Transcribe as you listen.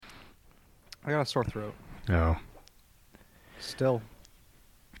I got a sore throat. No. Still.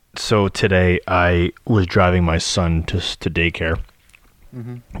 So today I was driving my son to daycare,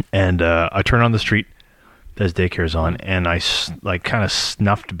 Mm-hmm. and I turned on the street that his daycare's on, and I like kind of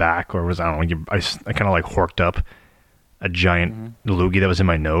snuffed back, or was I don't know, I kind of like horked up a giant loogie that was in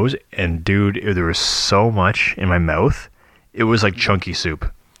my nose, and dude, there was so much in my mouth, it was like chunky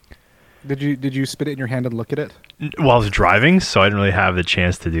soup. Did you spit it in your hand and look at it? While I was driving, so I didn't really have the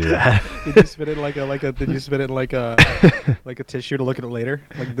chance to do that. Did you spit it did you spit it like a like a tissue to look at it later?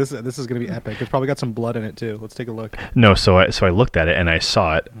 Like this is gonna be epic. It's probably got some blood in it too. Let's take a look. No, so I looked at it and I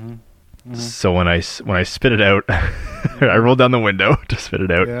saw it. So when I spit it out, I rolled down the window to spit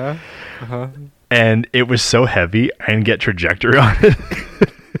it out, Yeah. Uh-huh. and it was so heavy I didn't get trajectory on it.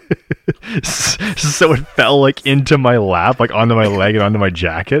 So it fell like into my lap, like onto my leg and onto my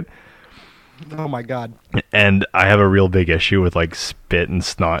jacket. Oh my god. And I have a real big issue with like spit and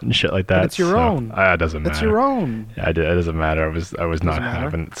snot and shit like that. But it's your own. It doesn't matter. That's your own. Yeah, it doesn't matter. I was not matter?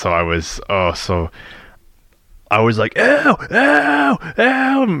 having. So I was. I was like, ew, ew,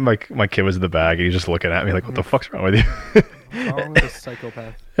 ew. My kid was in the bag, and he's just looking at me like, what the fuck's wrong with you? What's wrong with this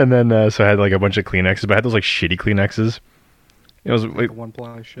psychopath? And then so I had like a bunch of Kleenexes, but I had those like shitty Kleenexes. It was like The one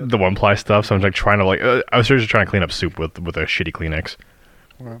ply shit. the one ply stuff. So I'm like trying to I was just trying to clean up soup with a shitty Kleenex.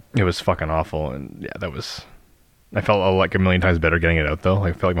 Wow. It was fucking awful, and yeah, that was. I felt like a million times better getting it out though.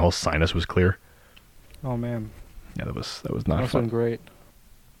 Like, I felt like my whole sinus was clear. Oh man. Yeah, that was not That fun. sounds great.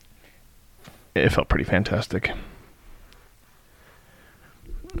 It felt pretty fantastic.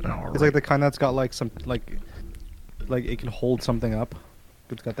 It's like the kind that's got like some like it can hold something up.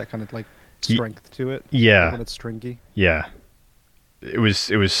 It's got that kind of like Ye- strength to it. Yeah. When it's stringy. Yeah. It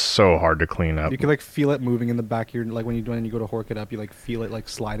was so hard to clean up. You can like feel it moving in the back of your like when you go to hork it up, you like feel it like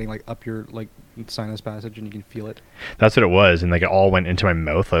sliding like up your like sinus passage, and you can feel it. That's what it was, and like it all went into my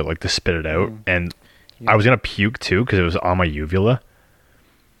mouth, like to spit it out, and Yeah. I was gonna puke too because it was on my uvula.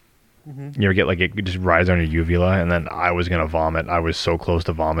 You ever get like it just rides on your uvula, and then I was gonna vomit. I was so close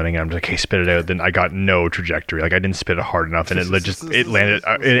to vomiting, and I'm just like, "Hey, spit it out." Then I got no trajectory. Like I didn't spit it hard enough, and it landed.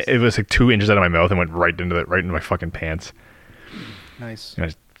 It was like 2 inches out of my mouth and went right into my fucking pants. Nice. And I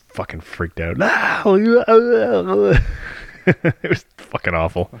just fucking freaked out. It was fucking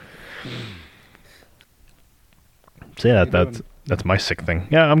awful. So yeah, How you that's doing? that's my sick thing.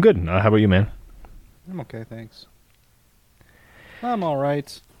 Yeah, I'm good. How about you, man? I'm okay, thanks. I'm all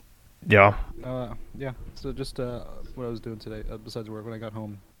right. Yeah. Yeah. So just what I was doing today besides work when I got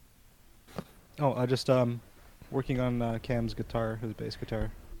home. Oh, I just working on Cam's guitar, his bass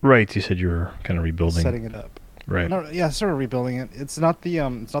guitar, Right. You said you were kind of rebuilding. setting it up. Right. No, yeah, sort of rebuilding it. It's not the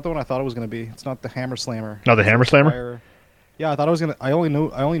one I thought it was gonna be. It's not the Hammer Slammer. Not the It's Hammer Slammer? Squire- Yeah, I thought I was gonna. I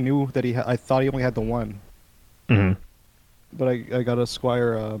only knew that I thought he only had the one, Hmm. but I got a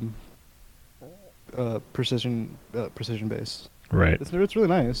Squire precision bass. Right. It's really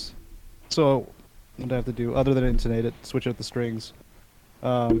nice. So what I have to do other than intonate it, switch out the strings,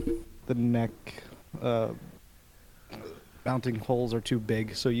 the neck mounting holes are too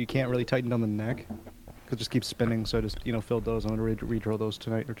big, so you can't really tighten down the neck. It just keeps spinning, so I just filled those. I'm gonna redrill those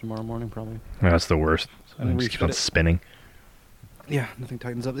tonight or tomorrow morning probably. Yeah, that's the worst. And It just keeps on refit it. spinning. Yeah, nothing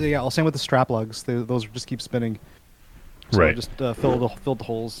tightens up. Yeah, I'll same with the strap lugs. Those just keep spinning. So Right. I just fill the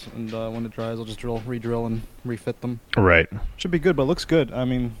holes, and when it dries, I'll just re-drill and refit them. Right. Should be good, but it looks good. I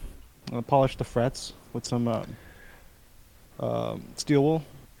mean, I'll polish the frets with some steel wool.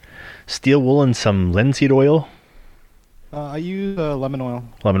 Steel wool and some linseed oil. I use lemon oil.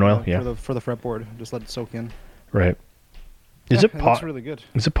 Lemon oil, yeah. For the fretboard. Just let it soak in. Right. Is Yeah, it looks really good.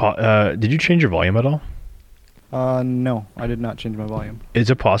 did you change your volume at all? No, I did not change my volume. Is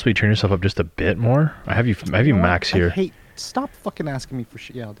it possible you turn yourself up just a bit more? I have you You know what? max here. I hate. Stop fucking asking me for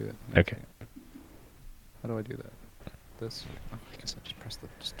shit. Yeah, I'll do it. Okay. How do I do that? This. Oh, I guess I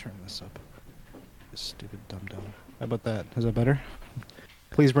just turn this up. This stupid dum dum. How about that? Is that better?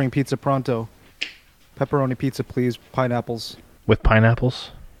 Please bring pizza pronto. Pepperoni pizza, please. Pineapples. With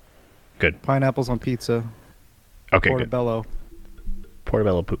pineapples? Good. Pineapples on pizza. Okay, good. Portobello.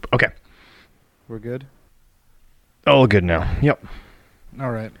 Portobello poop. Okay. We're good. All good now. Yep.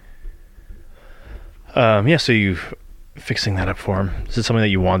 All right. Yeah, so you fixing that up for him. Is it something that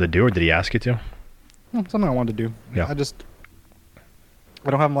you wanted to do, or did he ask you to? Something I wanted to do. Yeah. I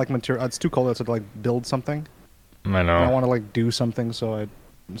don't have like material. It's too cold outside to like build something. I And I know. want to like do something, so I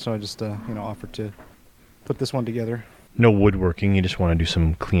just offered to put this one together. No woodworking. You just want to do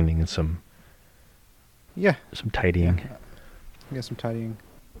some cleaning and some Yeah. tidying. Get some tidying.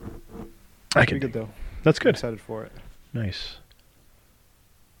 I Pretty can. good though. That's I'm good. excited for it. Nice.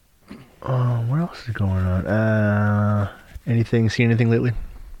 What else is going on? Anything? Seen anything lately?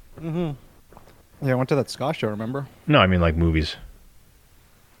 Mm-hmm. Yeah, I went to that ska show. Remember? No, I mean like movies.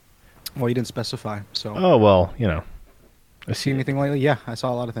 Well, you didn't specify. So, Oh well, you know. I see anything lately? Yeah, I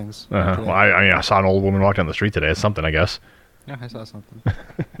saw a lot of things. Well, I saw an old woman walk down the street today. It's something, I guess. Yeah, I saw something.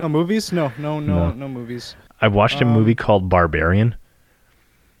 No movies? No movies. I watched a movie called Barbarian.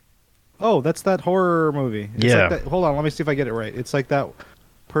 Oh, that's that horror movie. It's Yeah. Like that, hold on, let me see if I get it right. It's like that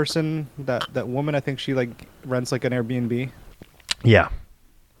person, that woman. I think she like rents like an Airbnb. Yeah.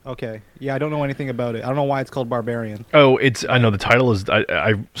 Okay. Yeah, I don't know anything about it. I don't know why it's called Barbarian. Oh, I know the title is.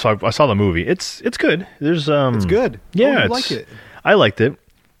 I saw the movie. It's good. There's It's good. Yeah, you like it. I liked it.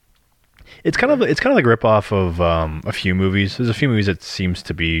 It's kind of like a ripoff of a few movies. There's a few movies that seems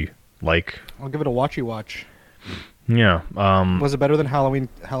to be like. I'll give it a watchy watch. Yeah. Was it better than Halloween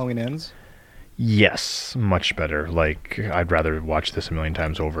Ends? Yes, much better. Like I'd rather watch this a million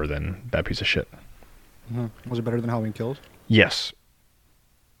times over than that piece of shit. Mm-hmm. Was it better than Halloween Kills? Yes.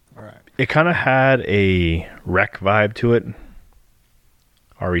 All right. It kind of had a Rec vibe to it.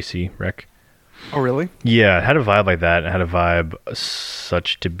 REC, Rec. Oh, really? Yeah, it had a vibe like that. It had a vibe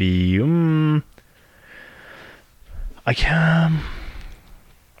such to be. I can.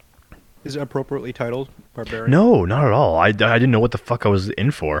 Is it appropriately titled Barbarian? No, not at all. I didn't know what the fuck I was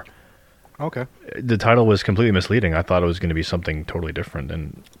in for. Okay. The title was completely misleading. I thought it was going to be something totally different,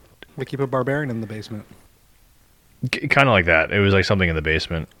 and They keep a barbarian in the basement. kind of like that. It was like something in the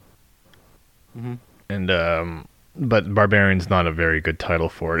basement. Mm-hmm. And but Barbarian's not a very good title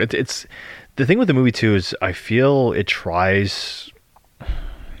for it. It's the thing with the movie too is I feel it tries.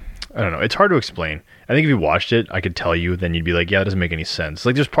 I don't know. It's hard to explain. I think if you watched it, I could tell you. Then you'd be like, "Yeah, it doesn't make any sense."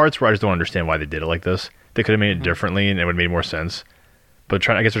 Like there's parts where I just don't understand why they did it like this. They could have made it differently, and it would have made more sense. But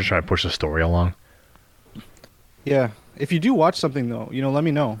I guess they're trying to push the story along. Yeah. If you do watch something though, let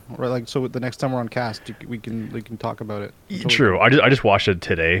me know. Right, like so the next time we're on cast, we can talk about it. True. I just watched it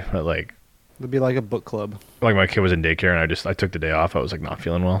today. But like It'd be like a book club. like my kid was in daycare, and I took the day off. I was like not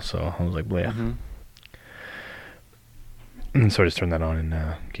feeling well, so I was like, well, yeah. Mm-hmm. And so I just turned that on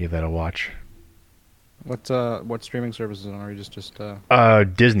and gave that a watch. What streaming services are you just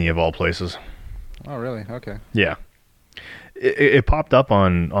Disney of all places. Oh, really? Okay. Yeah. It popped up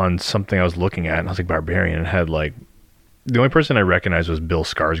on something I was looking at, and I was like, Barbarian. It had like the only person I recognized was Bill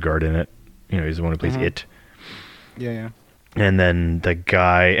Skarsgård in it. He's the one who plays It. Yeah, yeah. And then the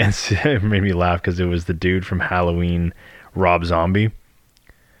guy, and it made me laugh because it was the dude from Halloween, Rob Zombie.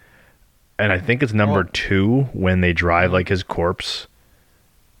 And I think it's number 2 when they drive like his corpse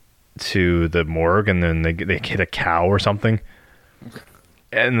to the morgue, and then they hit a cow or something.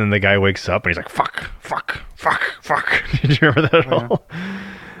 And then the guy wakes up and he's like, fuck, fuck, fuck, fuck. Did you remember that at all?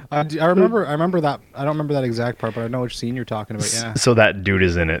 I remember that. I don't remember that exact part, but I know which scene you're talking about. Yeah. So that dude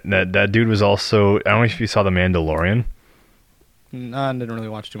is in it. That dude was also, I don't know if you saw The Mandalorian. No, I didn't really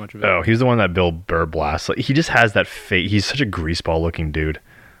watch too much of it. Oh, he's the one that Bill Burr blasts. Like, he just has that face. He's such a greaseball looking dude.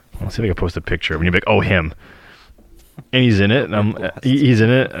 I'll see if I can post a picture of him. And you'll be like, oh, him. And he's in it. And he's in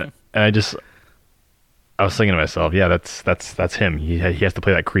it. And I was thinking to myself, yeah, that's him. He has to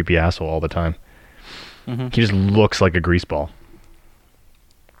play that creepy asshole all the time. Mm-hmm. He just looks like a greaseball.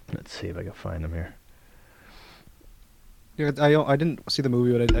 Let's see if I can find him here. Yeah, I didn't see the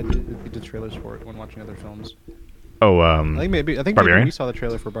movie, but I did trailers for it when watching other films. Oh, I think maybe Barbarian? we saw the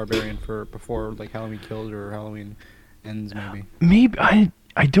trailer for Barbarian before like Halloween Kills or Halloween Ends, maybe. Maybe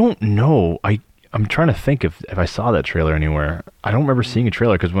I don't know. I'm trying to think if I saw that trailer anywhere. I don't remember seeing a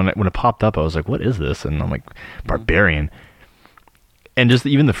trailer because when it popped up, I was like, "What is this?" And I'm like, "Barbarian." And just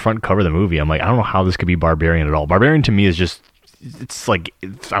even the front cover of the movie, I'm like, I don't know how this could be Barbarian at all. Barbarian to me is just, it's I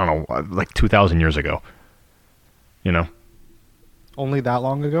don't know, like 2,000 years ago. Only that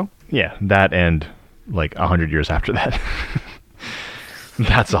long ago? Yeah, that and like 100 years after that.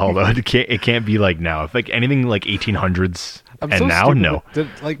 That's all though. It can't be like now. If like anything like 1800s I'm and so now, stupid no.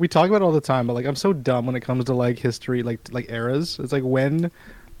 like we talk about it all the time, but like I'm so dumb when it comes to like history, like eras. It's like when,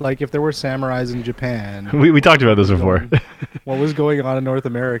 like if there were samurais in Japan. We talked about this before. What was going on in North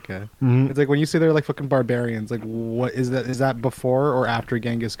America? Mm-hmm. It's like when you say they're like fucking barbarians. Like what is that? Is that before or after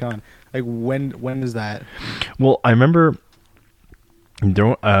Genghis Khan? Like when is that? Well, I remember.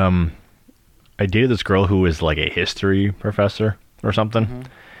 I dated this girl who was like a history professor or something.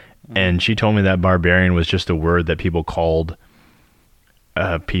 Mm-hmm. And she told me that barbarian was just a word that people called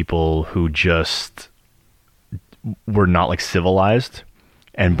people who just were not like civilized.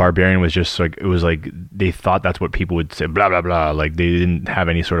 And barbarian was just like, it was like they thought that's what people would say, blah, blah, blah. Like they didn't have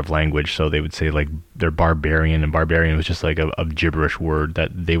any sort of language. So they would say like they're barbarian, and barbarian was just like a gibberish word that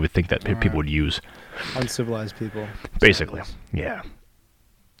they would think that people would use. Uncivilized people. Basically. Yeah.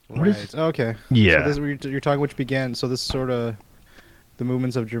 Right. Okay. Yeah. So you're talking which began. So this the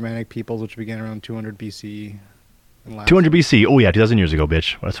movements of Germanic peoples, which began around 200 BCE. And 200 BC. Oh yeah, 2,000 years ago,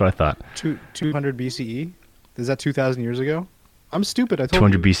 bitch. That's what I thought. 200 BCE? Is that 2,000 years ago? I'm stupid. I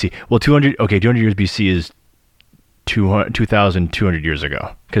told 200 you. BC. Well, 200. Okay, 200 years BC is 2,200 years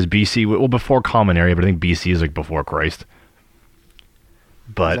ago. Because BC, well, before Common Era, but I think BC is like before Christ.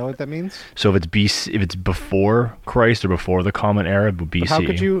 But Is that what that means? so if it's BC, if it's before Christ or before the Common Era, it would BC. But how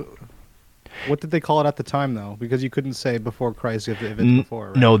could you? What did they call it at the time, though? Because you couldn't say before Christ if it's before.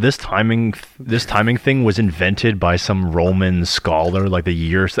 Right? No, this timing thing was invented by some Roman scholar, like the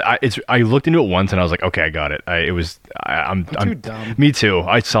years. I looked into it once and I was like, okay, I got it. I'm too dumb. Me too.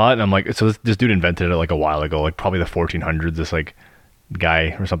 I saw it and I'm like, so this dude invented it like a while ago, like probably the 1400s. This like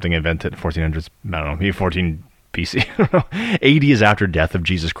guy or something invented 1400s. I don't know, maybe 14 BC. I don't know. AD is after death of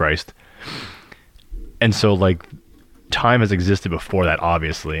Jesus Christ, and so like time has existed before that,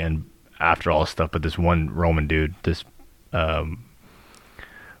 obviously, and after all this stuff, but this one Roman dude, this what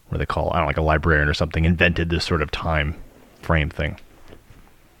do they call it? I don't know, like a librarian or something, invented this sort of time frame thing.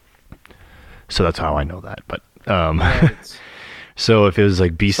 So that's how I know that. But Right. so if it was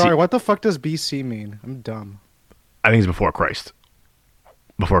like BC, Sorry, what the fuck does BC mean? I'm dumb. I think it's before Christ.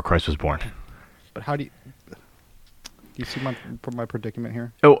 Before Christ was born. But how do you see my predicament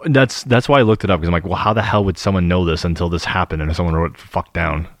here? Oh, that's why I looked it up, because I'm like, well, how the hell would someone know this until this happened and someone wrote fuck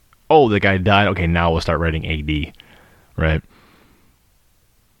down? Oh, the guy died. Okay, now we'll start writing AD, right?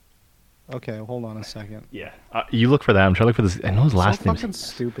 Okay, hold on a second. Yeah. You look for that. I'm trying to look for this. I know his last so name. fucking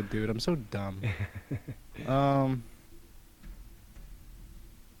stupid, dude. I'm so dumb.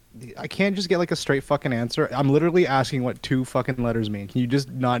 I can't just get like a straight fucking answer. I'm literally asking what 2 fucking letters mean. Can you just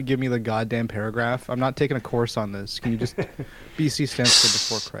not give me the goddamn paragraph? I'm not taking a course on this. Can you just... BC stands for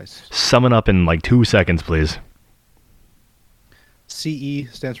before Christ. Sum it up in like 2 seconds, please. CE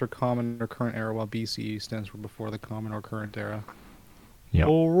stands for common or current era, while BCE stands for before the common or current era. Yeah.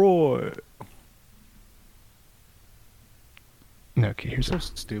 Alright. Okay, I'm here's so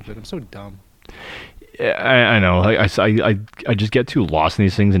stupid. I'm so dumb. I know. I just get too lost in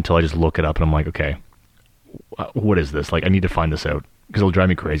these things until I just look it up and I'm like, okay, what is this? Like, I need to find this out because it'll drive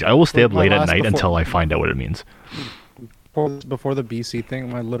me crazy. I will stay up late at night until I find out what it means. Before the BC thing,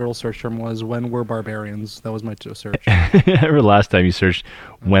 my literal search term was "when were barbarians." That was my search. I remember last time you searched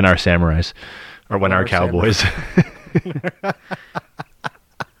 "when are samurais" or "when are cowboys."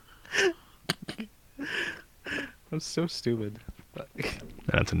 I'm so stupid.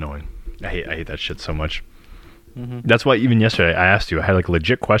 That's annoying. I hate that shit so much. Mm-hmm. That's why even yesterday I asked you. I had like a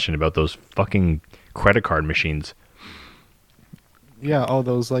legit question about those fucking credit card machines. Yeah. Oh,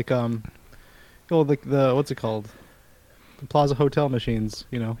 those like the what's it called? The Plaza Hotel machines.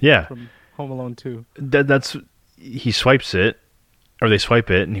 You know. Yeah. From Home Alone 2. That's he swipes it, or they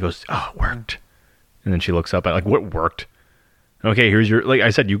swipe it, and he goes, "Oh, it worked." And then she looks up at like, "What worked?" Okay, here's your, like I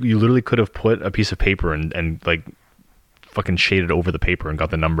said, you literally could have put a piece of paper and like fucking shaded over the paper and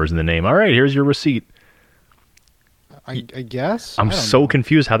got the numbers and the name. All right, here's your receipt. I guess. I'm so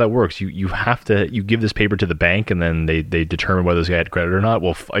confused how that works. You have to give this paper to the bank and then they determine whether this guy had credit or not.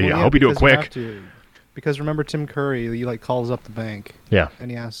 Well, I hope you do it quick. Because remember Tim Curry, he like calls up the bank. Yeah. And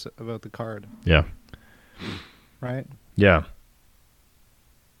he asks about the card. Yeah. Right? Yeah.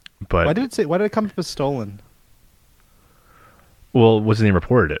 But why did it come up as stolen? Well, what's his name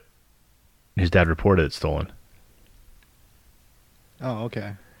reported it? His dad reported it stolen. Oh,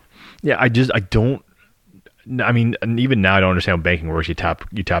 okay. Yeah, I don't. I mean, and even now I don't understand how banking works. You tap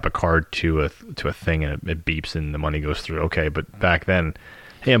a card to a thing and it beeps and the money goes through. Okay, but back then,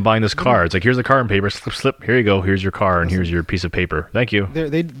 hey, I'm buying this car. It's like, here's the car and paper. Slip. Here you go. Here's your car and here's your piece of paper. Thank you.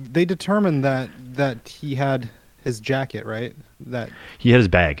 They determined that he had his jacket, right? That he had his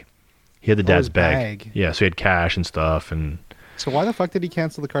bag. He had the dad's his bag. Yeah, so he had cash and stuff and. So why the fuck did he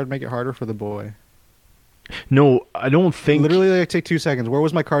cancel the card to make it harder for the boy? No, I don't think... Literally, like, take 2 seconds. Where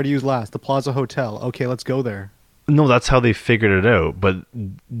was my card used last? The Plaza Hotel. Okay, let's go there. No, that's how they figured it out. But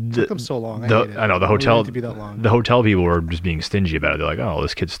It took them so long. I know the hotel. To be that long. The hotel people were just being stingy about it. They're like, "Oh,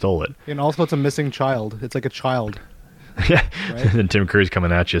 this kid stole it." And also, it's a missing child. It's like a child. Yeah. Right? And Tim Curry's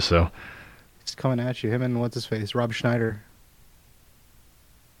coming at you, so. He's coming at you. Him and what's his face? Rob Schneider.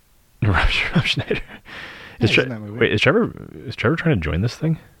 Rob Schneider. Yeah, he's in that movie. Wait, is Trevor trying to join this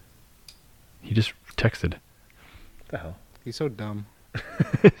thing? He just texted. What the hell? He's so dumb.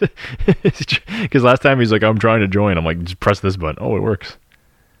 Because last time he's like, "I'm trying to join." I'm like, "Just press this button." Oh, it works.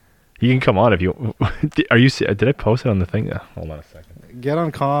 You can come on if you. Are you? Did I post it on the thing? Hold on a second. Get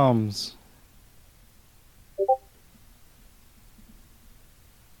on comms.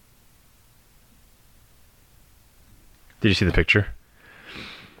 Did you see the picture?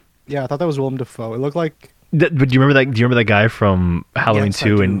 Yeah, I thought that was Willem Dafoe. It looked like But do you remember that? Do you remember that guy from Halloween Yes, I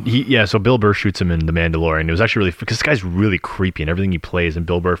 2? do. And so Bill Burr shoots him in The Mandalorian. It was actually really because this guy's really creepy and everything he plays, and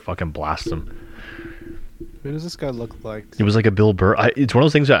Bill Burr fucking blasts him. Who does this guy look like? It was like a Bill Burr. It's one of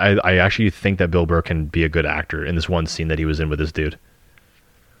those things that I actually think that Bill Burr can be a good actor in this one scene that he was in with this dude. Do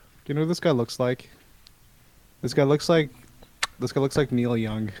you know who this guy looks like? This guy looks like Neil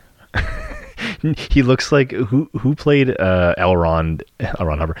Young. He looks like who played Elrond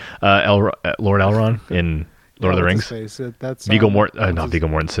Hubbard, Lord Elrond in Lord of the Rings. That's Viggo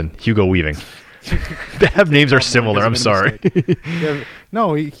Mortensen. Hugo Weaving. They have names are similar. I'm sorry. Yeah,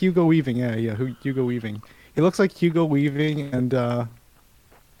 no, Hugo Weaving. Yeah, Hugo Weaving. He looks like Hugo Weaving and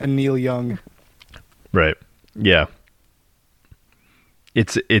Neil Young. Right. Yeah.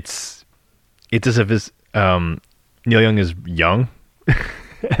 It's as if Neil Young is young,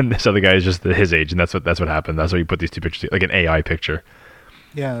 and this other guy is just his age, and that's what happened. That's why you put these two pictures, like an AI picture.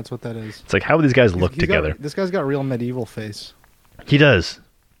 Yeah, that's what that is. It's like, how would these guys look together? This guy's got a real medieval face. He does.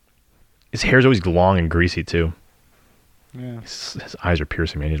 His hair's always long and greasy too. Yeah. His eyes are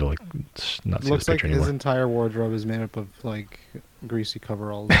piercing me. I need to not see Looks this like picture anymore. his entire wardrobe is made up of like greasy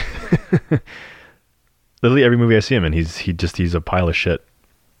coveralls. Literally every movie I see him in, he's a pile of shit.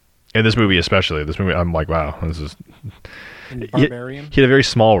 In this movie especially, I'm like, wow, this is. Barbarian. He had a very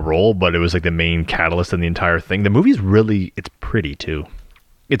small role, but it was like the main catalyst in the entire thing. The movie's it's pretty too.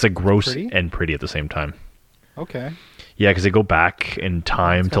 It's like gross and pretty at the same time. Okay. Yeah, because they go back in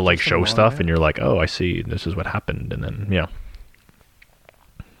time to like just show some stuff, line. and you're like, oh, I see, this is what happened, and then yeah.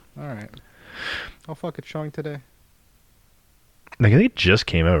 All right. Oh fuck! It's showing today. Like, I think it just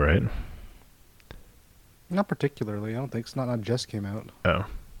came out, right? Not particularly. I don't think it's not just came out. Oh,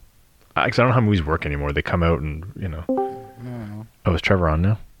 because I don't know how movies work anymore. They come out, and No. Oh, is Trevor on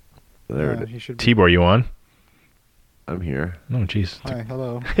now? There Yeah, it is. he should be. Tibor, you on? I'm here. Oh, jeez. Hi.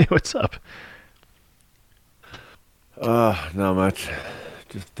 Hello. Hey, what's up? Not much.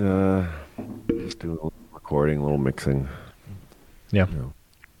 Just doing a little recording, a little mixing. Yeah.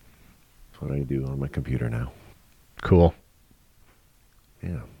 That's what I do on my computer now. Cool.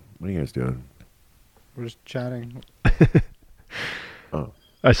 Yeah. What are you guys doing? We're just chatting. Oh,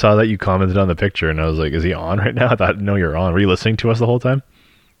 I saw that you commented on the picture, and I was like, is he on right now? I thought, no, you're on. Were you listening to us the whole time?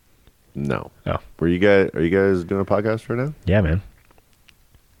 no. Oh. Are you guys doing a podcast right now? Yeah, man.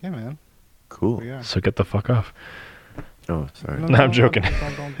 Yeah, man. Cool. Yeah. So get the fuck off. Oh, sorry. No, I'm joking.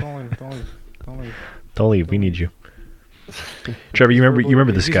 Don't leave. Don't leave. We need you. Trevor, you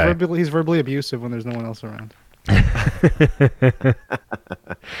remember this guy. He's verbally abusive when there's no one else around.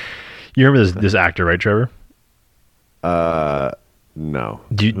 You remember this actor, right, Trevor? No.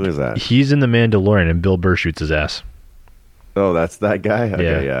 Who Who is that? He's in The Mandalorian, and Bill Burr shoots his ass. Oh, that's that guy?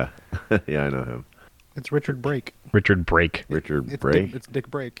 Okay, Yeah. yeah. Yeah, I know him. It's Richard Brake. Richard Brake. Richard It's Brake? It's Dick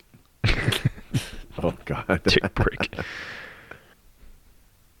Brake. Oh, God. Dick Brake.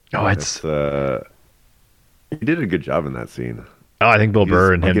 Oh, it's. He did a good job in that scene. Oh, I think Bill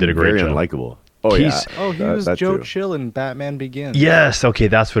Burr and him did a great very job. unlikable. Oh, He's- yeah. Oh, he That- was that Joe too. Chill in Batman Begins. Yes. Okay,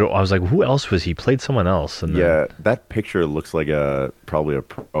 that's what I was like. Who else was he? Played someone else. And then- Yeah, that picture looks like probably a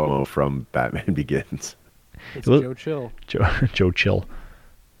promo from Batman Begins. It's Well- Joe Chill. Joe Chill.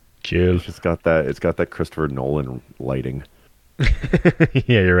 Chill. It's got that Christopher Nolan lighting.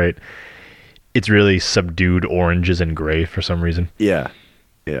 Yeah, you're right. It's really subdued oranges and gray for some reason. Yeah.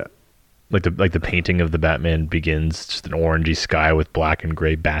 Yeah. Like the painting of the Batman Begins, just an orangey sky with black and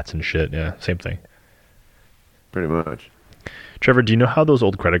gray bats and shit. Yeah, same thing. Pretty much. Trevor, do you know how those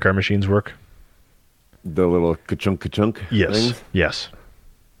old credit card machines work? The little ka-chunk Yes. things. Yes.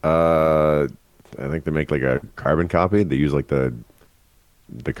 I think they make like a carbon copy. They use like the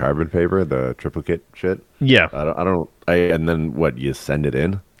carbon paper, the triplicate shit. Yeah. And then what, you send it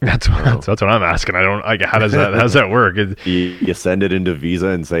in? That's what I'm asking. I don't. How does that work? You send it into Visa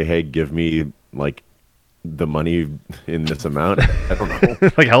and say, hey, give me like the money in this amount. I don't know.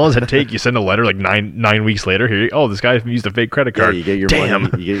 Like, how long does it take? You send a letter like nine weeks later. Here, this guy used a fake credit Yeah, card. you get your Damn.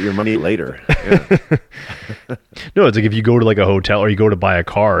 money. You get your money later. Yeah. No, it's like if you go to like a hotel or you go to buy a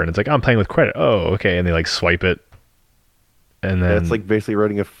car and it's like, I'm paying with credit. Oh, okay, and they like swipe it, and then It's like basically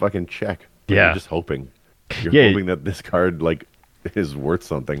writing a fucking check. Like, Yeah. You're just hoping. You're Yeah. hoping that this card like is worth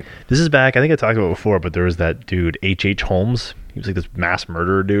something. This is back. I think I talked about it before, but there was that dude H.H. Holmes. He was like this mass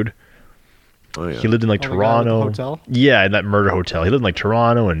murderer dude. Oh yeah. He lived in like Oh, the guy with the Toronto. hotel? Yeah, in that murder hotel. He lived in like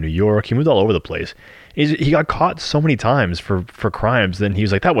Toronto and New York. He moved all over the place. He got caught so many times for crimes. Then he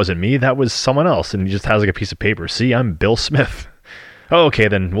was like, that wasn't me. That was someone else. And he just has like a piece of paper. See, I'm Bill Smith. Oh, okay,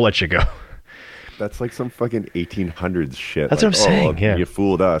 then we'll let you go. That's like some fucking 1800s shit. That's like, what I'm saying, yeah. You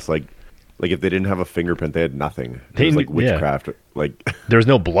fooled us. Like if they didn't have a fingerprint, they had nothing. It They was like knew- yeah. witchcraft. Like There was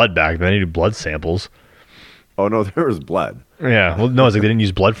no blood back then. They needed blood samples. Oh no, there was blood. Yeah, well, no, it's like they didn't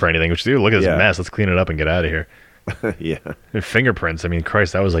use blood for anything. Which, dude, look at this Yeah. mess. Let's clean it up and get out of here. Yeah. And fingerprints. I mean,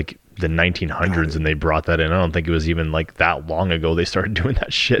 Christ, that was like the 1900s, and they brought that in. I don't think it was even like that long ago they started doing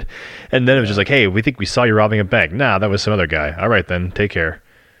that shit. And then it was just like, hey, we think we saw you robbing a bank. Nah, that was some other guy. All right, then, take care.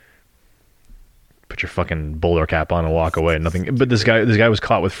 Put your fucking bowler cap on and walk away. Nothing. But this guy was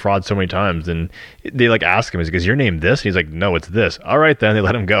caught with fraud so many times, and they like ask him, "Is your name this?" And he's like, "No, it's this." All right, then they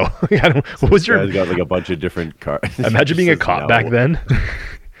let him go. What was your? Guy's got like a bunch of different cars. Imagine being a cop back then.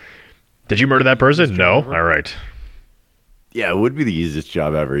 Did you murder that person? No. All right. Yeah, it would be the easiest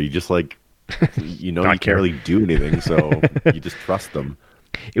job ever. You just like, you Not can't care. really do anything, so you just trust them.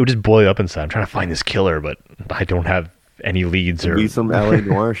 It would just boil up inside. I'm trying to find this killer, but I don't have any leads It'd or be some LA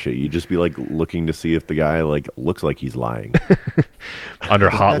noir shit. You just be like looking to see if the guy like looks like he's lying. under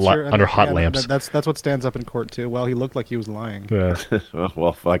hot That's your- under hot yeah, lamps. That's what stands up in court too. Well, he looked like he was lying. Yeah.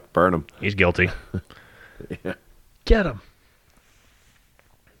 Well, fuck, burn him. He's guilty. Yeah. Get him.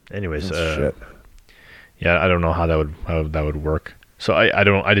 Anyways, Shit. yeah, I don't know how that would work. So I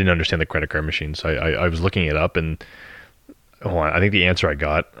didn't understand the credit card machine. So I was looking it up, and hold on, I think the answer I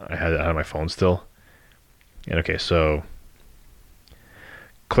got, I had it on my phone still. And okay, so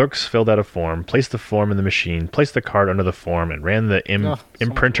clerks filled out a form, placed the form in the machine, placed the card under the form, and ran the Oh, so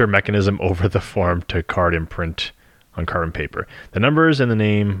imprinter mechanism over the form to card imprint on carbon paper. The numbers and the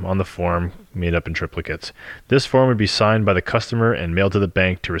name on the form made up in triplicates. This form would be signed by the customer and mailed to the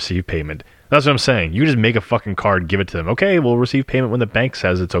bank to receive payment. That's what I'm saying. You just make a fucking card, give it to them. Okay, we'll receive payment when the bank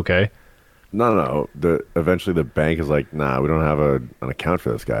says it's okay. No. Eventually the bank is like, nah, we don't have an account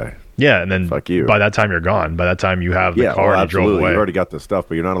for this guy. Yeah, and then Fuck you. by that time you're gone. By that time you have the Yeah, card well, and you drove absolutely. away. You already got the stuff,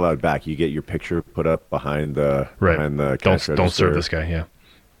 but you're not allowed back. You get your picture put up behind the Right. behind the Don't cash serve register. this guy. Yeah.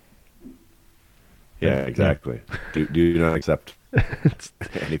 Yeah, exactly. Do not accept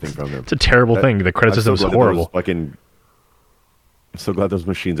anything from them. It's a terrible thing. The credit I'm so system's glad that horrible. I'm so glad those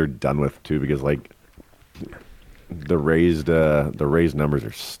machines are done with too, because like the raised numbers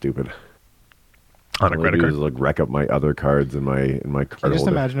are stupid. On a All I credit do card. is like rack up my other cards in my card Can you just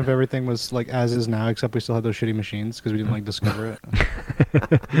holder. imagine if everything was like as is now, except we still had those shitty machines because we didn't like discover it.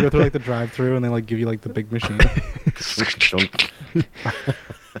 You go through like the drive-through and they like give you like the big machine. Don't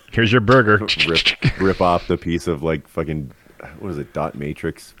Here's your burger. rip off the piece of like fucking what is it, dot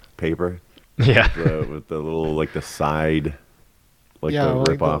matrix paper Yeah. with the little like the side, like Yeah, the like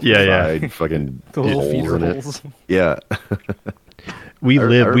rip off the- Yeah, yeah. side fucking The little holes feeder in it. holes. Yeah. We I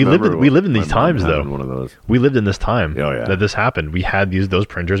lived remember in these my mom times having though. one of those. We lived in this time Oh, yeah. that this happened. We had those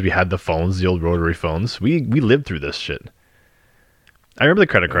printers. We had the phones, the old rotary phones. We lived through this shit. I remember the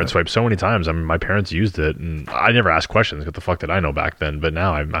credit card swipe so many times. I mean, my parents used it, and I never asked questions. What the fuck did I know back then? But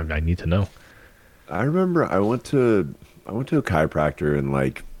now I need to know. I remember I went to a chiropractor in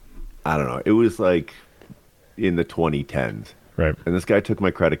like, I don't know, it was like in the 2010s. Right. And this guy took my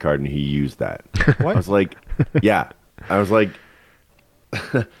credit card and he used that. What? I was like, yeah. I was like,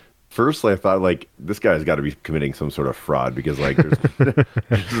 firstly, I thought like this guy's got to be committing some sort of fraud because like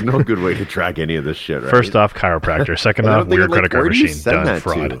there's no good way to track any of this shit. Right? First off, chiropractor. Second And I'm off, thinking, weird like, credit card where do you machine. send Done. that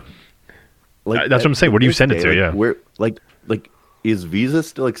Fraud. to? Like That's what I'm saying. Where do you this send it to? like, Yeah. Where like is Visa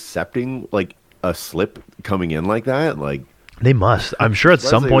still accepting like a slip coming in like that? Like They must. I'm sure at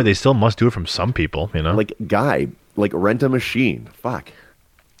some Leslie- point they still must do it from some people, you know? like guy like rent a machine. Fuck.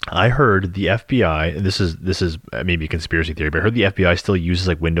 I heard the FBI, and this is maybe a conspiracy theory, but I heard the FBI still uses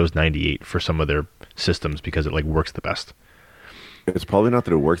like Windows 98 for some of their systems because it like works the best. It's probably not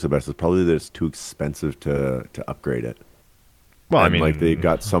that it works the best. It's probably that it's too expensive to upgrade it. Well, I And, mean, like they've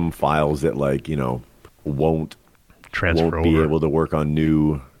got some files that like won't transfer be over. able to work on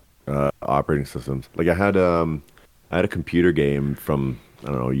new operating systems. Like I had a computer game from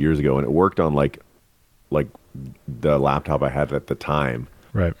I don't know years ago, and it worked on like the laptop I had at the time.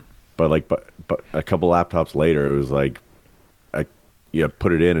 Right. But a couple laptops later, it was like you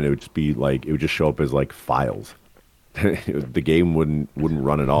put it in, and it would just be like it would just show up as like files. The game wouldn't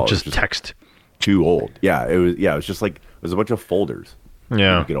run at all. Just It was text. too old. Yeah, it was just like it was a bunch of folders.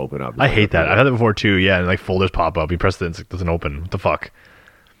 Yeah. You could open up. I hate that. I've had that before too. Yeah, and like folders pop up. You press it, it doesn't open. What the fuck?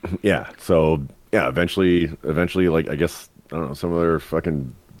 Yeah. So yeah, eventually, like I guess I don't know some of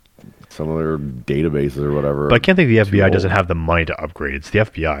their databases or whatever. But I can't think the too FBI old. doesn't have the money to upgrade. It's the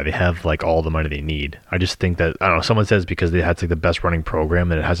FBI. They have like all the money they need. I just think that I don't know. Someone says because they had like the best running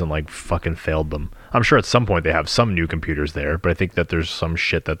program and it hasn't like fucking failed them. I'm sure at some point they have some new computers there, but I think that there's some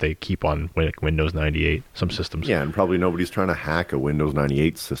shit that they keep on like Windows 98, some systems. Yeah, and probably nobody's trying to hack a Windows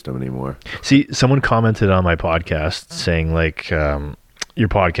 98 system anymore. See, someone commented on my podcast saying like your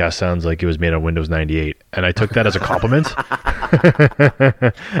podcast sounds like it was made on Windows 98, and I took that as a compliment.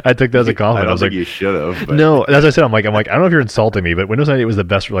 I took that as a compliment. I was think like, you should have. But... no, as I said, I'm like, I don't know if you're insulting me, but Windows 98 was the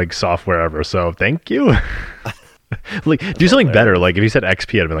best like software ever. So thank you. Like, do something better. Like, if you said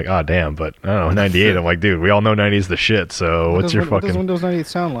XP, I'd be like, oh damn. But I don't know, 98. I'm like, dude, we all know 90 is the shit. So What does Windows 98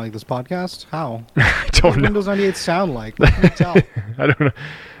 sound like? This podcast? How? I What don't does know. Windows 98 sound like? What can you tell? I don't know.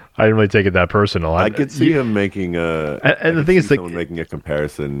 I didn't really take it that personal. I could see him making a. And the thing is, like, someone making a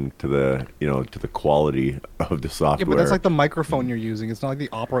comparison to the to the quality of the software. Yeah, but that's like the microphone you're using. It's not like the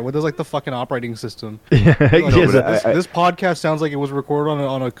operating. What is like the fucking operating system? yeah, Like, yes, this podcast sounds like it was recorded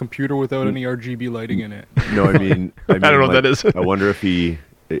on a computer without any RGB lighting in it. No, I mean, I don't know what like, that is. I wonder if he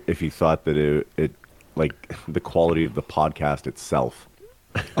thought that it like the quality of the podcast itself.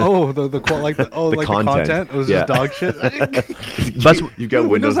 Oh, the content was Yeah. just dog shit. That's You've got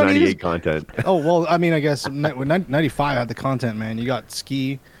Windows 98 content. Oh well, I mean, I guess 95 had the content, man. You got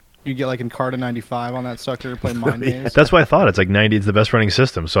Ski, you get like Encarta 95 on that sucker, play Mind Maze. That's what I thought. It's like 90 is the best running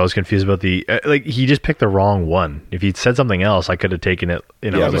system. So I was confused about the like he just picked the wrong one. If he'd said something else, I could have taken it.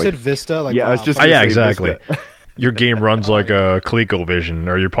 You know, Yeah, you like- said Vista, like Yeah, I was just Oh, gonna yeah, say exactly. Vista. Your game runs like a ColecoVision,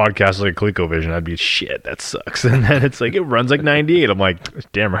 or your podcast is like a ColecoVision. I'd be shit. That sucks. And then it's like it runs like 98. I'm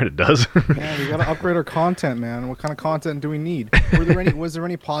like, damn right it does. Yeah, we gotta upgrade our content, man. What kind of content do we need? Was there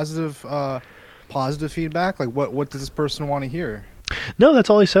any positive feedback? Like, what does this person want to hear? No, that's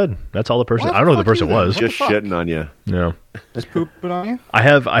all he said. That's all the person. What I don't know who the the fuck person you then? was. What the Just fuck? shitting on you. No, Just pooping on you? I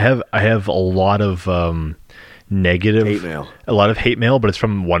have a lot of negative Hate mail. a lot of hate mail, but it's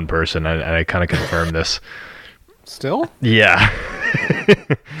from one person, and I kind of confirmed this. Still? Yeah,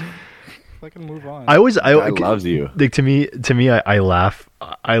 I can move on. I Loves you. like to me I laugh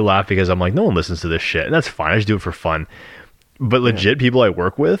because I'm like, no one listens to this shit, and that's fine. I just do it for fun. But legit, people I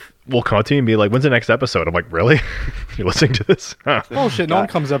work with will come up to me and be like, when's the next episode? I'm like, really? You're listening to this? Huh. Bullshit. No one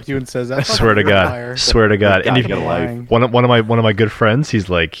comes up to you and says that. I swear to God. Swear to God. And God, if, get a life. one of my good friends, he's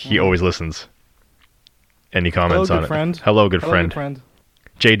like, he always listens. And he comments Hello, on good it. friend. Hello, good Hello, friend. good friend.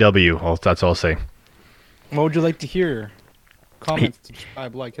 JW. That's all I'll say. What would you like to hear? Comment,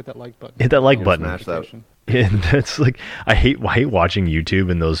 subscribe, hit that like button. Hit that like Yeah, button. smash that. And it's like I hate watching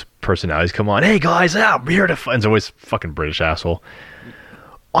YouTube and those personalities come on. Hey guys, I'm here to find. It's always fucking British asshole.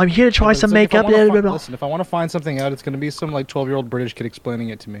 I'm here to try It's some like, if I makeup. wanna blah, blah, blah. Listen, if I want to find something out, it's going to be some 12-year-old British kid explaining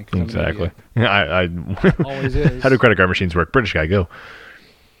it to me. 'cause I'm an Exactly. idiot. I Always is. How do credit card machines work? British guy, go.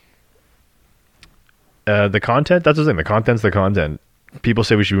 The content. That's the thing. The content's the content. People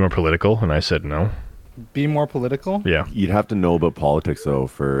say we should be more political, and I said no. Be more political? Yeah. You'd have to know about politics though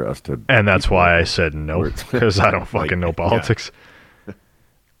for us to. And that's why I said no, Words. because I don't fucking know yeah. politics.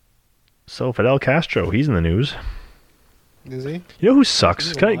 So Fidel Castro, he's in the news. Is he? You know who sucks?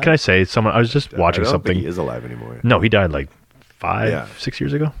 Is he Can I say someone? I was just watching I don't something. think he is alive anymore. No, he died like Yeah. 6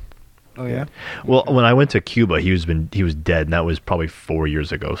 years ago. Oh, yeah? Well, when I went to Cuba, he was dead, and that was probably 4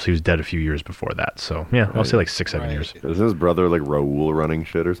 years ago. So he was dead a few years before that. So yeah, I'll say like 6-7 Right. years. Is his brother like Raul running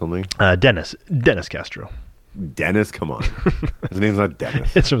shit or something? Dennis Castro. Dennis, come on. His name's not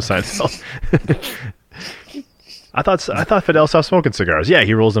Dennis. It's from Seinfeld. I thought Fidel stopped smoking cigars. Yeah,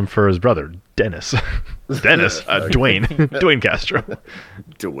 he rolls them for his brother, Dennis. Dwayne. Dwayne Castro.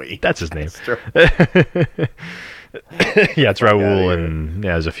 Dwayne. That's his name. Castro. Yeah, it's outta Raul, here. and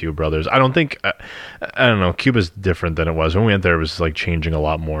yeah, there's a few brothers. I don't think I don't know. Cuba's different than it was when we went there. It was like changing a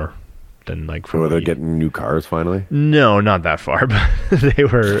lot more than like. So they're the- getting new cars finally. No, not that far, but they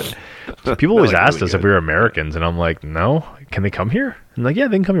were. People always like asked really us if good. we were Americans, and I'm like, no. Can they come here? I'm like, yeah,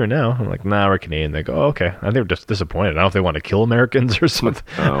 they can come here now. I'm like, nah, we're Canadian. They go, oh, okay. I think they're just disappointed. I don't know if they want to kill Americans or something.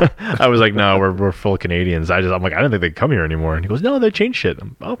 Oh. I was like, no, we're full Canadians. I'm like, I don't think they can come here anymore. And he goes, no, they changed shit.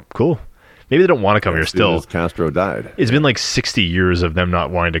 Oh, cool. Maybe they don't want to come here As soon still. as Castro died. It's been like 60 years of them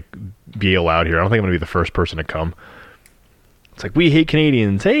not wanting to be allowed here. I don't think I'm going to be the first person to come. It's like, we hate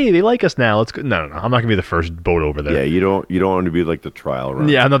Canadians. Hey, they like us now. Let's go. No. I'm not going to be the first boat over there. Yeah, you don't want to be like the trial run.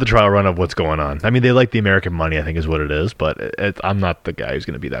 Yeah, I'm not the trial run of what's going on. I mean, they like the American money, I think is what it is, but I'm not the guy who's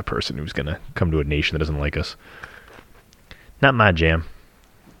going to be that person who's going to come to a nation that doesn't like us. Not my jam.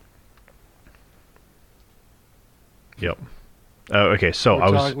 Yep. Okay,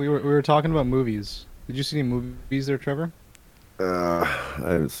 so we were talking about movies. Did you see any movies there, Trevor? I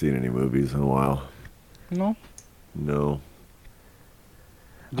haven't seen any movies in a while. No? No.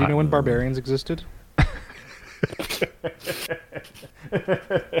 Do you know when Barbarians existed?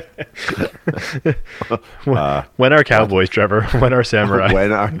 when are cowboys, Trevor? When are samurai?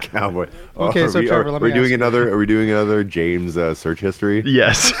 When our cowboy. Okay, so Trevor, let are we me doing ask you. another? Are we doing another James search history?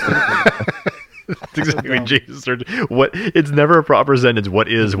 Yes. That's exactly what Jesus started. What? It's never a proper sentence. What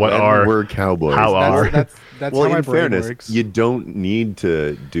is? What When are? we're cowboys. How are? That's Well, how my in brain fairness, works. you don't need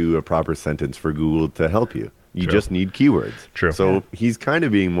to do a proper sentence for Google to help you. You True. just need keywords. True. So Yeah. he's kind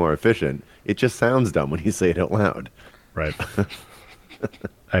of being more efficient. It just sounds dumb when you say it out loud. Right.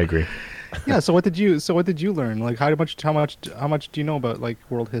 I agree. Yeah. So what did you learn? Like how much do you know about like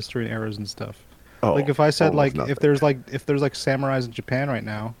world history and eras and stuff? Oh, Like if I said almost like nothing. if there's like samurais in Japan right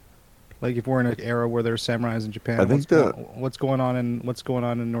now, like if we're in an era where there's samurais in Japan, I think what's going on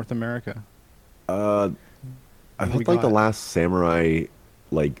in North America? I What we thought like the got? last samurai,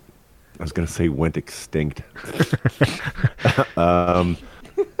 like I was gonna say went extinct.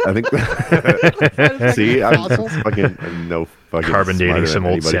 I think. See, I'm fucking I'm no fucking Carbon smarter dating than some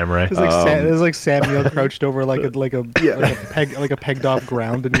old anybody. samurai. There's like Samuel crouched over like a pegged off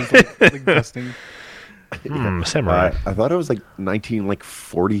ground and he's like dusting. Samurai. I thought it was like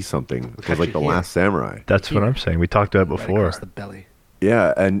 1940 something. It was like the Yeah. last samurai. That's what I'm saying. We talked about it Right before. across the belly.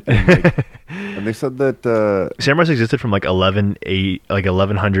 Yeah, and like, and they said that Samurais existed from like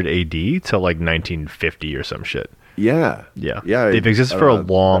 1100 AD to like 1950 or some shit. yeah, Yeah. yeah. They've existed for a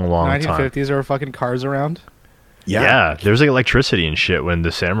long time. 1950s, there were fucking cars around. Yeah. There was like electricity and shit when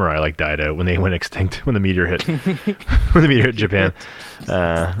the samurai like died out, when they went extinct, when the meteor hit, when the meteor hit Japan.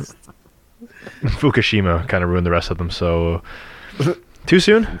 Fukushima kind of ruined the rest of them. So too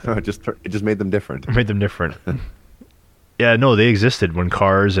soon? it just made them different. Made them different. Yeah, no, they existed when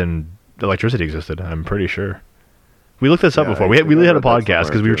cars and electricity existed. I'm pretty sure. We looked this up Yeah, before. I We think had I a read that podcast somewhere,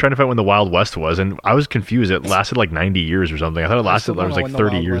 because we were too. trying to find when the Wild West was, and I was confused. It lasted like 90 years or something. I thought it lasted I like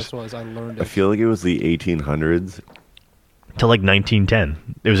 30 years I learned I it. feel like it was the 1800s. to like 1910.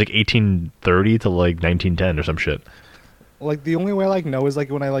 It was like 1830 to like 1910 or some shit. Like the only way I like know is like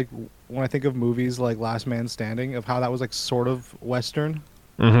when I think of movies like Last Man Standing, of how that was like sort of Western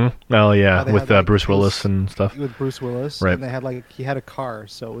Mm-hmm. Oh yeah, How they with had, like, Bruce Willis those- and stuff. with Bruce Willis, Right. and they had like he had a car,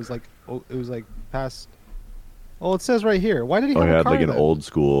 so it was like past. Oh, it says right here. Why did he Oh, have he a had car? like an then? old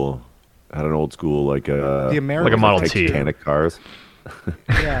school, like a The American Like a Model like, T. Titanic cars.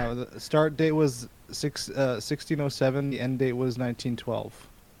 Yeah, the start date was 1607. The end date was 1912.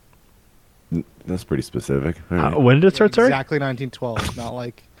 That's pretty specific. All right. When did it start? Sorry. Exactly 1912, not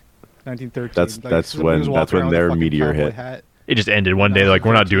like 1913. That's somebody was when- walking that's when around with a their fucking meteor cowboy hit. hat. It just ended one day. They're like,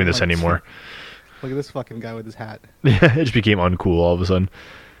 we're not doing this anymore. Look at this fucking guy with his hat. Yeah, it just became uncool all of a sudden.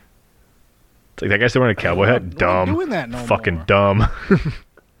 It's like that guy still wearing a cowboy hat. We're not Dumb. doing that no Fucking more. dumb.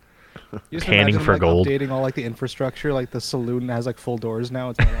 You just Panning imagine, for like, gold. Updating all like the infrastructure, like the saloon has like full doors now.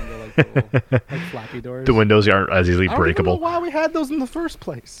 It's no longer like little, like flappy doors. The windows aren't as easily I don't even know breakable. why we had those in the first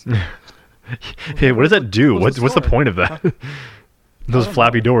place. Hey, what does that do? What's the What's the story? point of that? Those don't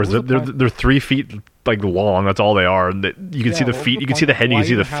flappy know. doors. What's the They're point? they're 3 feet like long. That's all they are. And you can see the what was feet. the You can see point the of- head. You why can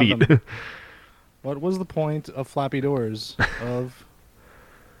see the even feet. have them? What was the point of flappy doors? Of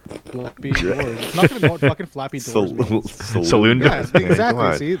flappy doors. I'm not gonna know what fucking flappy doors means. Saloon Yeah, doors. Come exactly.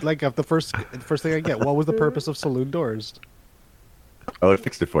 on. See, like the first thing I get. What was the purpose of saloon doors? Oh, it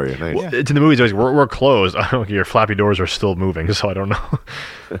fixed it for you. Nice. Yeah. It's in the movies. Always we're closed. Okay, your flappy doors are still moving, so I don't know.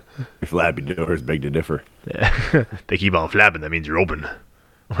 Your flappy doors beg to differ. Yeah. They keep on flapping. That means you're open.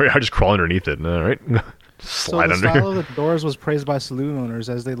 Or I just crawl underneath it. All right, slide So the under. style of the doors was praised by saloon owners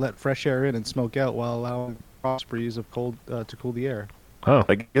as they let fresh air in and smoke out while allowing frost breeze of cold to cool the air. Oh,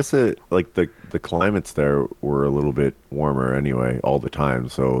 I guess like the climates there were a little bit warmer anyway all the time,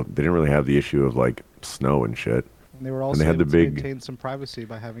 so they didn't really have the issue of like snow and shit. And they were also they had able the to big- maintain some privacy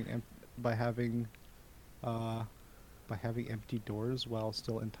by having empty doors while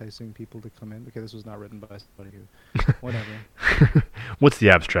still enticing people to come in. Okay, this was not written by somebody who, whatever. what's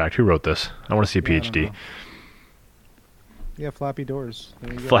the abstract? Who wrote this? I want to see a Yeah, I don't PhD. know. Yeah, flappy doors.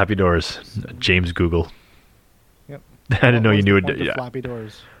 There you go. Flappy doors. James Google. Yep. I didn't know What you was knew the it. point of Yeah. Flappy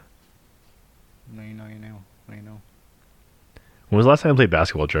doors. No, you know. Now you know. When was the last time I played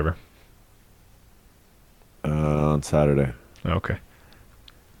basketball, Trevor? On Saturday. Oh, okay.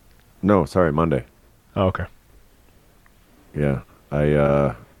 No, sorry, Monday. Oh, okay. Yeah,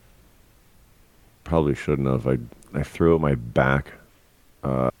 I probably shouldn't have. I threw out my back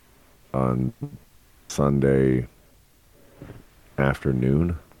on Sunday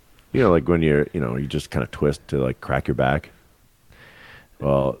afternoon. You know, like when you just kind of twist to like crack your back.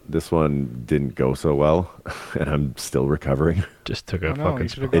 Well, this one didn't go so well, and I'm still recovering. Just took a Oh, no, you fucking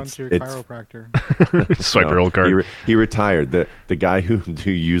should have gone It's- to your it's- chiropractor. swipe your No, old card. He retired. The guy who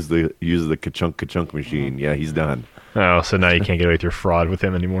used the ka-chunk machine. Yeah, he's done. Oh, so now you can't get away with your fraud with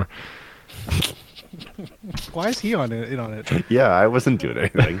him anymore. Why is he on it? In on it? Yeah, I wasn't doing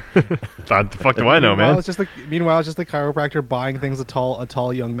anything. What the fuck do I know, man? Meanwhile, it's just the chiropractor buying things a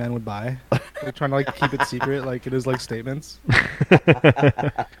tall young man would buy, like trying to like keep it secret, like it is like statements.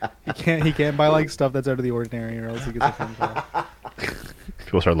 He can't buy like stuff that's out of the ordinary, or else he gets a phone call.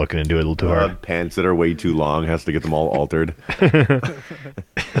 People start looking into it a little too hard. Pants that are way too long, has to get them all altered.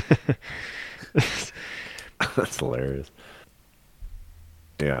 That's hilarious.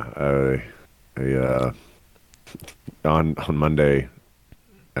 Yeah, on Monday,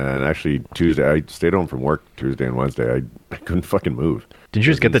 and actually Tuesday, I stayed home from work Tuesday and Wednesday. I couldn't fucking move. Didn't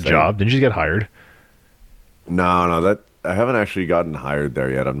you just get the job? Didn't you just get hired? No, that I haven't actually gotten hired there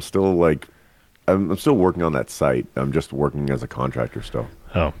yet. I'm still I'm still working on that site. I'm just working as a contractor still.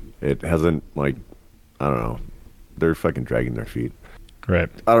 Oh, it hasn't I don't know. They're fucking dragging their feet. right.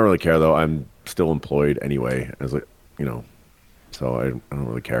 I don't really care though. I'm still employed anyway, so I don't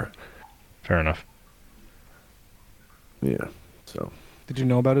really care. Fair enough. Yeah. So. Did you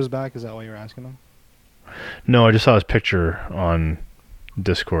know about his back? Is that why you're asking him? No, I just saw his picture on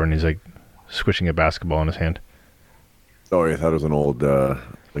Discord, and he's like squishing a basketball in his hand. Oh, I thought it was an old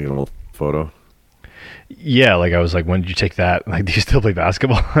photo. Yeah, like I was like, when did you take that? Like, do you still play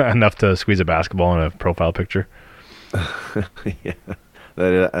basketball enough to squeeze a basketball in a profile picture? Yeah,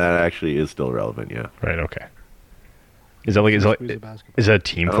 that actually is still relevant. Yeah. Right. Okay. Is that a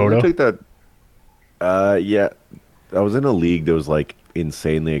team photo? I take that. Yeah, I was in a league that was like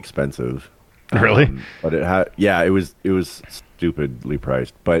insanely expensive. Really? But it was stupidly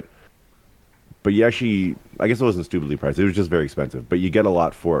priced. But you actually, I guess it wasn't stupidly priced. It was just very expensive. But you get a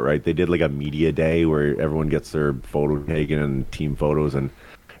lot for it, right? They did like a media day where everyone gets their photo taken and team photos, and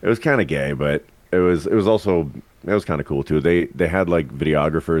it was kind of gay, but it was kind of cool too. They had like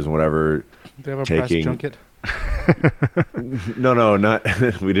videographers and whatever. They have a press junket. No, not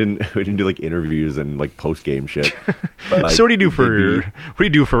we didn't do like interviews and like post game shit. Like, so what do you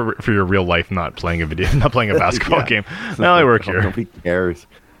do for your real life? Not playing a basketball game. Now I work here. Nobody cares.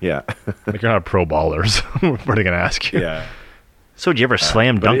 Yeah, like you're not a pro baller. So what are they gonna ask you? Yeah. So did you ever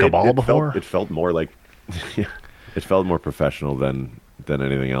slam dunk a ball before? It felt more like it felt more professional than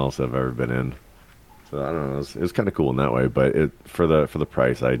anything else I've ever been in. So I don't know. It was kind of cool in that way, but for the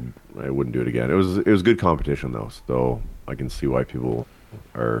price, I wouldn't do it again. It was good competition though, so I can see why people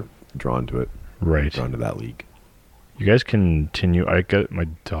are drawn to it. Right. Drawn to that league. You guys continue. I got my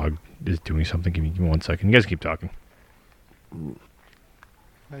dog is doing something. Give me 1 second. You guys keep talking.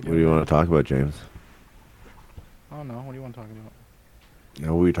 What do you want to talk about, James? Oh no. What do you want to talk about?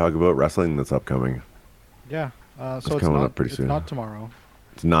 Now we talk about wrestling that's upcoming. Yeah. So it's coming up pretty soon. It's not tomorrow.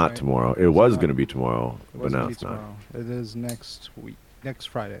 It's not tomorrow. It was going to be tomorrow, but now it's not. It is next week. Next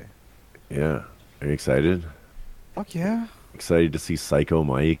Friday. Yeah. Are you excited? Fuck yeah. Excited to see Psycho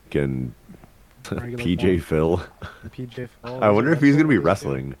Mike and PJ Phil. PJ Phil. I wonder if he's going to be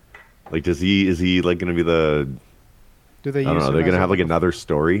wrestling. Like, is he like going to be the? Do they? I don't know. They're going to have like another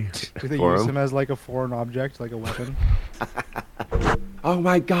story. Do they use him as like a foreign object, like a weapon? Oh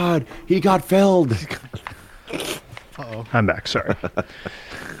my God! He got filled. Uh-oh. I'm back. Sorry.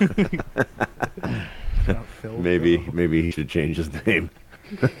 Maybe he should change his name.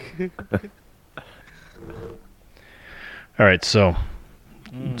 All right, so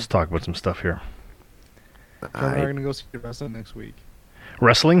let's talk about some stuff here. We're going to go see wrestling next week.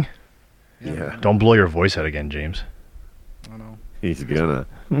 Wrestling? Yeah. Don't blow your voice out again, James. I know. He's gonna.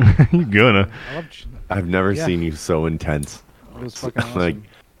 You're gonna. I've never seen you so intense. It was fucking awesome.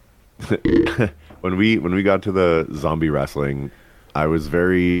 Like when we got to the zombie wrestling, I was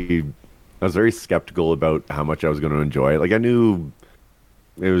very skeptical about how much I was going to enjoy it. Like I knew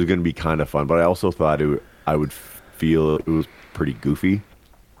it was going to be kind of fun, but I also thought I would feel it was pretty goofy.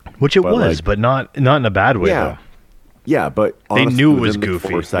 Which it was, but not in a bad way. Yeah. Though. Yeah, but honestly, they knew it was within goofy.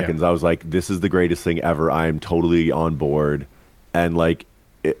 4 seconds, I was like, "This is the greatest thing ever." I am totally on board, and like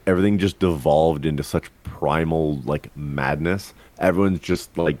everything just devolved into such primal like madness. Everyone's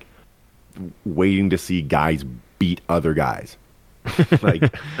just like waiting to see guys beat other guys,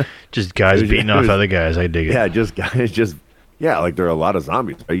 like just guys beating off other guys. I dig it. Yeah, just guys, like there are a lot of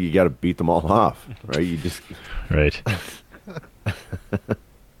zombies. Right? You got to beat them all off, right? You just right.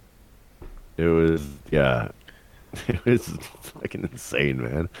 It was It was fucking insane,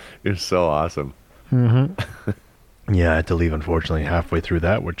 man. It was so awesome. Mm-hmm. Yeah, I had to leave unfortunately halfway through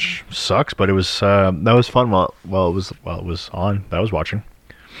that, which sucks. But it was that was fun while it was on. That I was watching.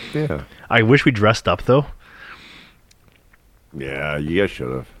 Yeah. I wish we dressed up though. Yeah, you guys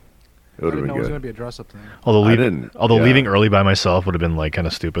should have. It would have been good. It was going to be a dress up thing. Although leaving early by myself would have been like kind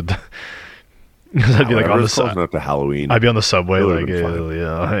of stupid. Because I'd be like on the Whatever's close side. enough to Halloween. I'd be on the subway That like, would've been fun.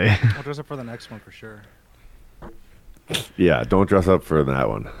 yeah. Hey. I'll dress up for the next one for sure. Yeah, don't dress up for that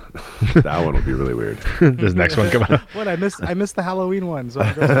one. That one will be really weird. This next one coming up. What I missed the Halloween one, so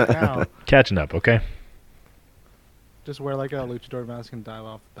I'm dressing up now. Catching up, okay? Just wear like a luchador mask and dive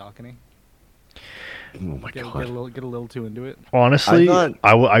off the balcony. Oh my Get a god. little too into it. Honestly, I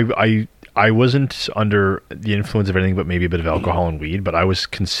thought- I wasn't under the influence of anything but maybe a bit of alcohol and weed, but I was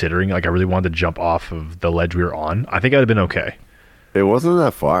considering, like, I really wanted to jump off of the ledge we were on. I think I'd have been okay. It wasn't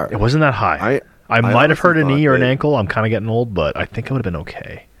that far. It wasn't that high. I might have honestly hurt a knee thought or an that- ankle. I'm kind of getting old, but I think I would have been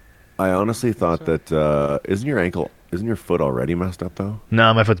okay. I honestly thought that isn't your foot already messed up though?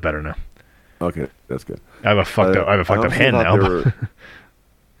 No, my foot's better now. Okay, that's good. I have a fucked up honestly hand thought now. they but- were-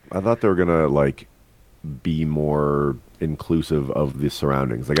 I thought they were gonna like be more inclusive of the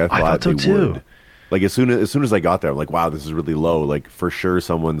surroundings. Like I thought so they too. would. Like as soon as I got there, I'm like, wow, this is really low. Like for sure,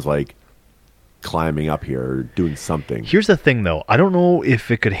 someone's like climbing up here or doing something. Here's the thing, though. I don't know if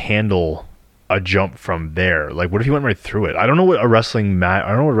it could handle a jump from there. Like, what if you went right through it? I don't know what a wrestling mat. I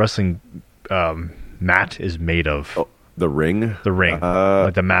don't know what a wrestling mat is made of. Oh, the ring. The ring,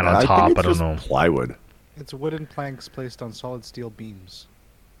 like the mat on top. Think it's I don't just know. Plywood. It's wooden planks placed on solid steel beams.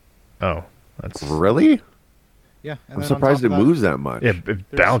 Oh, that's Really? Yeah. And I'm then on surprised it top of that, moves that much. it there's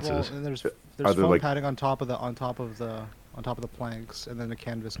bounces. Small, and there's Are foam there, like- padding on top of the planks, and then a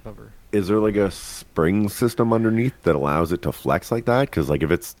canvas cover. Is there like a spring system underneath that allows it to flex like that? Because like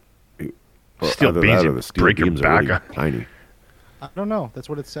if it's Steel either beams, that or you the steel break your beams back. are really tiny. I don't know. That's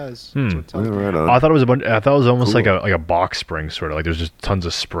what it says. Hmm. That's what it tells Yeah, me. right on. I thought it was a bunch. I thought it was almost Cool. like a box spring sort of. Like there's just tons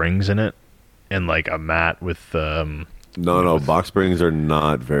of springs in it, and like a mat with. No, box springs are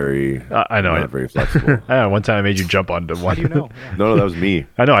not very. I know. Not very flexible. I know. One time I made you jump onto one. How do you know? Yeah. No, that was me.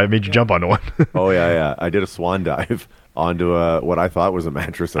 I know. I made you jump onto one. Oh yeah. I did a swan dive onto what I thought was a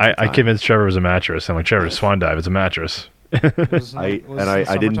mattress. At the I time. convinced Trevor it was a mattress. I'm like, Trevor, swan dive. It's a mattress. Was I it- was I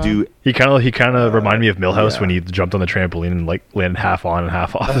it didn't do. summertime? He kind of reminded me of Millhouse yeah. when he jumped on the trampoline and like landed half on and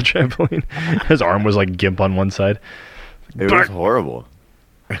half off the trampoline. His arm was like gimp on one side. It was horrible.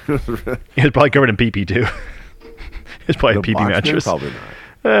 He was probably covered in pee pee too. It's probably a The pee pee box spring, mattress. Probably not.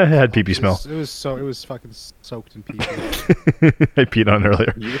 It had pee pee smell. It was fucking soaked in pee. I peed on it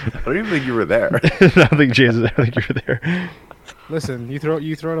earlier. I don't even think you were there. I don't think Jesus. I think you were there. Listen, you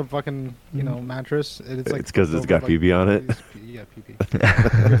throw in a fucking mattress. And it's like It's 'cause it's over, got like, pee-pee on it? Yeah, pee.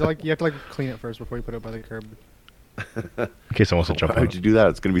 You have to like clean it first before you put it by the curb. In case someone wants to jump Why on would you it. do that?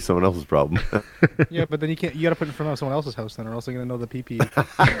 It's gonna be someone else's problem. Yeah, but then you can't. You gotta put it in front of someone else's house then, or else they're gonna know the pee. Yeah,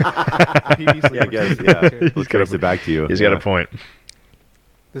 I guess. Yeah, let's trace it back to you. He's Yeah. got a point.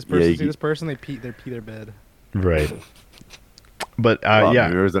 This person, you- this person, they pee their bed. Right. But Well, yeah,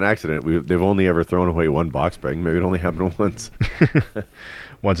 maybe there was an accident. They've only ever thrown away one box spring. Maybe it only happened once.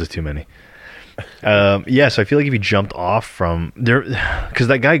 once is too many. Yeah, so I feel like if you jumped off from there, because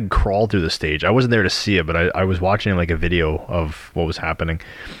that guy crawled through the stage. I wasn't there to see it, but I was watching like a video of what was happening,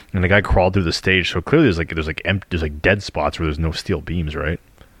 and the guy crawled through the stage. So clearly, there's like dead spots where there's no steel beams, right?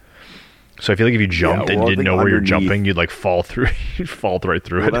 So I feel like if you jumped well, and I you didn't think know where you're underneath- jumping, you'd like fall through, you'd fall right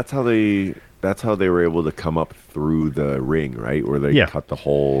through Well, it. that's how they were able to come up through the ring, right? Where they Yeah. cut the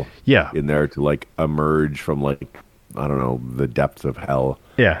hole Yeah, in there to like emerge from like I don't know the depths of hell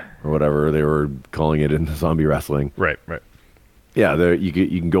yeah, or whatever they were calling it in zombie wrestling. right. Yeah, there you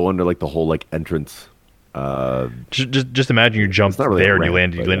can go under like the whole like entrance. Just imagine you jumped not really a there and you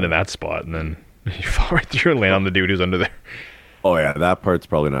ramp, land but, in that spot, and then you fall right through and land on the dude who's under there. Oh yeah, that part's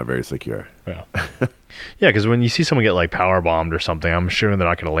probably not very secure. Yeah, yeah. Because when you see someone get like power bombed or something, I'm sure they're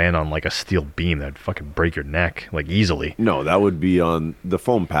not going to land on like a steel beam that'd fucking break your neck like easily. No, that would be on the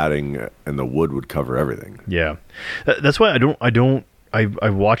foam padding and the wood would cover everything. Yeah, that's why I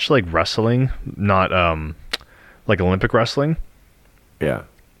watch like wrestling, not like Olympic wrestling, Yeah.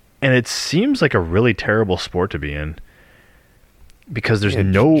 and it seems like a really terrible sport to be in because there's Yeah,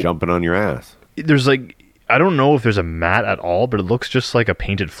 no jumping on your ass. there's like I don't know if there's a mat at all, but it looks just like a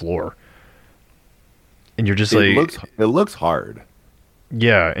painted floor, and you're just like It looks hard.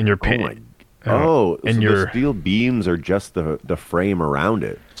 yeah, and you're Oh my. painting. Oh, and so you're the steel beams are just the frame around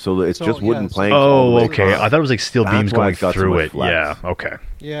it, so it's So, just yeah, wooden so- planks. all the Oh, way okay. across. I thought it was like steel That's beams why going it's got so through much it. flex. Yeah, okay.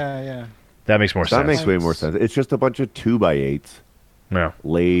 Yeah. That makes more That sense. makes way more sense. It's just a bunch of 2x8s Yeah,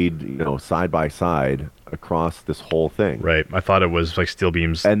 laid, side by side across this whole thing. right. I thought it was like steel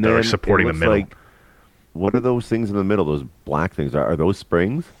beams And that then are supporting it the looks middle. like- what are those things in the middle? Those black things are those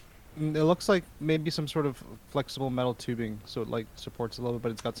springs? It looks like maybe some sort of flexible metal tubing, so it like supports a little bit,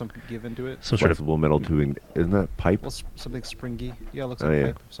 but it's got some give into it. Some sort of Flexible metal tubing. Isn't that pipe? Well, something springy. Yeah, it looks Oh, like a yeah.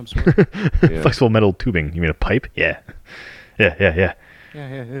 pipe of some sort. Yeah. flexible metal tubing. You mean a pipe? Yeah. Yeah.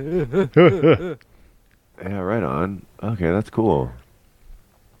 Yeah. Yeah, right on. Okay, that's cool.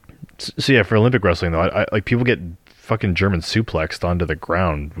 So yeah, for Olympic wrestling though, I like people get fucking German suplexed onto the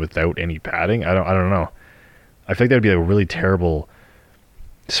ground without any padding. I don't know. I feel like that would be a really terrible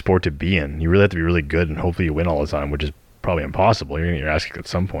sport to be in. You really have to be really good, and hopefully you win all the time, which is probably impossible. You're gonna get your ass kicked at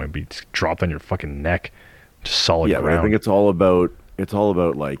some point, but you just dropped on your fucking neck, just solid Yeah, but ground. I think it's all about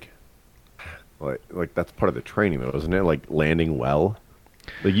like that's part of the training though, isn't it? Like landing well.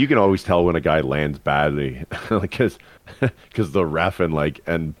 Like you can always tell when a guy lands badly, like because the ref and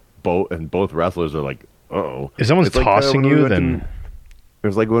both wrestlers are like, oh. If someone's tossing you, then it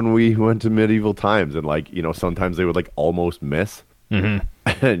was like when we went to medieval times, and like sometimes they would like almost miss,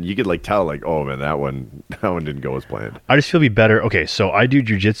 and you could like tell like, oh man, that one didn't go as planned. I just feel it'd be better. Okay, so I do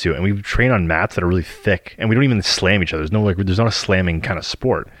jujitsu, and we train on mats that are really thick, and we don't even slam each other. There's not a slamming kind of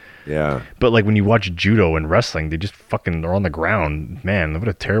sport. Yeah. But like when you watch judo and wrestling, they just fucking are on the ground. Man, what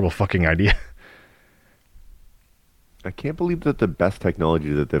a terrible fucking idea. I can't believe that the best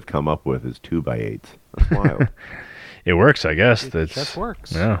technology that they've come up with is 2x8s. That's wild. It works, I guess. It That's just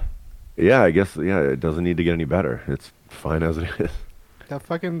works. Yeah. Yeah, I guess. Yeah, it doesn't need to get any better. It's fine as it is.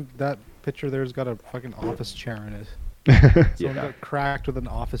 That picture there's got a fucking office chair in it. Someone Yeah. got cracked with an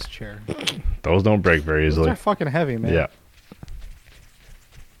office chair. Those don't break very Those easily. are fucking heavy, man. Yeah.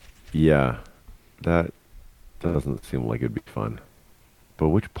 Yeah, that doesn't seem like it'd be fun. But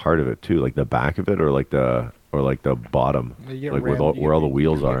which part of it too? Like the back of it, or like the bottom, You get like where rammed- you where all get- the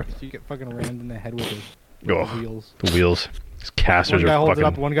wheels you are. get- You get fucking rammed in the head with Oh. the wheels. The wheels. These casters One guy are holds it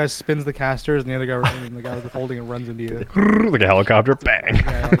up, fucking one guy spins the casters, and the other guy and the guy with the holding it runs into you. like a helicopter. Bang.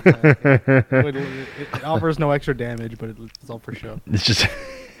 Yeah, like that. It offers no extra damage, but it's all for show. It's just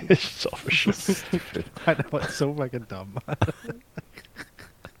it's just all for sure. I know, it's so fucking dumb.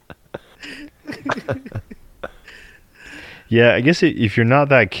 Yeah, I guess if you're not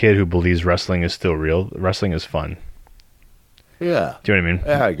that kid who believes wrestling is still real, wrestling is fun. Yeah. Do you know what I mean?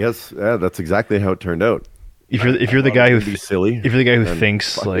 Yeah, I guess. Yeah, that's exactly how it turned out. If you're the guy who be silly. if you're the guy who and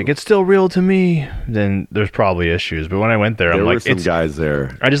thinks fuck like it. it's still real to me, then there's probably issues. But when I went there, There I'm were like, some it's. guys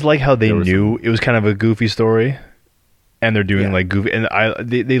there. I just like how they there were knew it was kind of a goofy story, and they're doing Yeah. like goofy, and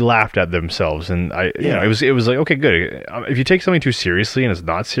they laughed at themselves, and Yeah. it was like, okay, good. If you take something too seriously and it's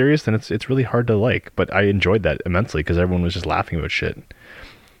not serious, then it's really hard to like. But I enjoyed that immensely because everyone was just laughing about shit, and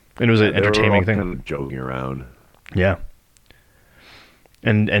it was an They were entertaining all thing. kind of joking around. Yeah.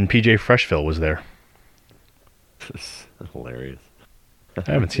 And PJ Freshville was there. Hilarious.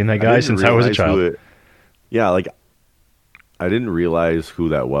 I haven't seen that I guy didn't since I was a realize child. yeah, like I didn't realize who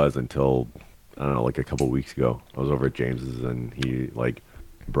that was until I don't know, like a couple weeks ago. I was over at James's and he like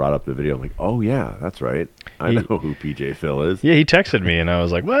brought up the video. I'm like, oh yeah, that's right. I He- know who PJ Phil is. Yeah, he texted me, and I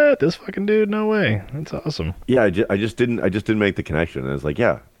was like, "What? This fucking dude? No way! That's awesome." Yeah, I just didn't make the connection. And I was like,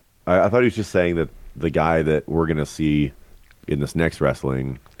 yeah, I thought he was just saying that the guy that we're gonna see in this next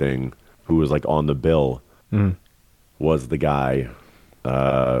wrestling thing, who was like on the bill, was the guy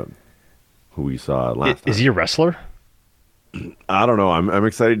who we saw last time. Is he a wrestler? I don't know. I'm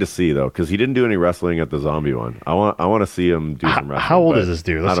excited to see though, because he didn't do any wrestling at the zombie one. I want to see him do some wrestling. How old but is this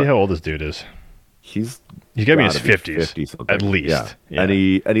dude? I Let's see don't- how old this dude is. He's He's got to be in his gotta 50s, 50 something. at least. Yeah. Yeah.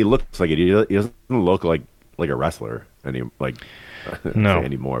 And he looks like it. He doesn't look like a wrestler No.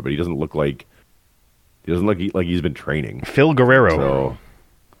 anymore. But he doesn't look like like he's been training. Phil Guerrero. So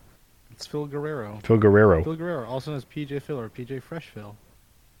It's Phil Guerrero. Phil Guerrero. Phil Guerrero, also known as PJ Phil or PJ Fresh Phil.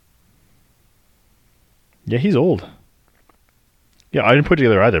 Yeah, he's old. Yeah, I didn't put it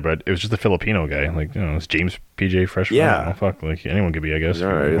together either, but it was just a Filipino guy. Like, it's James PJ Fresh. Yeah. I don't know, fuck, like anyone could be, I guess. all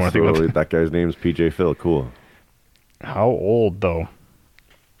if you right, wanna think about so that. that guy's name's PJ Phil. Cool. How old though?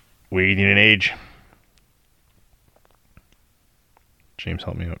 We need an age. James,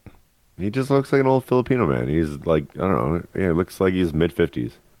 help me out. He just looks like an old Filipino man. He's like, I don't know. Yeah, it looks like he's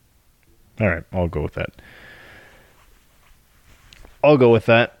mid-50s. All right, I'll go with that. I'll go with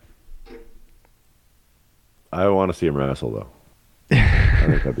that. I want to see him wrestle though. I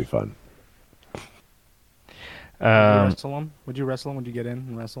think that'd be fun. Would you wrestle him? Would you wrestle him? Would you get in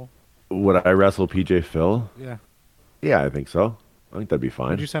and wrestle? Would I wrestle PJ Phil? Yeah. Yeah, I think so. I think that'd be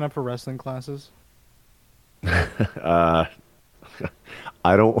fine. Would you sign up for wrestling classes? I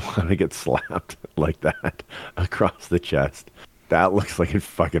don't want to get slapped like that across the chest. That looks like it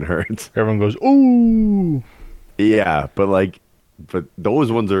fucking hurts. Everyone goes, ooh. Yeah, but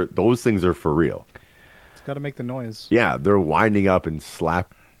those things are for real. It's got to make the noise. Yeah, they're winding up and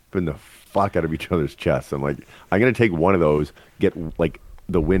slapping the fuck out of each other's chests. I'm like, I'm gonna take one of those, get like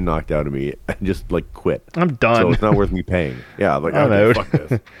the wind knocked out of me, and just like quit. I'm done. So it's not worth me paying. Yeah, like I'm okay, out. fuck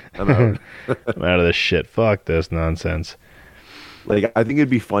this. I'm out. I'm out of this shit. Fuck this nonsense. Like, I think it'd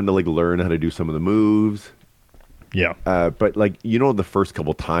be fun to like learn how to do some of the moves. Yeah. But like, the first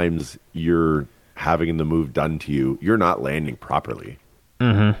couple times you're having the move done to you, you're not landing properly.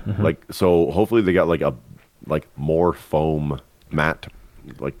 Like, so hopefully they got like more foam mat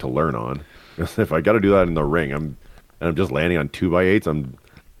like to learn on. If I got to do that in the ring, I'm just landing on 2x8s. I'm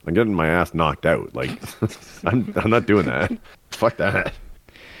getting my ass knocked out. Like, I'm not doing that. Fuck that.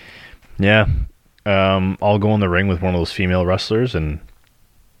 Yeah. I'll go in the ring with one of those female wrestlers and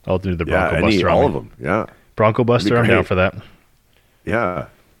I'll do the Bronco Buster. All of them. Yeah. Bronco Buster, I'm down for that. Yeah.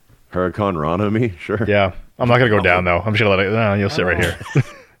 Hurricane Rana me, sure. Yeah. I'm not going to go down, though. I'm just going to let it... No, you'll sit right here.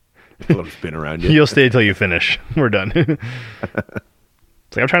 Let them spin around you. You'll stay until you finish. We're done. It's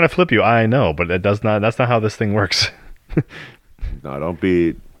like, I'm trying to flip you. I know, but that's not how this thing works. No, don't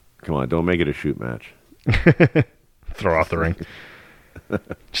be... Come on, don't make it a shoot match. Throw off the ring.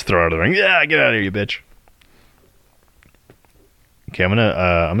 Just throw out of the ring. Yeah, get out of here, you bitch. Okay, I'm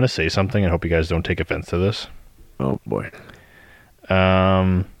gonna say something. I hope you guys don't take offense to this. Oh boy.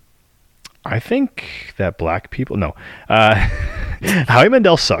 I think that black people. No, Howie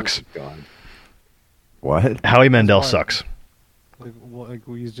Mandel sucks. God. What? Howie Mandel What? sucks. Like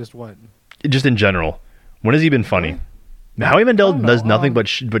he's just what? Just in general. When has he been funny? Howie Mandel I don't know, does nothing but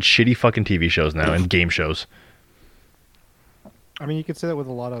shitty fucking TV shows now and game shows. I mean, you could say that with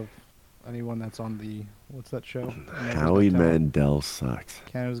a lot of anyone that's on the what's that show? Howie Mandel sucks.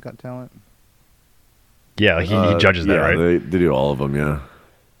 Canada's Got Talent. Yeah, like he judges that, right? They do all of them, yeah.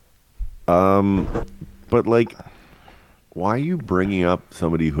 But like, why are you bringing up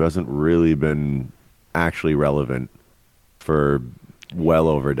somebody who hasn't really been actually relevant for well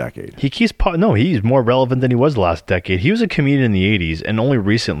over a decade? He keeps no, he's more relevant than he was the last decade. He was a comedian in the 80s, and only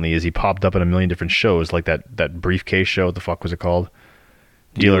recently has he popped up in a million different shows, like that briefcase show. What the fuck was it called?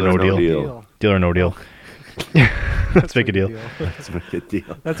 Deal or No Deal. Deal or No Deal. Let's make a deal. Let's make a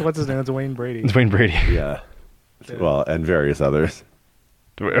deal. That's what's his name. It's Wayne Brady. It's Wayne Brady. Yeah. Well, and various others.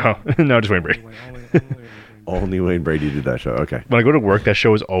 Oh, no, just Wayne Brady. Only Wayne Brady did that show. Okay. When I go to work, that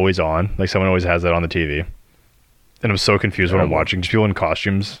show is always on. Like, someone always has that on the TV. And I'm so confused when I'm watching. Just people in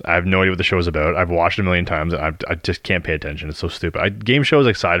costumes. I have no idea what the show is about. I've watched it a million times. I just can't pay attention. It's so stupid. Game shows,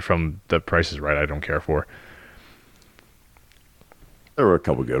 aside from The Price is Right, I don't care for. There were a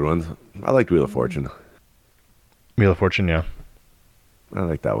couple good ones. I liked Wheel of Fortune. Wheel of Fortune, yeah. I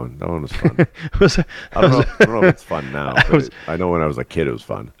like that one. That one was fun. I don't know if it's fun now. I know when I was a kid, it was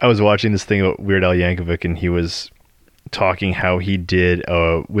fun. I was watching this thing about Weird Al Yankovic, and he was talking how he did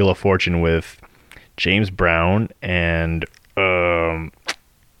Wheel of Fortune with James Brown and I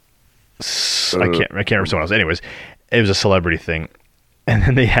can't remember someone else. Anyways, it was a celebrity thing, and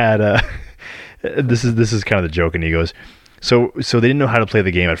then they had this is kind of the joke, and he goes, So they didn't know how to play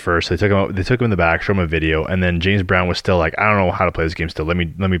the game at first. They took him in the back, showed him a video, and then James Brown was still like, I don't know how to play this game still. Let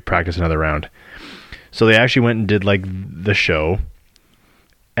me practice another round. So they actually went and did like the show,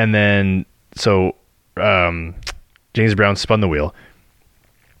 and then James Brown spun the wheel,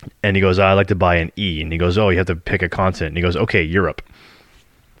 and he goes, I'd like to buy an E, and he goes, oh, you have to pick a continent, and he goes, okay, Europe.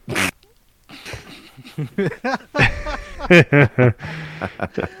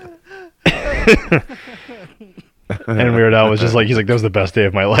 And Weird Al was just like, he's like, that was the best day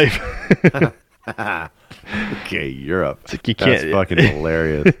of my life. Okay, Europe. It's like, you can't. That's fucking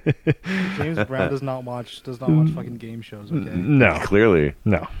hilarious. James Brown does not watch fucking game shows. Okay. No, Clearly.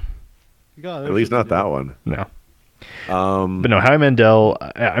 no, God, At least not that one. no. But no, Howie Mandel.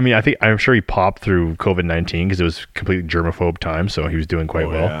 I mean, I'm sure he popped through COVID-19 because it was completely germaphobe time, so he was doing quite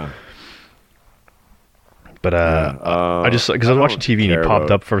well. Yeah. But I just because I was watching TV and he popped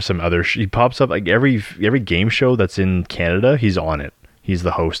up for some other. He pops up like every game show that's in Canada. He's on it. He's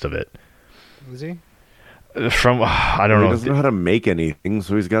the host of it. Is he? From I don't know. He doesn't know how to make anything,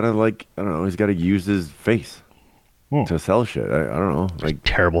 so he's got to he's got to use his face to sell shit. I don't know. Like,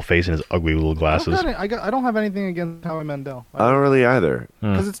 terrible face and his ugly little glasses. I don't have anything against Howie Mandel. I don't really either.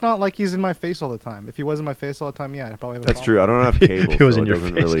 Because it's not like he's in my face all the time. If he was in my face all the time, yeah, I'd probably have a That's problem. true. I don't have cable. If he was so in your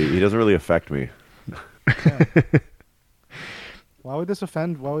doesn't face. he doesn't really affect me. Yeah. Why would this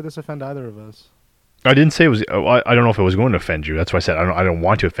offend either of us? I didn't say it was. I don't know if it was going to offend you. That's why I said I don't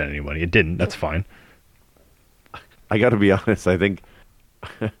want to offend anybody. It didn't. That's fine. I got to be honest. I think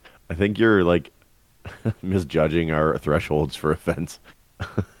you're like misjudging our thresholds for offense.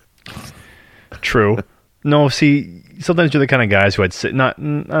 True. No, see, sometimes you're the kind of guys who I'd say, I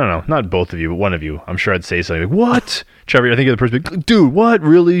don't know, not both of you, but one of you. I'm sure I'd say something like, what? Trevor, I think you're the person, like, dude, what?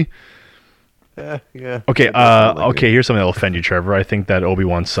 Really? Yeah. Okay, okay, here's something that'll offend you, Trevor. I think that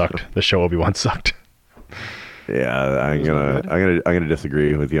Obi-Wan sucked. The show Obi-Wan sucked. Yeah, It was not good? I'm gonna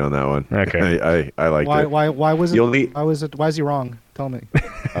disagree with you on that one. Okay. I liked Why it. why was it The only why is he wrong? Tell me.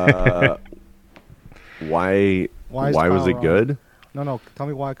 why Why is why was Kyle it wrong? good? No, tell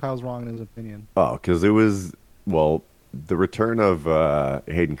me why Kyle's wrong in his opinion. Oh, because it was well, the return of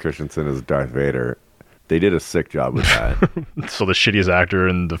Hayden Christensen as Darth Vader. They did a sick job with that. So the shittiest actor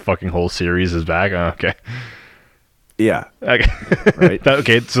in the fucking whole series is back. Oh, okay. Yeah, Okay. right.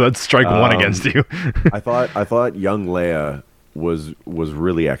 Okay. So that's strike one against you. I thought young Leia was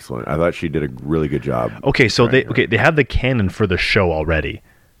really excellent. I thought she did a really good job. Okay, so portraying her. they have the canon for the show already,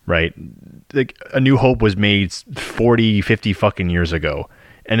 right? Like A New Hope was made 40, 50 fucking years ago.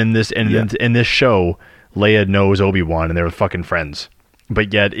 And in this in this show, Leia knows Obi-Wan and they're fucking friends.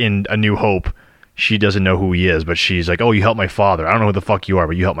 But yet in A New Hope, she doesn't know who he is, but she's like, "Oh, you helped my father. I don't know who the fuck you are,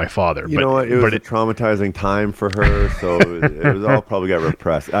 but you helped my father." You know what? It was a traumatizing time for her, so it was all probably got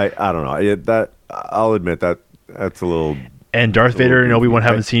repressed. I don't know. I'll admit that's a little. And Darth Vader and Obi-Wan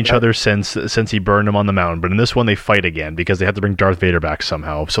haven't seen each that- other since he burned him on the mountain. But in this one, they fight again because they have to bring Darth Vader back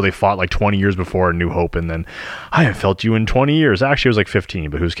somehow. So they fought like 20 years before A New Hope, and then I haven't felt you in 20 years. Actually, it was like 15,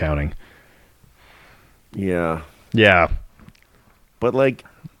 but who's counting? Yeah, Yeah. but like,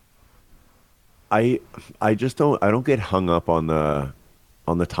 I just don't get hung up on the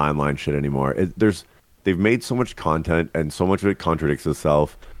timeline shit anymore. They've made so much content and so much of it contradicts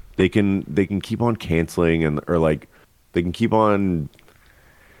itself. They can keep on canceling or like they can keep on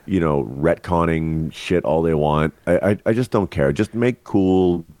retconning shit all they want. I just don't care. Just make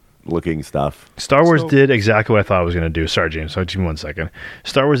cool looking stuff. Star Wars So- did exactly what I thought it was going to do. Sorry, James. Sorry, give me 1 second.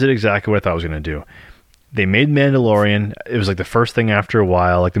 Star Wars did exactly what I thought it was going to do. They made Mandalorian. It was like the first thing after a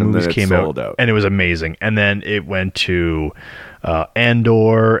while. Like the And movies then it came sold out. and it was amazing. And then it went to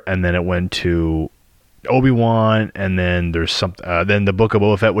Andor, and then it went to Obi-Wan, and then there's then the Book of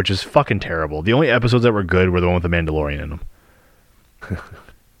Boba Fett, which is fucking terrible. The only episodes that were good were the one with the Mandalorian in them.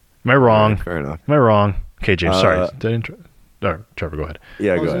 Am I wrong? Fair enough. Am I wrong? Okay, James. Sorry. Uh, Trevor, go ahead.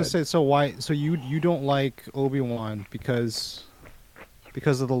 Yeah, I go was gonna ahead. say, so why? So you don't like Obi-Wan because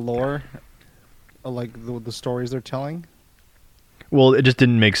of the lore, like the stories they're telling? Well, it just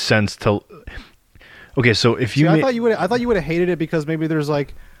didn't make sense to. Okay, so if you See, ma- I thought you would have hated it because maybe there's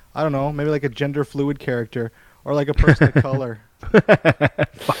like, I don't know, maybe like a gender fluid character or like a person of color.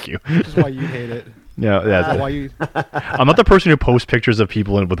 fuck you. Which is why you hate it. Yeah, that's Why you? I'm not the person who posts pictures of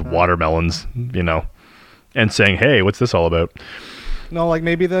people with watermelons, and saying, "Hey, what's this all about?" No, like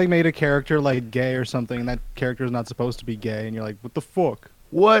maybe they made a character like gay or something, and that character is not supposed to be gay, and you're like, what the fuck?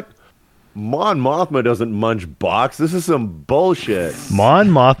 What? Mon Mothma doesn't munch box. This is some bullshit. Mon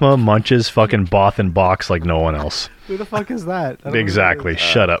Mothma munches fucking Both and Box like no one else. Who the fuck is that? I don't know who that Exactly. is.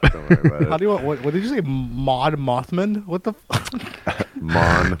 Shut up. Don't worry about How it. do you what did you say? Mod Mothman? What the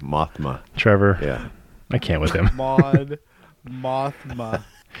Mon Mothma. Trevor, Yeah. I can't with him. Mod Mothma?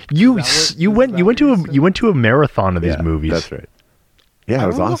 You Is that what- you is went that you went what to you a said? you went to a marathon of these Yeah, movies. That's right. Yeah, I it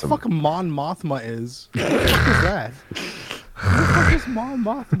was don't know awesome. what the fuck Mon Mothma is. What the fuck is that? What the fuck is Mon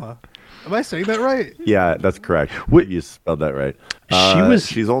Mothma? Am I saying that right? Yeah, that's correct. What- You spelled that right.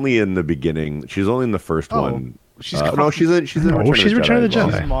 She's only in the beginning. She's only in the first Oh, one. she's No, called- she's in. She's in. No, Return she's of the Return of Jedi the as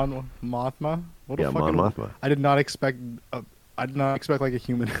Jedi. well. She's Mon Mothma. What a Yeah, fucking, Mon Mothma. I did not expect. I did not expect like a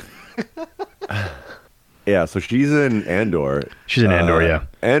human. Yeah, so she's in Andor. She's in Andor, yeah.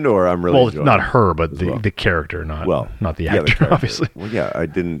 Andor, I'm really Well, enjoying not her, but as well. the character, not not the yeah, actor, character. obviously. Well, yeah, I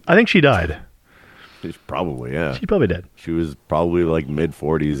didn't. I think she died. She's probably yeah. She probably did. She was probably like mid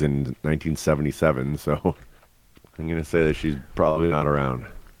 40s in 1977. So I'm gonna say that she's probably not around.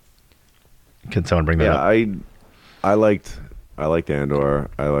 Can someone bring that Yeah, up? I liked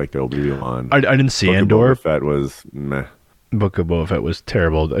Andor. I liked Obi-Wan. I didn't see Book of Andor. Boba Fett was meh. Book of Boba Fett was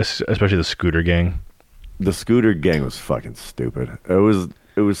terrible, especially the scooter gang. The scooter gang was fucking stupid. It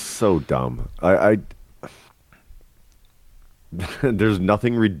was so dumb. I there's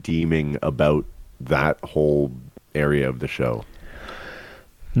nothing redeeming about that whole area of the show.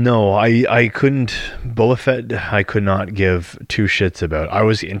 No, I couldn't. Boba Fett, I could not give two shits about. I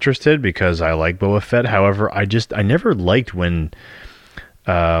was interested because I like Boba Fett. However, I never liked when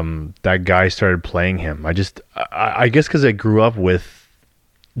that guy started playing him. I guess because I grew up with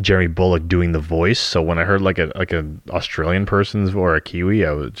Jerry Bulloch doing the voice, so when I heard like an Australian person's or a Kiwi,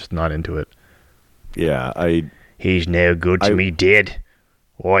 I was just not into it. Yeah, He's no good to me, dead.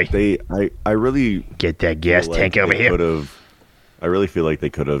 Oi, I really get that gas feel like tank over they here. could've- I really feel like they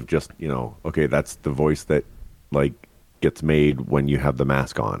could have just, okay, that's the voice that like gets made when you have the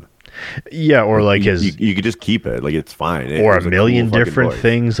mask on. Yeah, or like his, you could just keep it, like it's fine. or It's a million cool fucking different voice.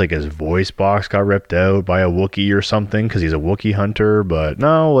 things, like his voice box got ripped out by a Wookiee or something because he's a Wookiee hunter. But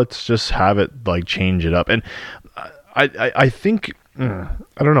no, let's just have it like change it up. And I think I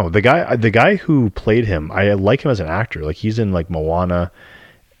don't know, the guy who played him. I like him as an actor. Like he's in like Moana,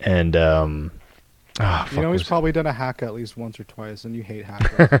 and He's probably done a hack at least once or twice, and you hate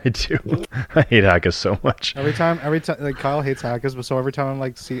hackers. I do. I hate Hackers so much. every time, like Kyle hates hackers, but so every time I'm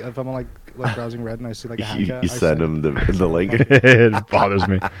like if I'm like browsing Reddit and I see like a hacker, You send him the link. It bothers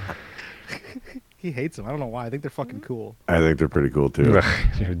me. He hates them. I don't know why. I think they're fucking cool. I think they're pretty cool too.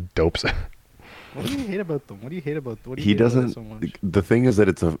 You're dopes. What do you hate about them? What do you hate about? What do you He hate about it doesn't. so much? The thing is that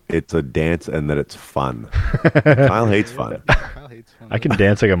it's a dance and that it's fun. Kyle hates fun. Kyle hates fun. I can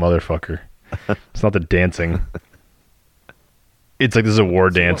dance like a motherfucker. It's not the dancing. It's like this is a war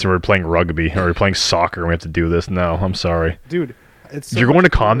dance and we're playing rugby or we're playing soccer and we have to do this. No, I'm sorry. Dude. It's so You're going to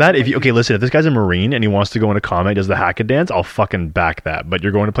much cooler combat? than, If you okay, listen, if this guy's a Marine and he wants to go into combat, does the haka dance, I'll fucking back that. But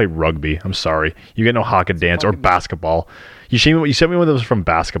you're going to play rugby. I'm sorry. You get no haka dance or fucking- basketball. You sent me one that was from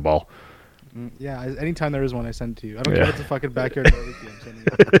basketball. Yeah, anytime there is one, I send it to you. I don't care if it's a fucking backyard barbecue. I'm sending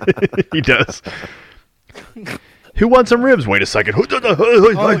it. He does. Who wants some ribs? Wait a second. Oh,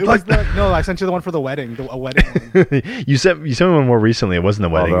 it was no, I sent you the one for the wedding. A wedding one. You sent me one more recently. It wasn't the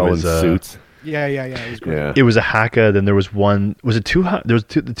wedding. They're It all was in suits. Yeah. It was great. Yeah. It was a haka. Then there was one. Was it two? There was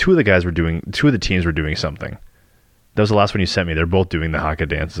two. The two of the guys were doing. Two of the teams were doing something. That was the last one you sent me. They're both doing the haka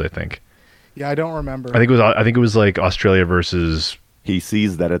dances. I think. Yeah, I don't remember. I think it was like Australia versus. He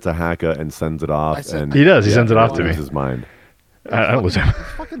sees that it's a haka and sends it off, I said- and He does. He sends it off to loses me. his mind. I was. It's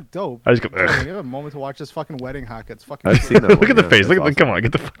fucking dope. I just go. When "Ugh." you have a moment to watch this fucking wedding hack, it's fucking. I've seen that. Look at the one, face. yeah, Look at that's the. Come on,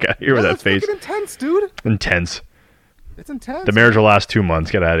 get the fuck out of here with that It's face. fucking intense, dude. Intense. It's intense. The marriage will last 2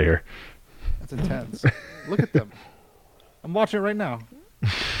 months. Get out of here. That's intense. Look at them. I'm watching it right now.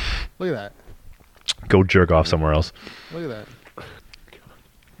 Look at that. Go jerk off somewhere else. Look at that.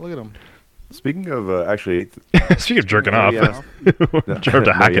 Look at them. Speaking of actually, Speaking of jerking off, yeah. jerk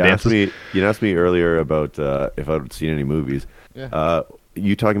to haka you asked dances. me earlier about if I'd seen any movies. Yeah.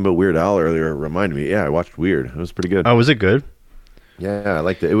 You talking about Weird Al earlier reminded me. Yeah, I watched Weird. It was pretty good. Oh, was it good? Yeah, I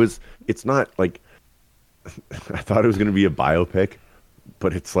liked it. It's not like I thought it was going to be a biopic,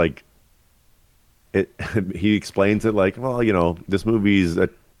 but it's like he explains it like, well, this movie's a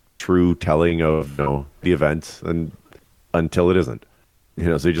true telling of the events and until it isn't.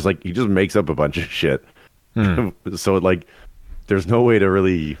 So he just makes up a bunch of shit. So like there's no way to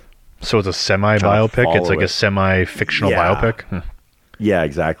really. So it's a semi-biopic. It's follow like a it. semi-fictional Yeah. biopic. Hmm. Yeah,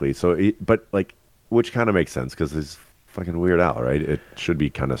 exactly. So but like which kind of makes sense because it's fucking Weird Al, right? It should be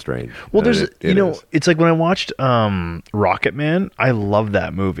kind of strange. Well, And there's it is. it's like when I watched Rocket Man, I love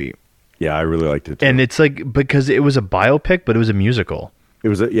that movie, Yeah, I really liked it too. and it's like because it was a biopic, but it was a musical. It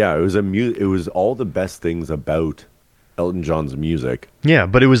was it was all the best things about Elton John's music. Yeah,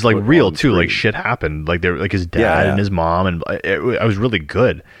 but it was like Put real on too. Like screen. shit happened. Like there, like his dad Yeah, yeah. and his mom, and I was really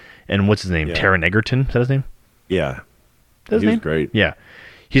good. And what's his name? Yeah. Taron Egerton. Is that his name? Yeah, Is that his he was name? great. Yeah,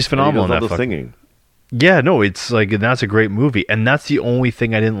 he's And he phenomenal does in all that. the singing. Yeah, no, it's like that's a great movie, and that's the only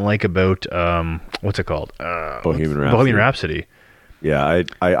thing I didn't like about what's it called? Bohemian Rhapsody. Bohemian Rhapsody. Yeah,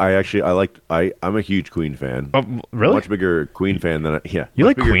 I actually I'm a huge Queen fan. Oh, really? Much bigger Queen fan than You much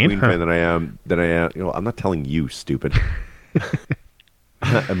like bigger Queen? Huh. fan than I am. I'm not telling you, stupid.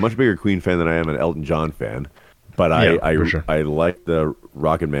 A much bigger Queen fan than I am an Elton John fan. But Yeah, for sure. I like the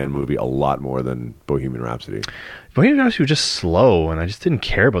Rocket Man movie a lot more than Bohemian Rhapsody. Bohemian Rhapsody was just slow, and I just didn't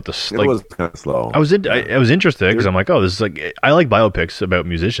care about this. It Like, was kind of slow. I was interested because I'm like, oh, this is like I like biopics about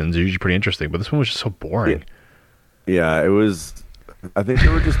musicians. They're usually pretty interesting, but this one was just so boring. Yeah, it was. I think they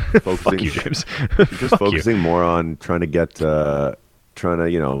were just focusing. Fuck you, James. just Fuck you. focusing more on trying to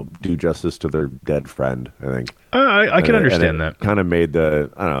do justice to their dead friend. I think. I can understand that. Kind of made the.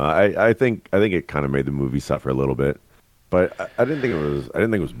 I don't know. I think it kind of made the movie suffer a little bit, but I didn't think it was. I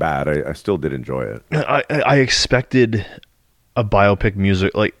didn't think it was bad. I still did enjoy it. I expected a biopic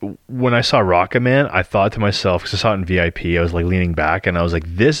music. Like when I saw Rocket Man, I thought to myself, because I saw it in VIP, I was like leaning back and I was like,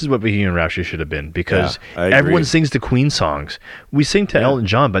 this is what Bohemian Rhapsody should have been, because Yeah, I agree. everyone sings the Queen songs. We sing to Elton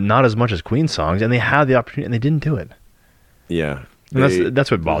John, but not as much as Queen songs, and they had the opportunity and they didn't do it. Yeah, And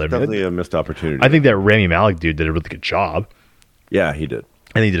that's what bothered me. Definitely a missed opportunity. I think that Rami Malek dude did a really good job. Yeah, he did.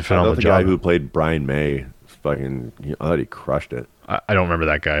 And he did a I phenomenal thought the job. guy who played Brian May, I thought he crushed it. I don't remember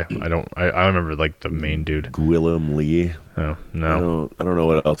that guy. I remember like the main dude. Gwillem Lee. Oh no. I don't know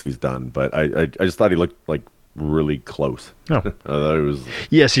what else he's done, but I just thought he looked like really close. No. I thought it was.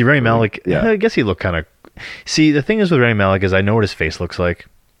 Yeah, see, Rami Malek, Yeah. I guess he looked kind of... See, the thing is with Rami Malek is I know what his face looks like.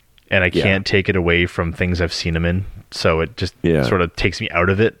 and I Yeah. can't take it away from things I've seen him in. So it just Yeah. sort of takes me out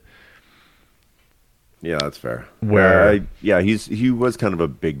of it. Yeah, that's fair. Where- he was kind of a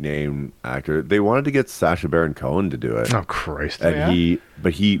big name actor. They wanted to get Sacha Baron Cohen to do it, Oh Christ! and yeah?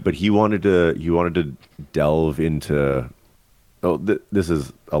 he wanted to delve into. Oh, this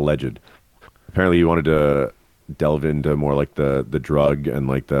is alleged. Apparently, he wanted to delve into more like the drug and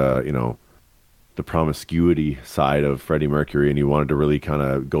like the promiscuity side of Freddie Mercury, and he wanted to really kind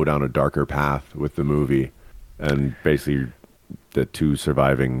of go down a darker path with the movie, and basically the two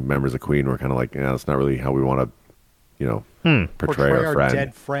surviving members of Queen were kind of like, yeah, that's not really how we want to, portray our friend.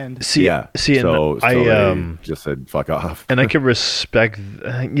 dead friend. See, yeah. see, and so I they just said fuck off. and I can respect.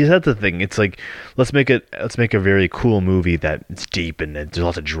 Yeah, that's the thing. It's like let's make a very cool movie that it's deep and there's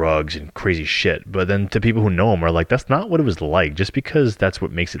lots of drugs and crazy shit. But then to people who know him are like, that's not what it was like. Just because that's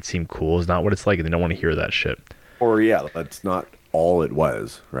what makes it seem cool is not what it's like, and they don't want to hear that shit. Or yeah, that's not all it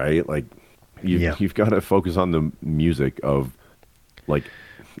was, right? Like you've got to focus on the music of like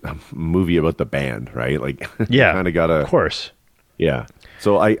a movie about the band, right? Like Yeah, kind of gotta, of course. yeah.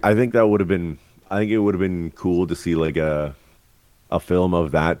 So I think that would have been, I think it would have been cool to see like a film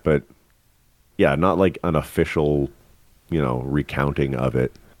of that, but yeah, not like an official, recounting of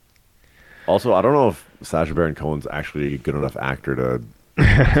it. Also, I don't know if Sacha Baron Cohen's actually a good enough actor to do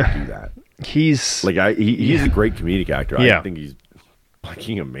that. He's Like he's a great comedic actor. Yeah. I think he's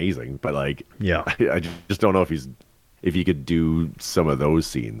fucking amazing, but like yeah. I just don't know if he could do some of those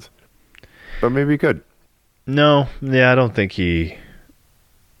scenes. But maybe he could. No, yeah, I don't think he.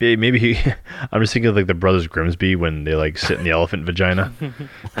 Maybe he. I'm just thinking of like the Brothers Grimsby when they like sit in the elephant vagina.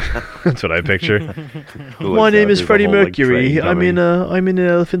 That's what I picture. My name is There's a Freddie whole, like, Mercury. train I'm in coming. I'm in an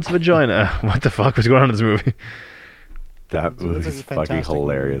elephant's vagina. What the fuck was going on in this movie? That It's a movie's fucking fantastic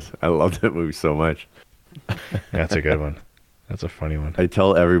hilarious. I love that movie so much. That's a good one. That's a funny one. I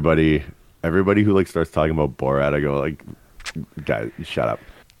tell everybody who like starts talking about Borat, I go like, guys, shut up.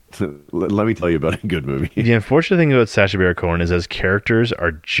 Let me tell you about a good movie. The unfortunate thing about Sacha Baron Cohen is his characters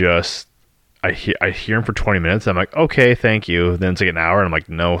are just. I hear him for 20 minutes. I'm like, okay, thank you. Then it's like an hour, and I'm like,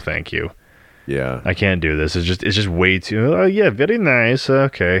 no, thank you. Yeah. I can't do this. It's just way too. Oh yeah, very nice.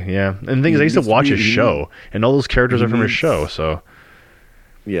 Okay, yeah. And the thing is, I used to watch his show, and all those characters are from his show. So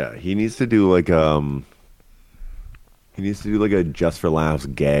Yeah, he needs to do like a Just for Laughs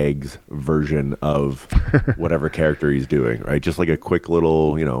gags version of whatever character he's doing, right? Just like a quick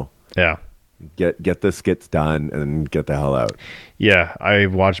little, yeah, get the skits done and get the hell out. yeah. I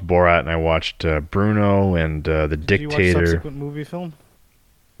watched Borat, and I watched Bruno and the Did you watch Dictator. subsequent movie film?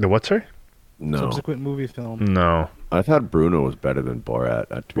 The what, sorry? No, Subsequent movie film. No. I thought Bruno was better than Borat.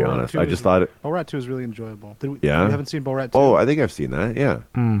 To be Borat honest, 2 I is- just thought it. Borat 2 is really enjoyable. Yeah? You haven't seen Borat 2? Oh, I think I've seen that. Yeah,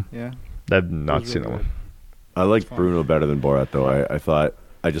 yeah. I've not It was seen really that one. I like fine. Bruno better than Borat though.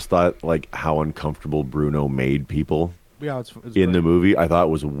 I just thought like how uncomfortable Bruno made people good. Yeah, it's in the great. movie. I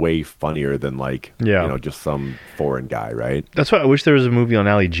thought was way funnier than like Yeah. just some foreign guy, right? That's why I wish there was a movie on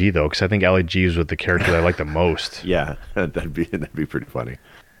Ali G though, because I think Ali G is with the character I like the most. Yeah, that'd be pretty funny.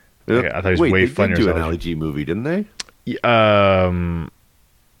 Okay, I thought he was Wait, way they funnier did do as an Ali Ali G movie, didn't they? G. It was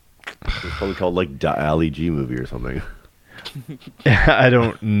probably called like the Ali G movie or something. I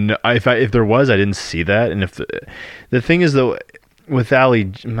don't know if there was. I didn't see that, and if the thing is though, with Ali,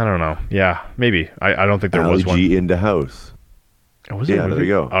 I don't know. Yeah, maybe. I don't think there Ali was one. G into House, Oh, was there a yeah, there movie?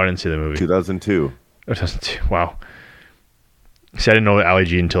 you go. Oh, I didn't see the movie. 2002. Oh, 2002. Wow. See, I didn't know Ali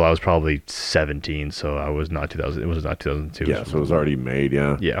G until I was probably 17, so I was not 2000. It was not 2002. Yeah, so it was already made.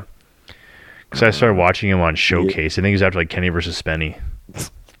 Yeah, Yeah. Because I started watching him on Showcase. I think it was after like Kenny versus Spenny.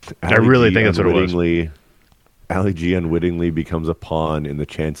 I really think that's what it was. Ali G unwittingly becomes a pawn in the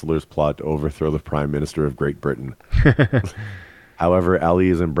Chancellor's plot to overthrow the Prime Minister of Great Britain. However, Ali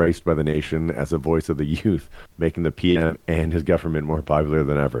is embraced by the nation as a voice of the youth, making the PM and his government more popular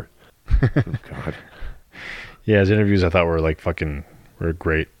than ever. Oh, God. Yeah, his interviews I thought were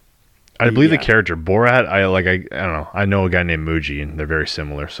great. I believe the Yeah. character Borat. I don't know. I know a guy named Muji, and they're very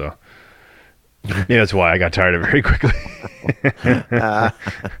similar. So yeah, that's why I got tired of it very quickly.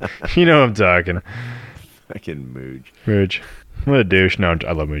 You know what I'm talking. Fucking Mooj. Muji, what a douche. No,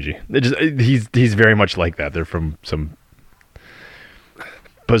 I love Muji. He's very much like that. They're from some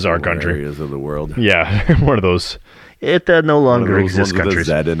bizarre country. Areas of the world. Yeah, one of those. It no One of longer those exists ones with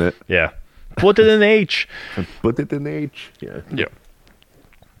a countries. Z in it. Yeah, put it in H. Put it in H. Yeah. Yeah.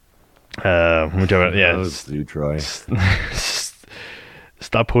 We're talking about, yeah. Let's do try.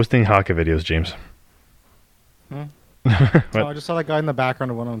 Stop posting Haka videos, James. Oh, I just saw that guy in the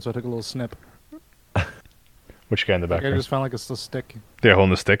background of one of them, so I took a little snip. Which guy in the Like, I background? just found like a stick. They're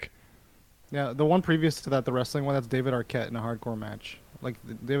holding the stick. Yeah, the one previous to that, the wrestling one, that's David Arquette in a hardcore match. Like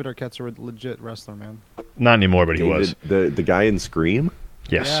David Arquette's a legit wrestler, man. Not anymore, but he was. the guy in Scream.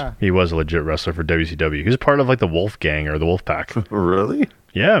 Yes, Yeah. he was a legit wrestler for WCW. He was part of like the Wolf Gang or the Wolf Pack. Really?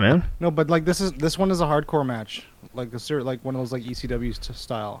 Yeah, man. No, but like this one is a hardcore match, like like one of those like ECW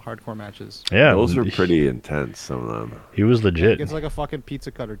style hardcore matches. Yeah, Those are pretty intense. Some of them. He was legit. It's like a fucking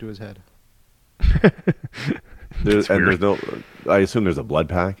pizza cutter to his head. There's weird. no. I assume there's a blood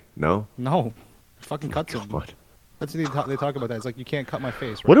pack. No. No, fucking cuts him. God. That's what they talk about that. It's like you can't cut my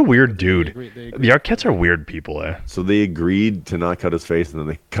face. Right? What a weird They dude. agree. The Arquettes are weird people, eh? So they agreed to not cut his face, and then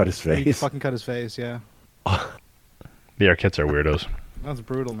they cut his He face. fucking cut his face. Yeah, The Arquettes are weirdos. that's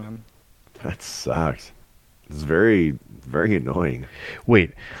brutal, man. That sucks. It's very, very annoying.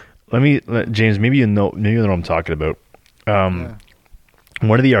 Wait, James. Maybe you know what I'm talking about. Yeah.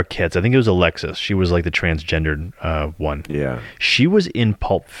 One of the Arquettes, I think it was Alexis. She was like the transgendered one. Yeah. She was in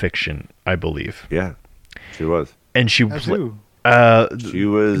Pulp Fiction, I believe, Yeah. She was. and she That's who? She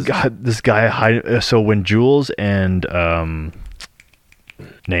was. God, this guy. So when Jules and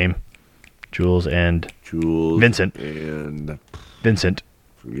Jules and Vincent. Vincent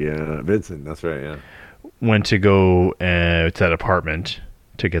Yeah, Vincent. That's right. Yeah. went to go to that apartment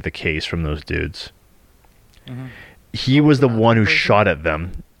to get the case from those dudes. Mhm. He was the that one who person? shot at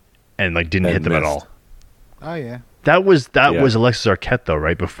them and like didn't And hit them at missed. all. Oh yeah. That was Yeah. Alexis Arquette though,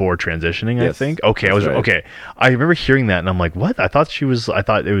 right before transitioning. I Yes, think. Okay, that's right. okay. I remember hearing that, and I'm like, "What?" I thought it was.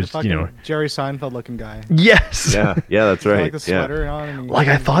 Fucking Jerry Seinfeld looking guy. Yes. Yeah. Yeah. That's right. Like the yeah. sweater on. And Like,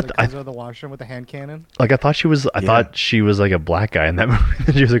 I thought- comes out of the washroom with the hand cannon. Like I thought she was. I Yeah. thought she was like a black guy in that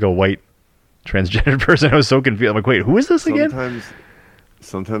movie. She was like a white transgender person. I was so confused. I'm like, wait, who is this again?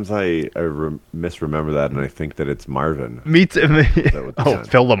 Sometimes I misremember that, and I think that it's Marvin. Me too. what they Oh, said?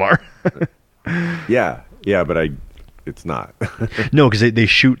 Phil Lamar. Yeah. Yeah, but it's not. No, because they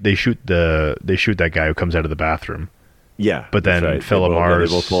shoot that guy who comes out of the bathroom. Yeah. But then that's right. Phil They both- Lamar.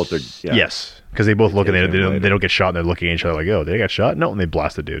 They both pull out their. Yeah. Yes, because they both look and Yeah, they later. don't get shot, and they're looking at each other like, "Oh, they got shot." No, and they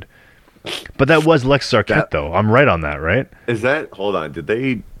blast the dude. But that was Lex Arquette, though. I'm right on that, right? Is that? Hold on. Did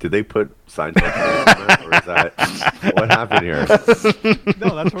they put Seinfeld on that, or is that what happened here?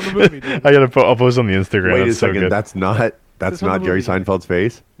 No, that's from the movie, dude. I'll post on the Instagram. Wait a That's so second. good. That's not. That's It's from not the Jerry movie, dude. Seinfeld's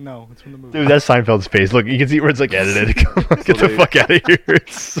face. No, it's from the movie. Dude, that's Seinfeld's face. Look, you can see where it's like edited. Get the they- fuck out of here!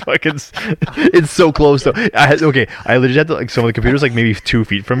 It's fucking. It's so close though. I legit had to like. So the computer's like maybe 2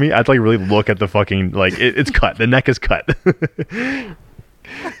 feet from me. I had to like really look at the fucking like. It's cut. The neck is cut.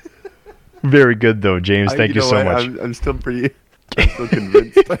 Very good though, James. Thank you know so what? much. I'm still convinced.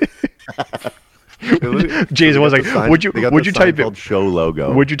 James was like, would you type Seinfeld it? show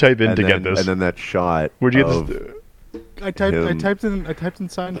logo? Would you type in and to then, get this? And then that shot. Would you of, get I typed him. in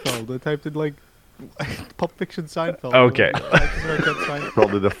Seinfeld. I typed in like Pulp Fiction Seinfeld. Okay. Seinfeld.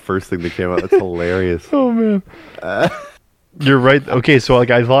 probably the first thing that came out. That's hilarious. Oh man. You're right. Okay, so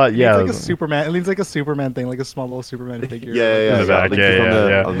like I thought, yeah. It's like a Superman. It leans like a Superman thing, like a small little Superman figure. Yeah. In the back, Like yeah, just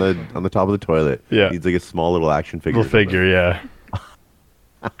yeah, on the on the top of the toilet. Yeah. Needs like a small little action figure. Little figure, yeah.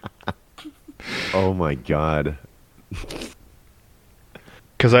 Oh my god.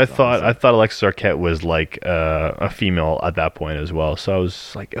 Because I thought Alexis Arquette was like a female at that point as well. So I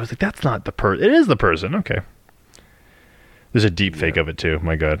was like, that's not the person. It is the person. Okay. There's a deep fake of it too.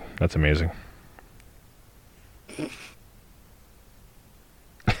 My God, that's amazing.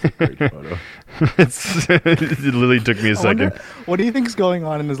 Great photo. It literally took me a I wonder, second. what do you think's going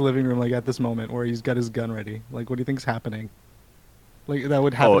on in his living room, like at this moment, where he's got his gun ready? Like, what do you think's happening? Like that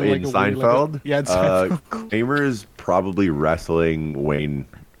would happen. Oh, like, in a weird, Seinfeld? Like yeah, in Seinfeld. Kramer is probably wrestling Wayne.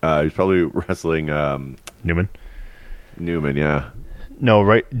 He's probably wrestling Newman. Newman, yeah. No,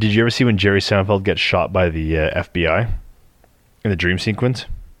 right? Did you ever see when Jerry Seinfeld gets shot by the FBI in the dream sequence?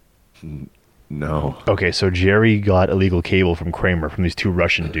 No. Okay, so Jerry got illegal cable from Kramer, from these two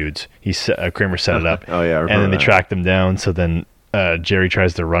Russian dudes. Kramer set it up. Oh, yeah, I and remember then they that. tracked him down. So then Jerry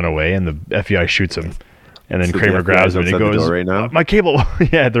tries to run away, and the FBI shoots him. And then So the Kramer FBI grabs him and he outside the goes, door right now? "My cable!"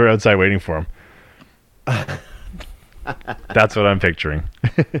 Yeah, they're outside waiting for him. That's what I'm picturing.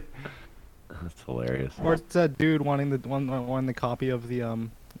 That's hilarious. Or it's that dude wanting the copy of the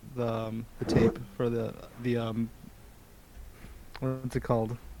tape for the what's it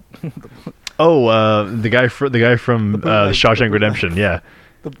called? Oh, the guy from bootleg- Shawshank Redemption. Yeah,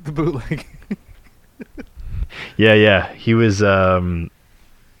 the bootleg. yeah. He was. Yeah,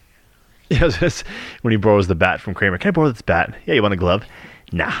 it was when he borrows the bat from Kramer. Can I borrow this bat? Yeah, you want a glove?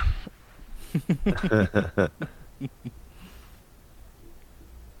 Nah.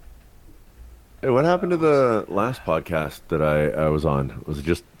 Hey, what happened to the last podcast that I was on? Was it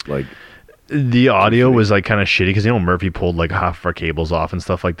just like The audio was like kind of shitty because Murphy pulled like half of our cables off and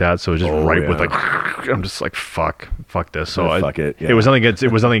stuff like that, so it was just with like I'm just like fuck this. So fuck it. Yeah. It was nothing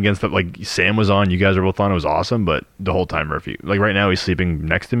against that. Like Sam was on, you guys were both on. It was awesome, but the whole time Murphy, like right now, he's sleeping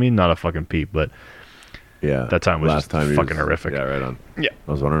next to me, not a fucking peep. But yeah, that time was last just time fucking horrific. Yeah, right on. Yeah,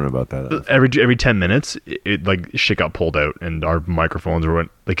 I was wondering about that. Every 10 minutes, it like shit got pulled out, and our microphones were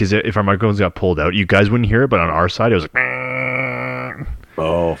like, if our microphones got pulled out, you guys wouldn't hear it, but on our side, it was like.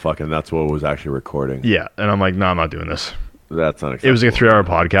 Oh, fucking! That's what was actually recording. Yeah, and I'm like, no, I'm not doing this. That's unacceptable. It was like a 3-hour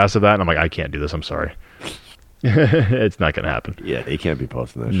podcast of that, and I'm like, I can't do this. I'm sorry. It's not gonna happen. Yeah, you can't be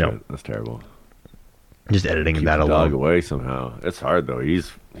posting that shit. That's terrible. Just editing Keep that the alone. dog away somehow. It's hard though.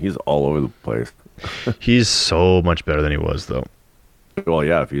 He's all over the place. He's so much better than he was, though. Well,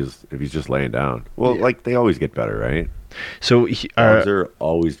 yeah, if he's just laying down. Well, like they always get better, right? So dogs are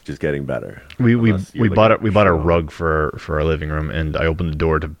always just getting better. We bought a rug for our living room, and I opened the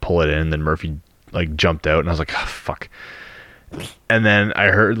door to pull it in, and then Murphy like jumped out, and I was like, oh, fuck. And then I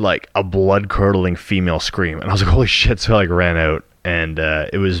heard like a blood curdling female scream, and I was like, holy shit! So I like ran out, and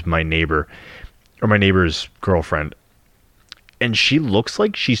it was my neighbor's girlfriend, and she looks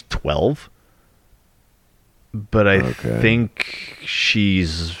like she's 12. But I think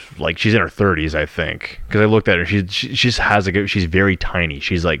she's in her 30s. I think because I looked at her, she just has she's very tiny.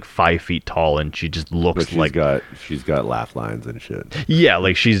 She's like 5 feet tall, and she just looks she's got laugh lines and shit. Yeah,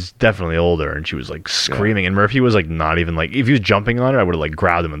 like she's definitely older, and she was like screaming. And Murphy was like not even like if he was jumping on her, I would have like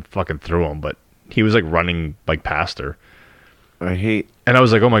grabbed him and fucking threw him. But he was like running like past her. And I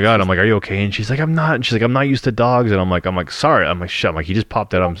was like, oh my god. I'm like, are you okay? And she's like, I'm not. And she's like, I'm not used to dogs. And I'm like, sorry. I'm like, shit. I'm like, he just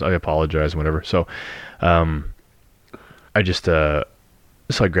popped out. I apologize and whatever. So. I just so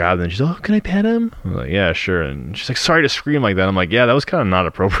I grabbed him, and she's like, oh, can I pet him? I was like, yeah, sure. And she's like, sorry to scream like that. I'm like, yeah, that was kind of not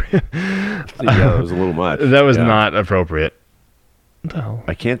appropriate. Yeah, that was a little much. That was not appropriate. What the hell?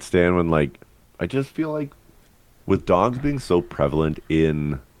 I can't stand when I just feel like with dogs being so prevalent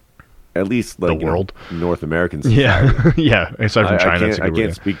in at least like the world, North American society. Yeah. Aside from China, I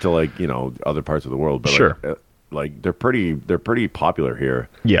can't speak to like other parts of the world, but sure. Like they're pretty popular here.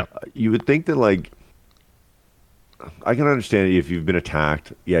 Yeah. You would think that like I can understand if you've been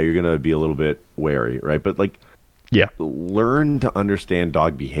attacked, yeah, you're going to be a little bit wary, right? But like learn to understand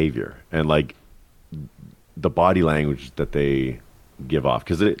dog behavior and like the body language that they give off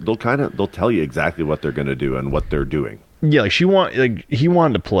cuz they'll tell you exactly what they're going to do and what they're doing. Yeah, like he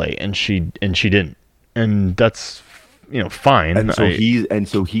wanted to play and she didn't. And that's fine. And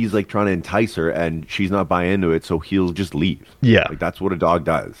so he's like trying to entice her, and she's not buying into it, so he'll just leave. Yeah, like that's what a dog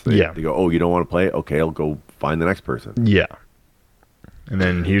does. They go, oh, you don't want to play? Okay, I'll go find the next person. Yeah. And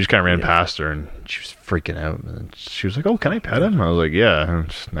then he just kind of ran past her, and she was freaking out. And she was like, "Oh, can I pet him?" I was like, "Yeah." And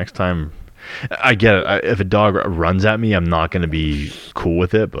just next time, I get it. If a dog runs at me, I'm not going to be cool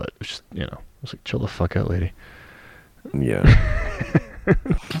with it. But just, I was like, "Chill the fuck out, lady." Yeah.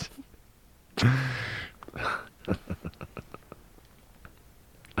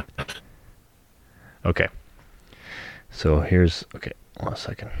 Okay. So here's hold on a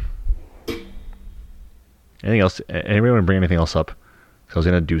second. Anything else? Anybody want to bring anything else up? Because I was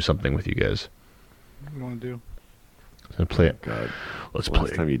gonna do something with you guys. What do you want to do? I was gonna play it. God. Let's play.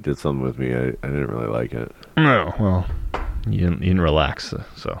 Last time you did something with me, I didn't really like it. No, well, you didn't relax,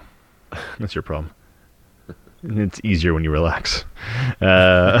 so that's your problem. It's easier when you relax.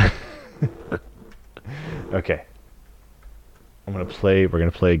 Okay. We're gonna play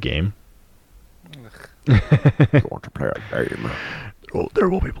a game. You want to play a game? Oh, there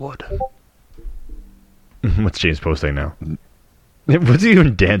will be blood. What's James posting now? What's he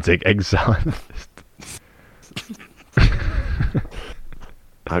even dancing? Exile.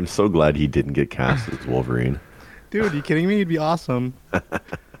 I'm so glad he didn't get cast as Wolverine. Dude, you kidding me? He'd be awesome.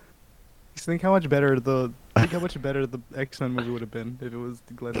 Just think how much better the X-Men movie would have been if it was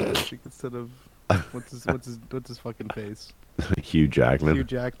Glenn Danzig instead of what's his fucking face? Hugh Jackman. Hugh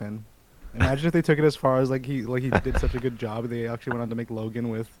Jackman. Imagine if they took it as far as like he did such a good job. They actually went on to make Logan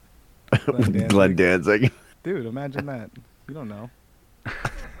with Glenn Danzig. Dude, imagine that. You don't know.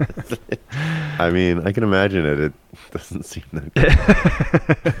 I mean, I can imagine it. It doesn't seem that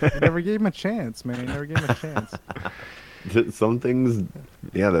good. They never gave him a chance, man. They never gave him a chance. Some things,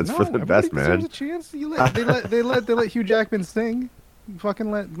 yeah, that's for the best, man. There's a chance. They let Hugh Jackman sing. You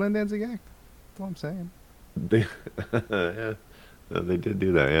fucking let Glenn Danzig act. That's all I'm saying. Yeah, they did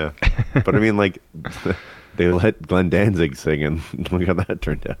do that, yeah. But I mean, like, they let Glenn Danzig sing, and look how that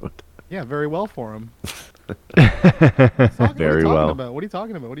turned out. Yeah, very well for him. Very well. What are you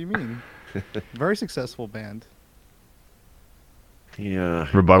talking about? What do you mean? Very successful band. Yeah.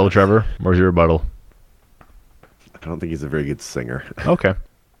 Rebuttal, Trevor. Where's your rebuttal? I don't think he's a very good singer. Okay.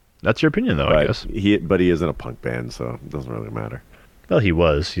 That's your opinion, though, I But guess. he is in a punk band, so it doesn't really matter. Well, he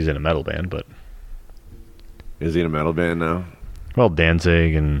was. He's in a metal band, but Is he in a metal band now? well,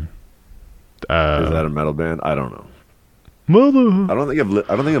 Danzig and Is that a metal band? I don't know. Mother. I don't think I've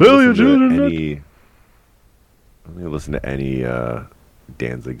Will you listened do to it or any. I don't think I've listened to any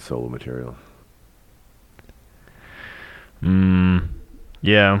Danzig solo material.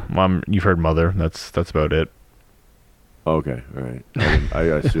 Yeah, you've heard Mother. That's about it. Okay, all right. I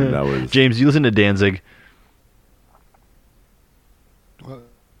assume that was. James, you listen to Danzig? What,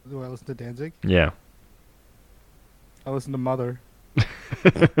 do I listen to Danzig? Yeah. I listen to Mother.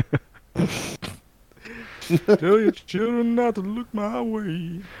 Tell your children not to look my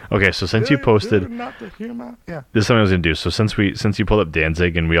way. Okay, so since you Tell your posted, children not to hear my... Yeah, this is something I was gonna do. So since you pulled up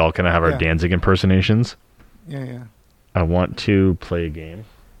Danzig and we all kind of have our Yeah. Danzig impersonations, yeah. I want to play a game.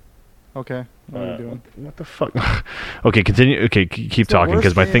 Okay, what are you doing? What the fuck? Okay, continue. Okay, keep the talking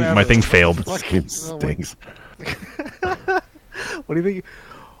because worst game my ever. thing failed. Fucking stinks. What do you think?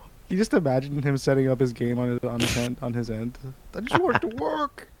 You just imagine him setting up his game on his end. I just want to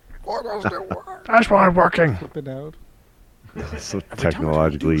work. Why does it work? That's why I'm working. Flipping out. So time I try to do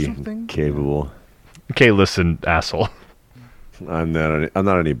technologically something, capable. Okay, listen, asshole. I'm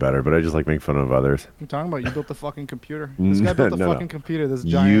not any better, but I just like making fun of others. I'm talking about you built the fucking computer. This guy built the No, no. fucking computer. This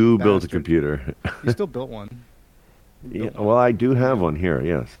giant. You built a bastard. computer. You still built one. You Yeah, built one. well, I do have one here.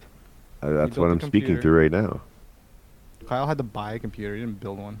 Yes, that's built what a I'm speaking computer. through right now. Kyle had to buy a computer. He didn't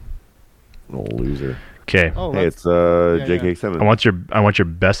build one. Oh, loser. Okay, Oh, Hey, that's, it's yeah, J.K. yeah. Simmons. I want your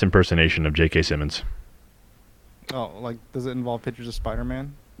best impersonation of J.K. Simmons. oh, like does it involve pictures of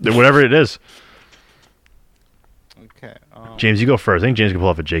Spider-Man? Whatever it is. Okay. James, you go first. I think James can pull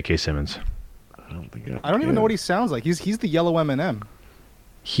off a J.K. Simmons. I don't think I don't even know can. what he sounds like. He's the yellow M&M.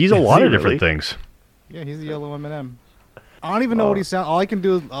 He's a Is lot he of different really? things. Yeah, he's the yellow M&M. I don't even know what he sounds. All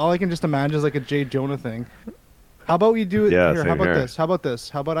I can just imagine is like a Jay Jonah thing. How about we do it Yeah, here? How same about here. this? How about this?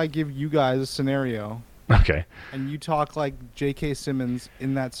 How about I give you guys a scenario Okay. and you talk like J.K. Simmons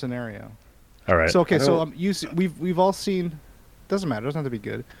in that scenario. All right. So okay, I so don't- we've all seen. Doesn't matter. Doesn't have to be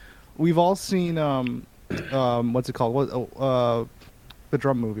good. We've all seen what's it called? The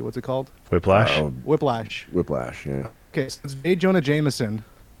drum movie. What's it called? Whiplash. Whiplash. Whiplash. Yeah. Okay, so it's J. Jonah Jameson.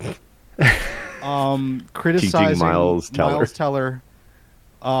 Criticizing Miles Teller.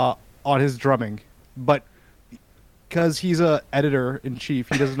 on his drumming, but because he's a editor in chief,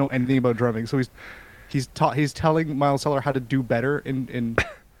 he doesn't know anything about drumming. So he's telling Miles Teller how to do better in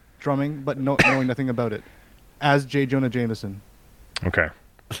drumming, but knowing nothing about it. As J. Jonah Jameson. Okay.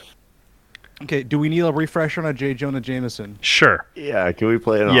 Okay, do we need a refresher on a J. Jonah Jameson? Sure. Yeah. Can we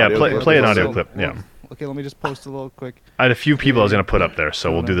play an Yeah, audio clip? play an So- audio clip. Yeah. Okay, let me just post a little quick. I had a few people I was gonna put up there,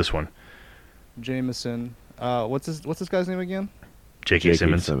 so we'll do this one. Jameson. What's this guy's name again? J.K.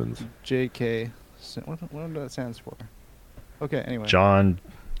 Simmons. J.K. What that stands for? Okay, anyway. John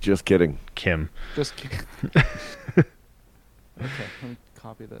Just kidding. Kim. Just kidding. Okay, let me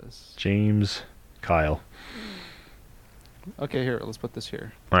copy this. James Kyle. Okay, here, let's put this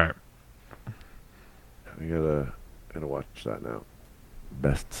here. All right. I gotta watch that now.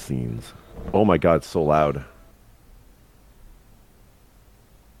 Best scenes. Oh my god, so loud.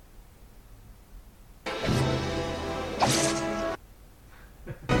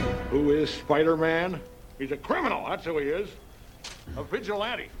 Who is Spider-Man? He's a criminal, that's who he is. A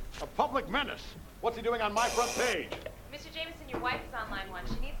vigilante, a public menace. What's he doing on my front page? Mr. Jameson, your wife is on line one.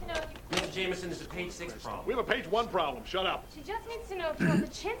 She needs to know if you... Mr. Jameson, this is a page 6 problem. We have a page 1 problem, shut up. She just needs to know if you want the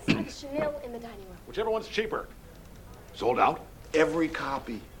chintz or the chenille in the dining room. Whichever one's cheaper. Sold out? Every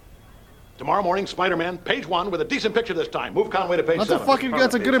copy. Tomorrow morning, Spider-Man, page 1 with a decent picture this time. Move Conway to page That's 7. a fucking.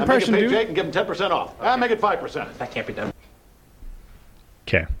 That's a good And impression, make it page dude. 8 and give him 10% off. Make it 5%. That can't be done.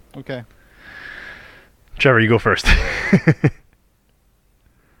 Okay. Okay. Trevor, you go first.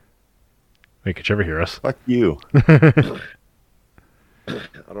 Wait, could Trevor hear us? Fuck you. I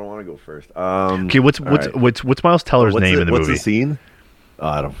don't want to go first. Okay, what's right. what's Miles Teller's name in the what's movie? the scene?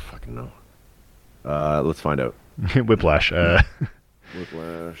 I don't fucking know. Let's find out. Whiplash. Whiplash.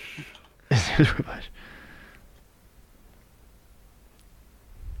 Whiplash.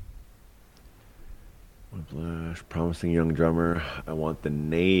 Whiplash. Promising young drummer. I want the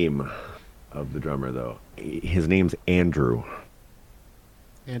name of the drummer though. His name's Andrew.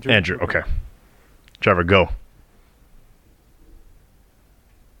 Andrew. Okay. Trevor, go.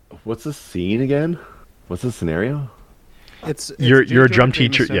 What's the scene again? What's the scenario? It's You're J. a Jonah drum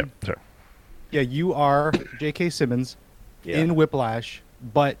teacher. Jameson. Yeah. Sorry. Yeah, you are J.K. Simmons in Whiplash,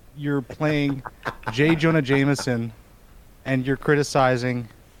 but you're playing J. Jonah Jameson, and you're criticizing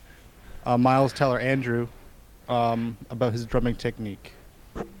Miles Teller, Andrew, about his drumming technique.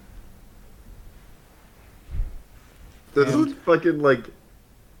 This is fucking like.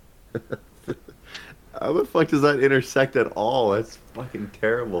 How the fuck does that intersect at all? That's fucking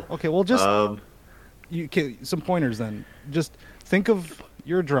terrible. Okay, well, just some pointers then. Just think of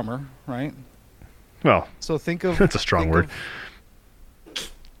you're a drummer, right? Well, So think of that's a strong think word.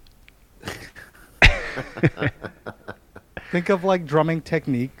 Think of like drumming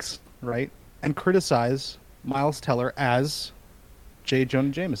techniques, right? And criticize Miles Teller as J. Jonah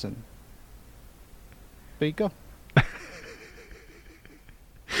Jameson. There you go.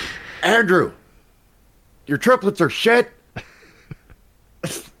 Andrew, your triplets are shit.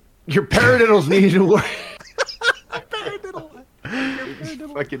 Your paradiddles need to work.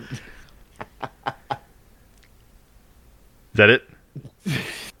 Fucking. Is that it?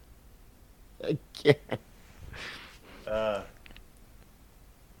 I can't.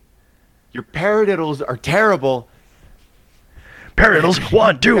 Your paradiddles are terrible. Paradiddles.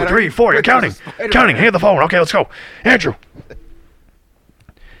 1, 2, 3, 4. You're counting. Counting. Hang up the phone. Okay, let's go. Andrew.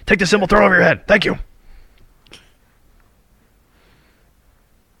 Take the symbol, throw it over your head. Thank you.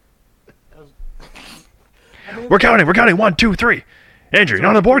 We're counting. We're counting. 1, 2, 3. Andrew, you're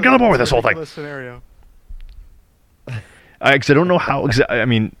on the board. Get on board with this whole thing. Scenario. Because I don't know how. I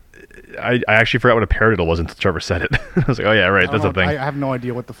mean, I actually forgot what a paradiddle was until Trevor said it. I was like, oh yeah, right. That's a thing. I have no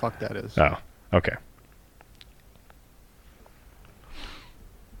idea what the fuck that is. Oh, okay.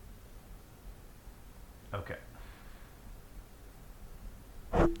 Okay.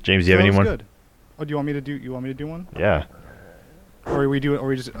 James, do you have That was anyone? Good. Oh, do you want me to do? You want me to do one? Yeah. Or are we do it? Or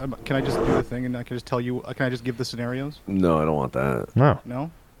we just? Can I just do the thing and I can just tell you? Can I just give the scenarios? No, I don't want that. No.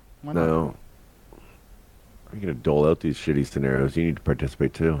 No. Why not? No. You're gonna dole out these shitty scenarios. You need to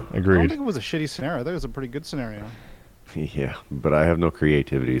participate too. I don't Agreed. think it was a shitty scenario. I think it was a pretty good scenario. Yeah, but I have no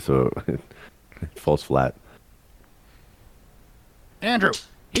creativity, so it falls flat. Andrew,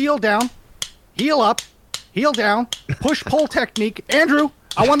 heel down, heel up, heel down, push pull technique. Andrew,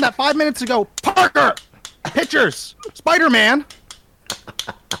 I won that 5 minutes ago. Parker, pitchers, Spider-Man.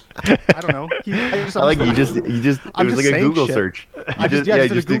 I don't know. I like you just. I'm It was just like a saying Google shit. search. I just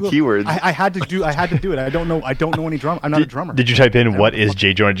Just did keywords. I had to do it. I don't know any drum. I'm not a drummer. Did you type in what is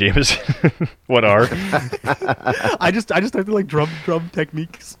J. Jonah Jameson? What are? I just typed in like drum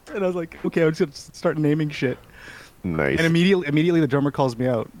techniques, and I was like, okay, I'm just gonna start naming shit. Nice. And immediately the drummer calls me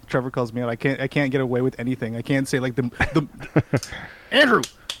out. Trevor calls me out. I can't get away with anything. I can't say like the Andrew,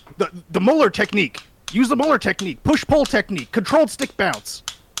 the Muller technique. Use the Muller technique. Push pull technique. Controlled stick bounce.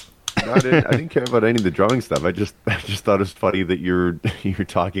 No, I didn't care about any of the drawing stuff. I just thought it was funny that you're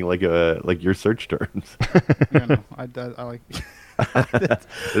talking like your search terms. Yeah, no, I like. I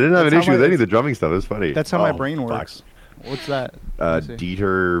didn't have an issue with any of the drumming stuff. It was funny. That's how my Oh, brain fuck. works. What's that? Let me see.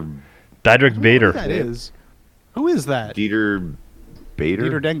 Dieter Diedrich Bader. That is. Who is that? Bader.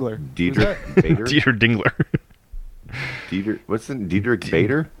 Dieter Dengler. Who's Dieter that? Bader. Dieter Dingler. Dieter. What's the Diedrich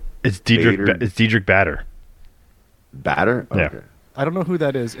Bader? It's Diedrich. Bader. It's Diedrich Bader. Batter. Yeah. Okay. I don't know who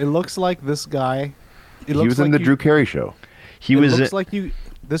that is. It looks like this guy. He was in the Drew Carey show. He It was. looks like you.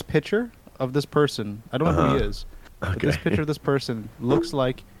 This picture of this person. I don't know who he is. But this Okay. picture of this person looks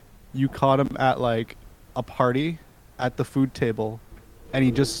like you caught him at like a party at the food table, and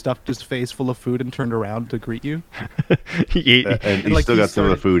he just stuffed his face full of food and turned around to greet you. he ate, And he's like, still he got some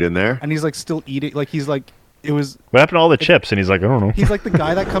of the started- food in there. And he's like still eating. Like he's like it was. what happened to all the chips? And he's like, I don't know. He's like the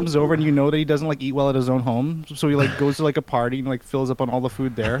guy that comes over and you know that he doesn't like eat well at his own home, so he like goes to like a party and like fills up on all the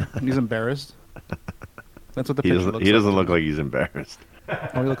food there, and he's embarrassed. That's what the He picture doesn't. looks He like. doesn't look like he's embarrassed.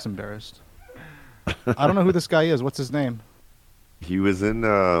 Oh, he looks embarrassed. I don't know who this guy is. What's his name? He was in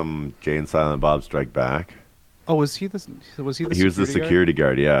Jay and Silent Bob Strike Back. Oh, was he the? Was he the? He was the guard? security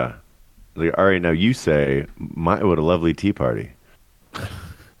guard. Yeah. Like, all right, now you say, what a lovely tea party.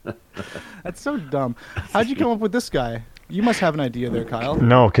 That's so dumb. How'd you come up with this guy? You must have an idea there, Kyle.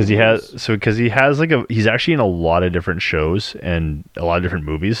 No, because he has like he's actually in a lot of different shows and a lot of different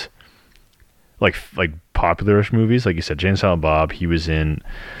movies, like popularish movies. Like you said, Jay and Silent Bob. He was in,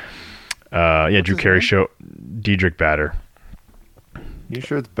 Drew his Carey name? show. Diedrich Bader. You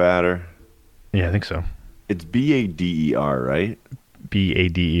sure it's Batter? Yeah, I think so. It's Bader, right?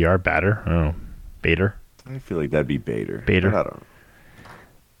 Bader. Bader. I don't know. Bader. I feel like that'd be Bader. Bader. But I don't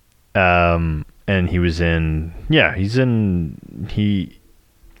know. And he was in. Yeah, he's in. He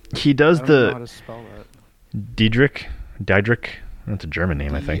does I don't know how the to spell that. Diedrich. That's a German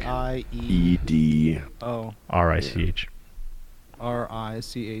name, I think. ED. Oh, Rich. Rich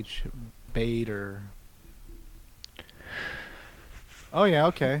Bader. Oh yeah,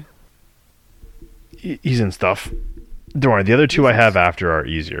 okay. He's in stuff. Don't worry. The other two I have after are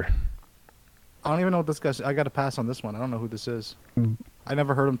easier. I don't even know what this guy's. I got to pass on this one. I don't know who this is. I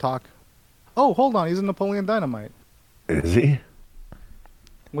never heard him talk. Oh, hold on. He's in Napoleon Dynamite. Is he?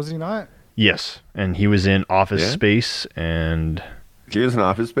 Was he not? Yes, and he was in Office Yeah? Space, and He was in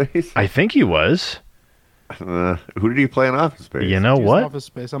Office Space? I think he was. Who did he play in Office Space? You know He's in what? Office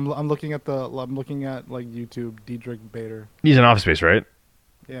Space. I'm looking at like YouTube. Diedrich Bader. He's in Office Space, right?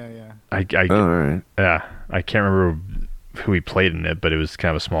 Yeah, yeah. Oh, all right. Yeah, I can't remember who he played in it, but it was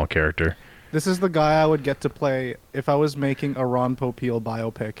kind of a small character. This is the guy I would get to play if I was making a Ron Popeil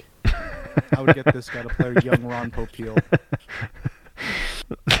biopic. I would get this guy to play young Ron Popeil.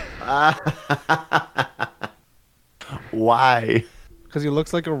 Why? Because he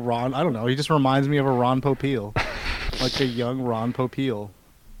looks like a Ron. I don't know. He just reminds me of a Ron Popeil, like a young Ron Popeil.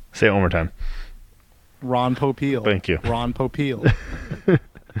 Say it one more time. Ron Popeil. Thank you. Ron Popeil.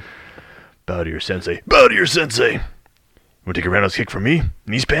 Bow to your sensei. Bow to your sensei. You want to take a roundhouse kick from me in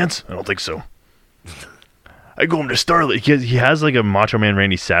these pants? I don't think so. I go home to Starlight. He has like a Macho Man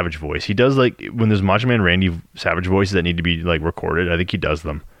Randy Savage voice. He does like when there's Macho Man Randy Savage voices that need to be like recorded. I think he does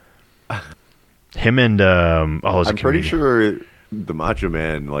them. Him and I'm pretty sure the Macho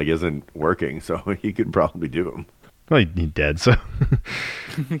Man like isn't working, so he could probably do them. Well, he's dead. So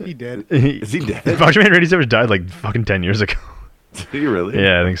He did. Is he dead? Macho Man Randy Savage died like fucking 10 years ago. Did he really?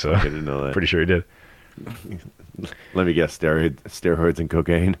 Yeah, I think so. I didn't know that. Pretty sure he did. Let me guess, steroids and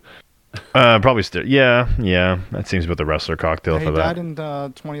cocaine. Probably still. Yeah. That seems about the wrestler cocktail He for that. died in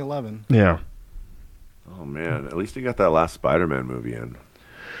 2011. Yeah. Oh man, at least he got that last Spider-Man movie in.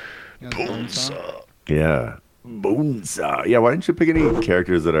 Yeah, Bonesaw. Yeah. Bonesaw. Yeah, why didn't you pick any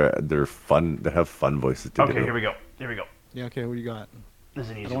characters that are fun, that have fun voices to do? Okay, here we go. Yeah, okay, what do you got? This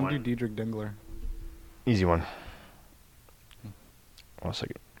is an I easy don't want to one. do Diedrich Dingler. Easy one. One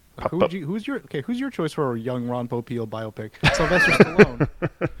second. Who's your choice for a young Ron Popeil biopic? Sylvester Stallone.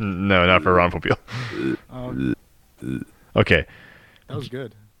 No, not for Ron Popeil. Okay. That was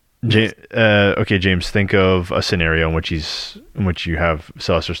good. Okay, James. Think of a scenario in which you have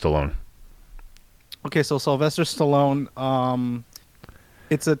Sylvester Stallone. Okay, so Sylvester Stallone,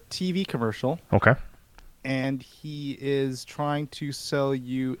 it's a TV commercial, Okay. and he is trying to sell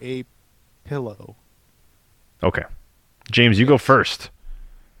you a pillow. Okay. James, you go first.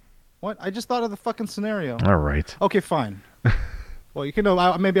 What? I just thought of the fucking scenario. All right. Okay, fine. Well, you can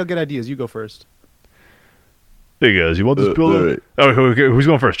know. Maybe I'll get ideas. You go first. Hey guys, you want this pillow? all right. Oh, okay, who's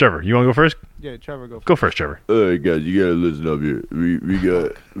going first? Trevor, you want to go first? Yeah, Trevor, go first. Go first, Trevor. All right, guys, you gotta listen up here. We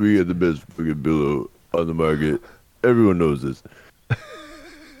got the best fucking pillow on the market. Everyone knows this.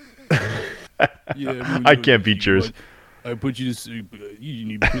 Yeah, I can't beat yours. I put you to sleep. You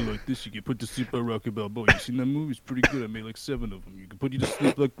need a pillow like this. You can put to sleep by Rocky Balboa. You seen that movie? It's pretty good. I made like 7 of them. You can put you to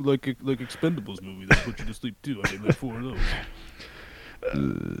sleep like Expendables movie. They put you to sleep too. I made like 4 of those.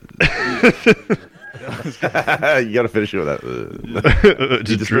 You gotta finish it with that.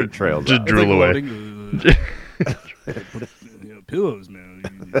 Just just trails Just out. drool away. Pillows,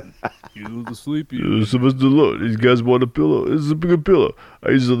 man. You go to sleep. You, Sylvester Stallone. These guys want a pillow. This is a good pillow. I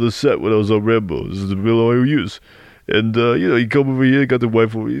used it on the set when I was on Rambo. This is the pillow I use. And, you come over here, got the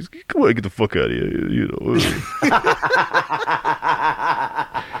wife over here. Come on, get the fuck out of here, you know.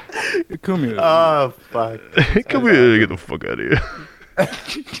 Come here. Oh fuck! Come here, get the fuck out of here.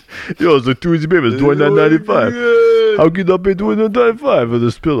 Yo, it's like 2 easy payments, $29.95. How can I pay $29.95 for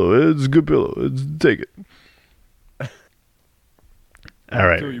this pillow? It's a good pillow. Take it. All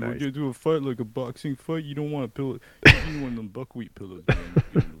right. tell you, we're gonna do a fight like a boxing fight. You don't want a pillow. You need one of them buckwheat pillows. Man.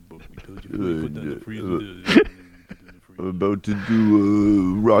 You know, buckwheat pillows. You put that in the freezer. I'm about to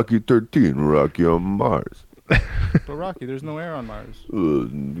do Rocky 13, Rocky on Mars. But Rocky, there's no air on Mars.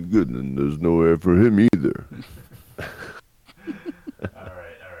 Good, and there's no air for him either. All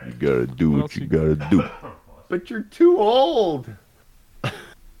right. You gotta do What what else you you gotta do. But you're too old.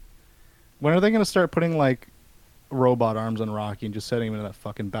 When are they going to start putting, like, robot arms on Rocky and just setting him into that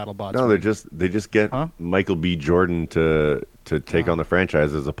fucking BattleBots? No, they just get Huh? Michael B. Jordan to take on the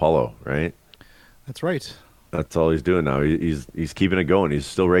franchise as Apollo, right? That's right. That's all he's doing now. He's keeping it going. He's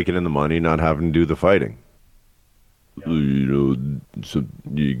still raking in the money, not having to do the fighting. You know,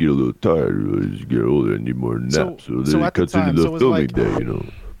 you get a little tired as you get older and need more naps. So then so it at the cuts into time, the so it was filming like- day, you know.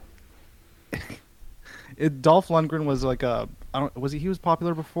 Dolph Lundgren was like a... he was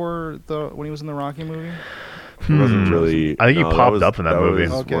popular before when he was in the Rocky movie? It wasn't really. I think he no, popped up in that movie.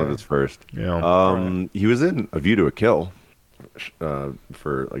 Was Okay. one of his first. Yeah. He was in A View to a Kill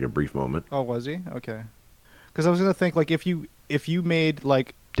for like a brief moment. Oh, was he? Okay. Because I was going to think, like, if you made,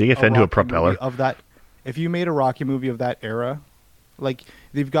 like... Did he get fed into a Rocky propeller? movie Of that, if you made a Rocky movie of that era, like,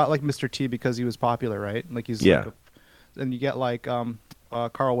 they've got, like, Mr. T because he was popular, right? Like, he's... Yeah. And you get, like,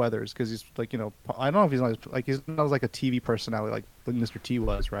 Carl Weathers because he's, like, you know... I don't know if he's not... Like, he's not like a TV personality like Mr. T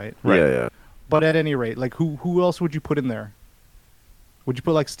was, right? Yeah, yeah. But at any rate, like who else would you put in there? Would you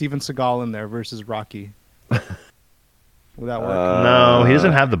put like Steven Seagal in there versus Rocky? Would that work? No, he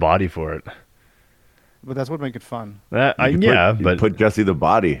doesn't have the body for it. But that's what make it fun. But put Jesse the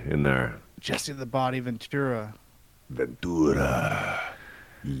Body in there. Jesse the Body Ventura. Ventura.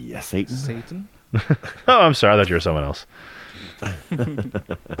 Yes, Satan. Satan? oh, I'm sorry. I thought you were someone else. All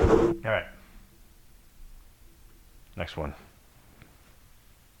right. Next one.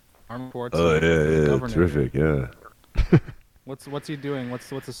 Arnold Schwarzenegger. Oh yeah, Governor. terrific, yeah. What's he doing? What's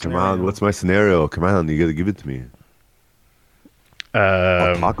the Come scenario? on, what's my scenario? Come on, you gotta give it to me.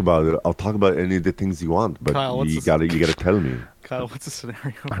 I'll talk about it. I'll talk about any of the things you want, but Kyle, you gotta tell me. Kyle, what's the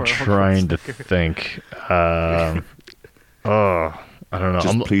scenario for I'm Arnold trying to Schwarzenegger? think. I don't know.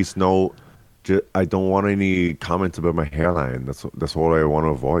 Just please know, I don't want any comments about my hairline. That's what I want to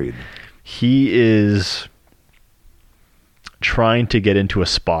avoid. He is trying to get into a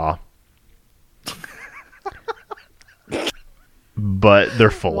spa, but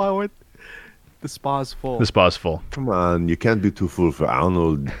they're full. Why would the spa's full? The spa's full. Come on, you can't be too full for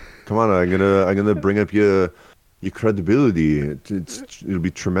Arnold. Come on, I'm gonna bring up your credibility. It'll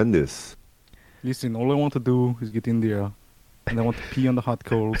be tremendous. Listen, all I want to do is get in there, and I want to pee on the hot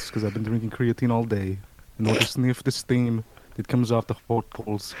coals because I've been drinking creatine all day, and I want to sniff the steam that comes off the hot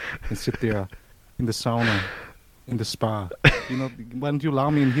coals and sit there in the sauna, in the spa. You know, why don't you allow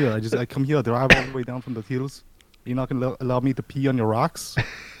me in here? I come here, drive all the way down from the hills. You're not gonna allow me to pee on your rocks?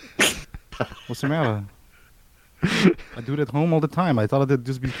 What's the matter? I do it at home all the time. I thought it'd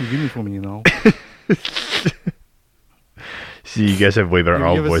just be convenient for me, you know. See, you guys have way better You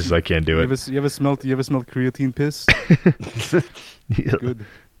Arnold ever voices. see- I can't do it. You ever smelled creatine piss? Yeah. Good.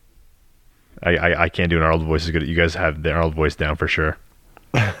 I can't do an Arnold voice as good. You guys have the Arnold voice down for sure.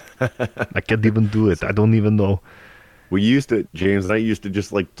 I can't even do it. I don't even know. We used to, James and I used to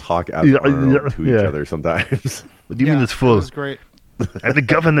just like talk out Yeah, Arnold to each yeah. other sometimes. What do you mean it's That full? was great. I'm the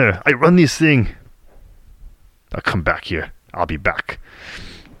governor. I run this thing. I'll come back here. I'll be back.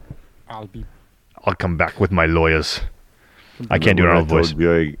 I'll come back with my lawyers. I can't do an Arnold voice.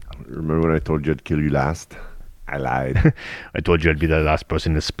 Remember when I told you I'd kill you last? I lied. I told you I'd be the last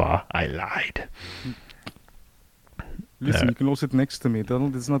person in the spa. I lied. Listen, you can all sit next to me.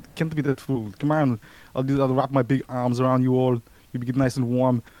 It's not can't be that full. Come on, I'll wrap my big arms around you all. You'll get nice and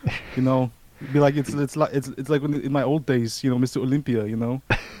warm. You know, be like it's like when, in my old days. You know, Mr. Olympia. You know,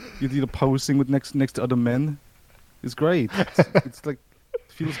 you're posing with next to other men. It's great. It's like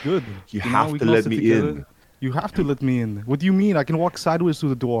it feels good. You know, have we to can all let sit me together. in. You have to let me in. What do you mean? I can walk sideways through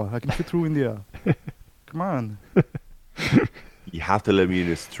the door. I can fit through in there. Come on. You have to let me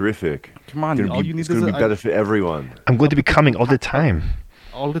in. It's terrific. Come on. All you need It's is going to a- benefit everyone. I'm going to be coming all the time.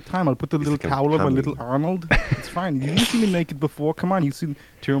 all the time. I'll put the little like a towel over my tummy. little Arnold. It's fine. You've seen me naked before. Come on, you've seen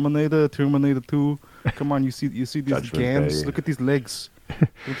Terminator 2. Come on, you see these Judgment gams. Day. Look at these legs.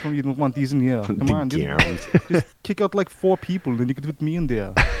 Don't tell me you don't want these in here. Come The on, gams. just kick out like 4 people, then you could put me in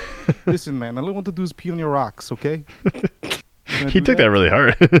there. Listen, man, all I want to do is pee on your rocks, okay? Can I He do took that really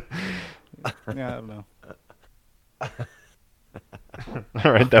hard. Yeah, I don't know.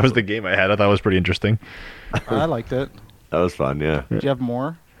 All right, that was the game I had. I thought it was pretty interesting. I liked it. That was fun, yeah. Do you have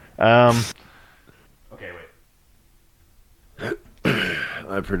more? Okay, wait.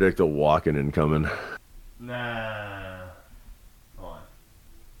 I predict a walking incoming. Nah. Hold on.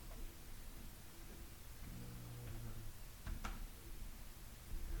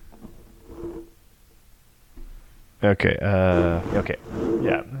 Okay. Okay.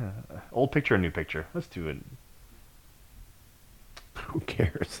 Yeah. Old picture or new picture? Let's do it. Who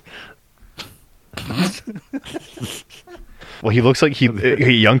cares? Well, he looks like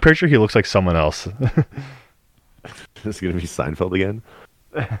a young picture. He looks like someone else. This is going to be Seinfeld again?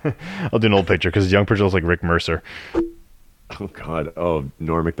 I'll do an old picture because his young picture looks like Rick Mercer. Oh, God. Oh,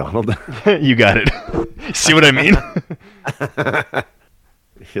 Norm MacDonald? You got it. See what I mean?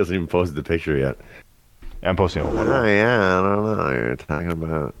 He hasn't even posted the picture yet. I'm posting it. Oh, yeah, I don't know. You're talking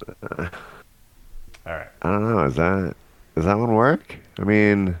about... All right. I don't know. Does that one work? I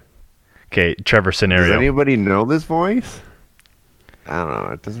mean... Okay, Trevor scenario. Does anybody know this voice? I don't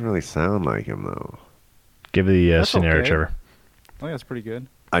know. It doesn't really sound like him, though. Give the That's scenario, okay. Trevor. Oh, yeah, that's pretty good.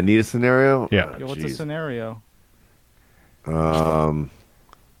 I need a scenario? Yeah. Oh, Yo, what's the jeez. scenario? Norm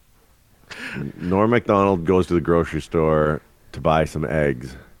MacDonald goes to the grocery store to buy some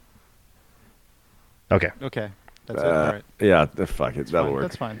eggs. Okay. Okay, that's it. All right. Yeah, fuck it. That'll Fine, work.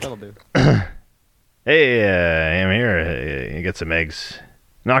 That's fine. That'll do. Hey, I'm here. You get some eggs.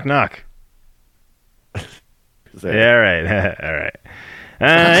 Knock, knock. Is that- Yeah, all right. All right.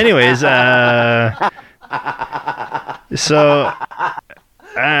 Anyways, so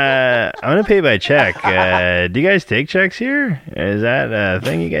I'm gonna pay by check. Do you guys take checks here? Is that a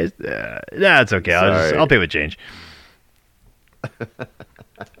thing you guys? Nah, it's okay. I'll pay with change.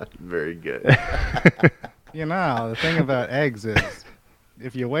 Very good. You know, the thing about eggs is,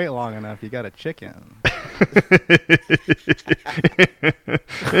 if you wait long enough, you got a chicken.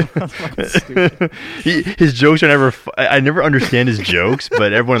 His jokes are never. I never understand his jokes,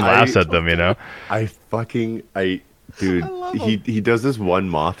 but everyone laughs at them. You know. Dude, he does this one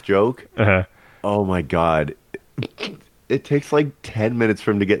moth joke. Uh-huh. Oh my god, it takes like 10 minutes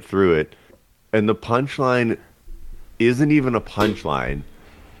for him to get through it, and the punchline isn't even a punchline.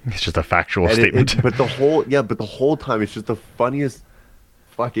 It's just a factual statement. But the whole time it's just the funniest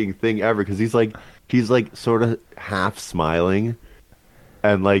fucking thing ever because he's like sort of half smiling,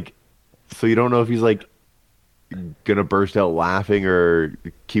 and like, so you don't know if he's like gonna burst out laughing or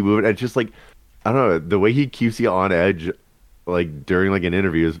keep moving. And it's just like, I don't know, the way he keeps you on edge, like during like an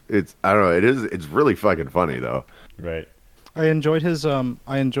interview it's I don't know, it's really fucking funny though. Right. I enjoyed his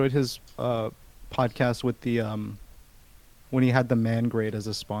podcast with the when he had the Man Grade as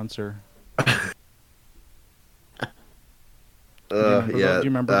a sponsor. Yeah. Do you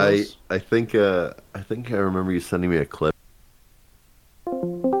remember those? I think I remember you sending me a clip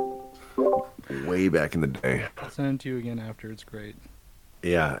way back in the day. I'll send it to you again after. It's great.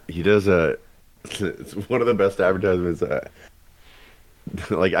 Yeah, he does it's one of the best advertisements.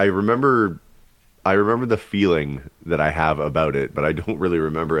 Like I remember the feeling that I have about it, but I don't really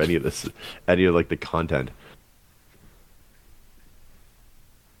remember any of like the content.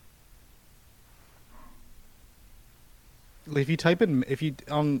 If you type in,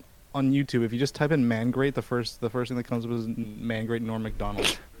 on YouTube, if you just type in Man Grate, the first thing that comes up is Man Grate Norm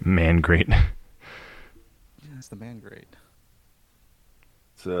Macdonald. Man, great. Yeah, it's the Man Grate.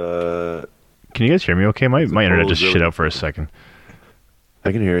 It's Can you guys hear me? Okay, my internet just shit out for a second.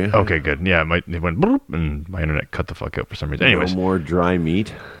 I can hear you. Okay, good. Yeah, it went bloop, and my internet cut the fuck out for some reason. Anyways, no more dry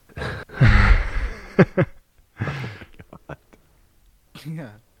meat.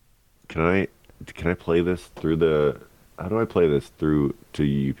 Yeah. Can I play this through the? How do I play this through to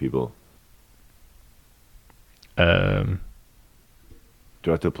you people? Do I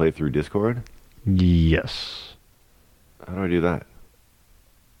have to play through Discord? Yes. How do I do that?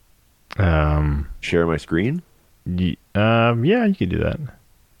 Share my screen? Yeah, you can do that.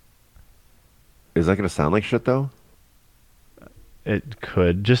 Is that gonna sound like shit though? It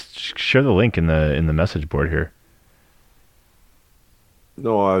could. Just share the link in the message board here.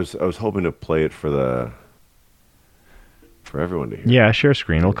 No, I was hoping to play it for everyone to hear. Yeah, share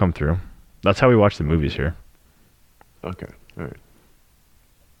screen. It'll come through. That's how we watch the movies here. Okay. All right.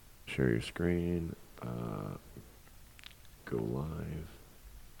 Share your screen. Go live.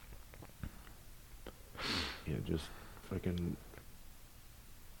 Yeah, just fucking.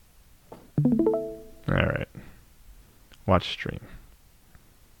 All right. Watch stream.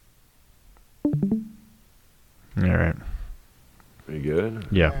 All right. Are you good?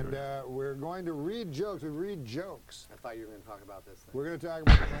 Yeah. And we're going to read jokes. We read jokes. I thought you were going to talk about this thing. We're going to talk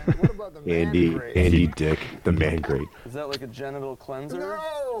about what about the man grade? Andy Dick, the Man Grate. Is that like a genital cleanser?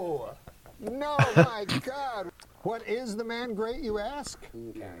 No, my God. What is the man grate, you ask?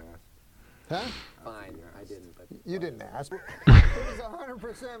 Okay. Huh? Fine, I didn't, but... You didn't ask. It is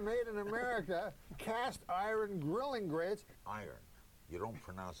 100% made in America. Cast iron grilling grates. Iron. You don't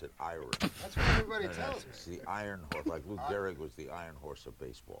pronounce it iron. That's what everybody tells me. It's the iron horse. Like Lou Gehrig was the iron horse of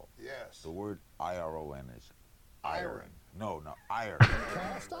baseball. Yes. The word I-R-O-N is Iron. No, iron.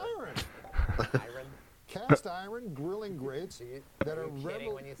 Cast iron. Iron? Cast iron grilling grates that are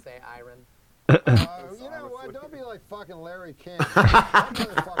kidding when you say iron? You know what? Don't be like fucking Larry King. That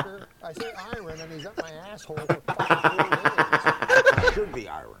motherfucker, I say iron and he's up my asshole for fucking 4 days. It should be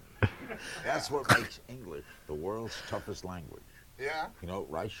iron. That's what makes English the world's toughest language. Yeah? You know,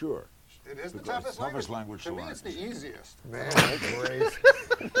 right? Sure. It is the Because toughest language. to To me, learn. it's the easiest. Man, that's great.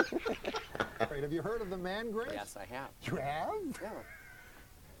 Great. Have you heard of the Man Grate? Yes, I have. You have? Yeah.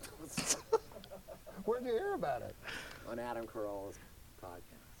 Where'd you hear about it? On Adam Carolla's podcast.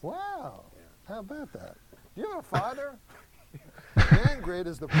 Wow. Yeah. How about that? Do you have a father? Man Grate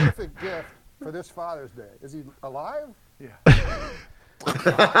is the perfect gift for this Father's Day. Is he alive? Yeah. If he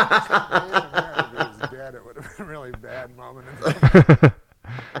was dead, it would have been a really bad moment.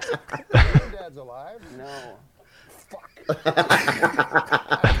 Your dad's alive? No. Fuck.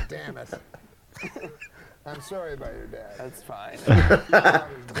 God damn it. I'm sorry about your dad. That's fine. Your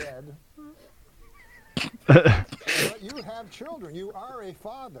father's dead. But you have children. You are a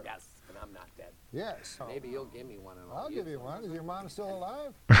father. Yes, and I'm not dead. Yes. Maybe you'll give me one. And I'll give you one. Is your mom still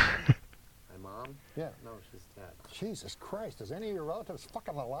alive? My mom? Yeah. No, she's dead. Jesus Christ, is any of your relatives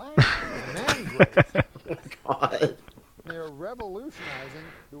fucking alive? Man grapes. God. They're revolutionizing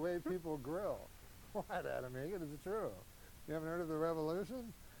the way people grill. What, Adam Egan? Is it true? You haven't heard of the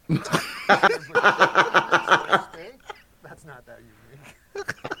revolution? Steak? That's not that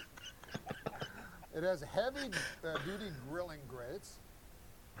unique. It has heavy duty grilling grates.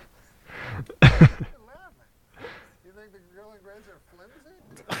 You're laughing. You think the grilling grates are flimsy?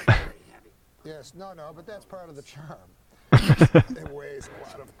 Yes, no, but that's part of the charm. It weighs a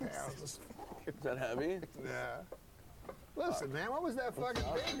lot of pounds. Is that heavy? Yeah. Listen, man, what was that fucking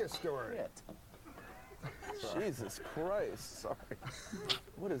Vegas story? Jesus Christ. Sorry.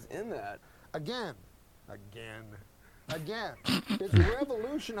 What is in that? Again. It's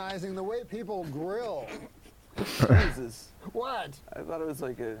revolutionizing the way people grill. Jesus. What? I thought it was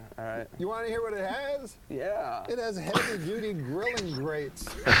like a. All right. You want to hear what it has? Yeah. It has heavy-duty grilling grates.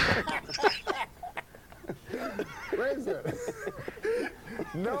 What is it?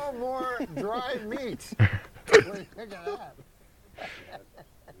 No more dry meat. What do you think of that?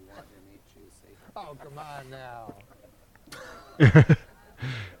 You want your meat juicy? Oh, come on now.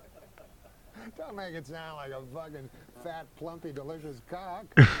 Don't make it sound like a fucking fat, plumpy, delicious cock.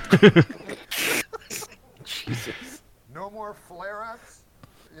 Jesus. No more flare-ups.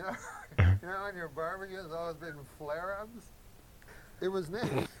 You know, in your barbecue, there's always been flare-ups. It was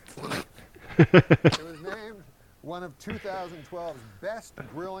named one of 2012's best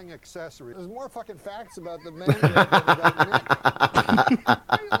grilling accessories. There's more fucking facts about the man grate than about me. Why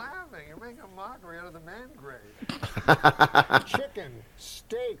are you laughing? You're making a mockery out of the man grate. Chicken,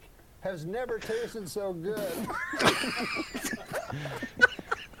 steak, has never tasted so good.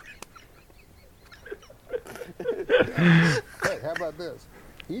 Hey, how about this?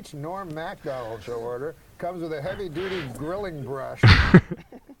 Each Norm Macdonald show order comes with a heavy-duty grilling brush.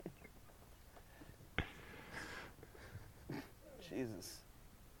 Jesus.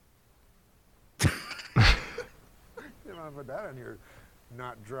 You don't put that on your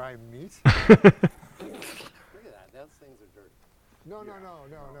not dry meat. Look at that. Those things are dirty. No.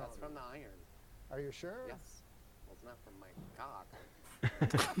 That's from the iron. Are you sure? Yes. Well, it's not from my cock. I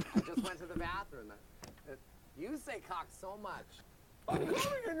just went to the bathroom. You say cock so much. I'm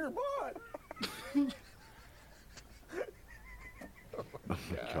coming in your butt. Oh my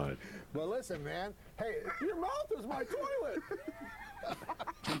God. Well, listen, man. Hey, Your mouth is my toilet.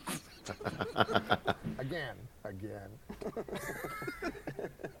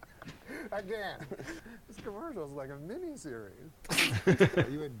 again. This commercial is like a mini-series. Are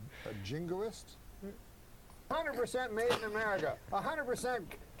you a jingoist? 100% made in America. 100%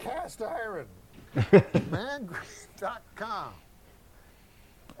 cast iron. Mangrove.com.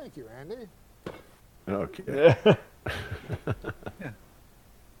 Thank you, Andy. Okay.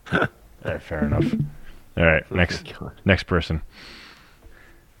 All right, fair enough. All right, next person.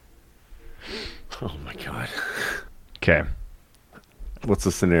 Oh my God. Okay. What's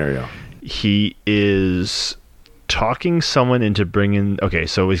the scenario? He is talking someone into bringing. Okay,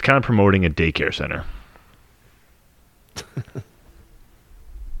 so he's kind of promoting a daycare center.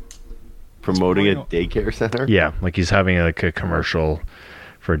 Promoting a daycare center? Yeah, like he's having like a commercial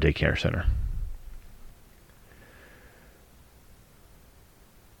for a daycare center.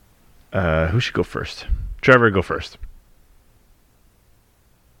 Who should go first? Trevor, go first.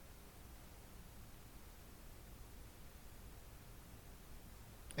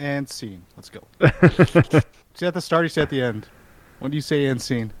 And scene. Let's go. See at the start, you say at the end. When do you say and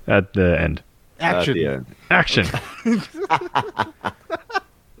scene? At the end. Action. At the end. Action.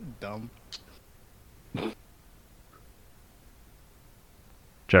 Dumb.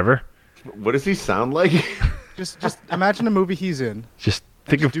 Trevor? What does he sound like? Just imagine a movie he's in. Just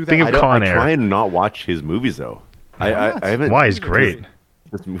think of do think that. of Con I Air. try and not watch his movies though. I haven't. Why? He's great.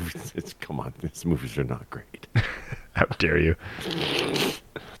 This movie, come on, these movies are not great. How dare you?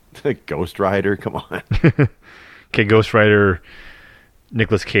 Ghost Rider, come on. Okay, Ghost Rider,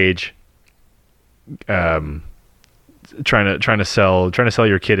 Nicolas Cage, trying to sell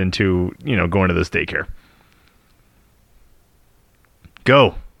your kid into going to this daycare.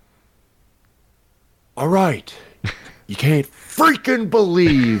 Go. All right, you can't freaking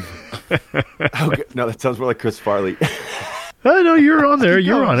believe. No, that sounds more like Chris Farley. Oh no, you're on there.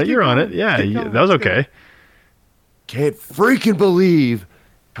 You're on it. Keep You're on going. it. Yeah, Keep going. that was okay. Can't freaking believe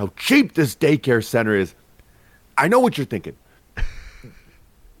how cheap this daycare center is. I know what you're thinking.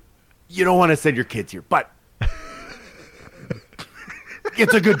 You don't want to send your kids here, but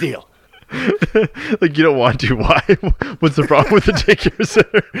it's a good deal. Like you don't want to. Why? What's the problem with the daycare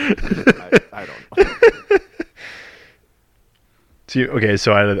center? I don't know.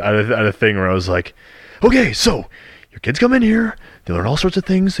 So I had a thing where I was like, okay, so your kids come in here, they learn all sorts of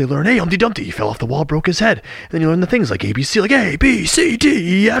things. They learn, hey, Humpty Dumpty, he fell off the wall, broke his head. And then you learn the things like ABC, like A, B, C,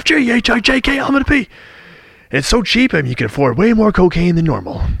 D, E, F, G, H, I, J, K, L, M, N, P. And it's so cheap, I mean, you can afford way more cocaine than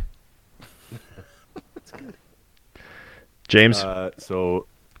normal. James? So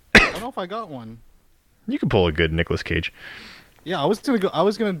I don't know if I got one. You can pull a good Nicolas Cage. Yeah, I was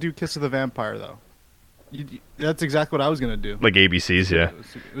gonna do Kiss of the Vampire though. That's exactly what I was gonna do. Like ABCs, yeah.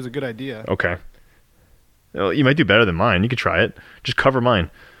 It was a good idea. Okay. Well, you might do better than mine. You could try it. Just cover mine.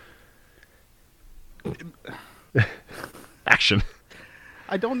 Action.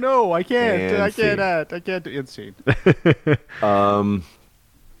 I don't know. I can't. And I can't act. I can't do insane.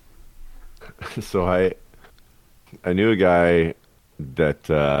 So I knew a guy that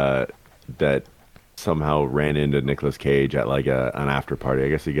that somehow ran into Nicolas Cage at like an after party. I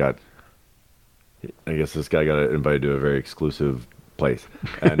guess this guy got invited to a very exclusive place,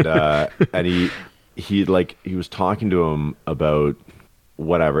 and and he was talking to him about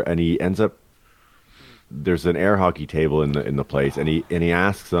whatever, and he ends up, there's an air hockey table in the place, and he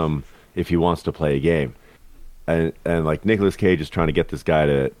asks him if he wants to play a game, and like Nicolas Cage is trying to get this guy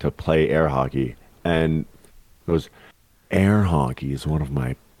to play air hockey, and goes, air hockey is one of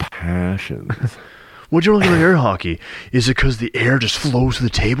my passions. What'd you like about air hockey? Is it because the air just flows to the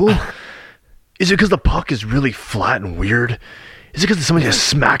table? Is it because the puck is really flat and weird? Is it because somebody just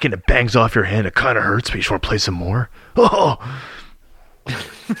smack and it bangs off your hand? It kind of hurts, but you just want to play some more? Oh!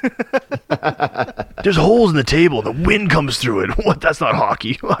 There's holes in the table and the wind comes through it. What? That's not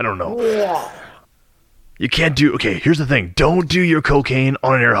hockey. I don't know. You can't do... Okay, here's the thing. Don't do your cocaine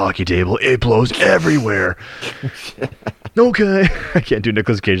on an air hockey table. It blows everywhere. Okay. I can't do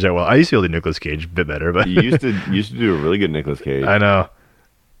Nicolas Cage that well. I used to be able to do Nicolas Cage a bit better, but... You used to do a really good Nicolas Cage. I know.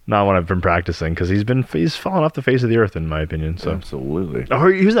 Not when I've been practicing, because he's fallen off the face of the earth, in my opinion. So absolutely. Oh,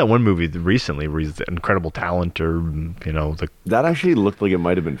 here's that one movie recently where he's incredible talent, or that actually looked like it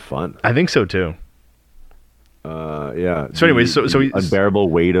might have been fun. I think so too. Yeah. So anyways, so he's unbearable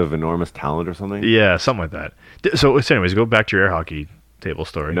weight of enormous talent or something. Yeah, something like that. So anyways, go back to your air hockey table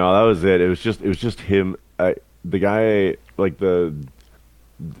story. No, that was it. It was just him. The guy, like the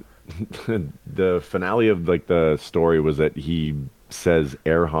finale of like the story was that he says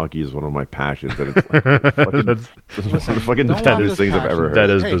air hockey is one of my passions, and it's like fucking, That's one of the fucking dumbest things I've ever heard. That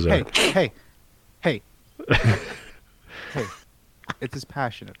is bizarre. Hey. It's his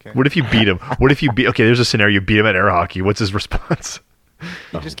passion, okay? What if you beat him? Okay, there's a scenario, you beat him at air hockey. What's his response?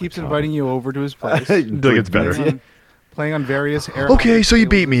 He just keeps inviting you over to his place. I think it's better. Playing on various air Okay, hockey so you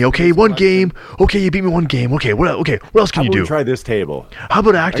tables beat me. with Okay, his one collection. game. Okay, you beat me one game. Okay, what else can you do? Try this table. How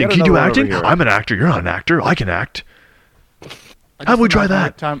about acting? I got Can you do another one acting? over here. I'm an actor. You're not an actor. I can act. I How just about we try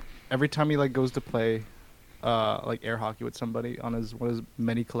imagine that? Every time he like goes to play, like air hockey with somebody on his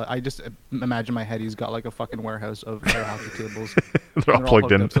many I just imagine in my head he's got like a fucking warehouse of air hockey tables. They're all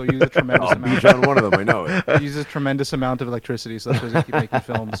plugged hooked in. up, so he uses a tremendous I'll amount. beat you on one of them. I know it. He uses a tremendous amount of electricity, so that's why he keep making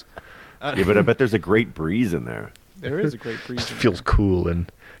films. Yeah, but I bet there's a great breeze in there. There is a great breeze. in Feels cool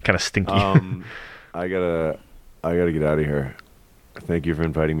and kind of stinky. I gotta get out of here. Thank you for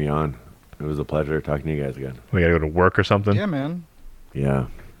inviting me on. It was a pleasure talking to you guys again. We gotta go to work or something. there. Yeah, man. Yeah.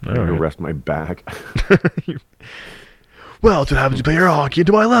 I'm All gonna right. rest my back. Well, that's what happens to play air hockey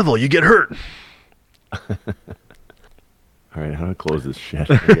into my level. You get hurt. All right, how do I close this shit?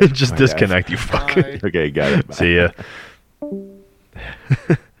 Okay, Just bye, disconnect, you guys. fuck. Bye. Okay, got it. Bye. See ya.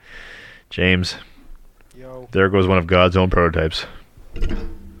 James, Yo. there goes one of God's own prototypes.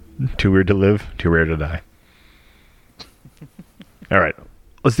 Too weird to live, too rare to die. All right,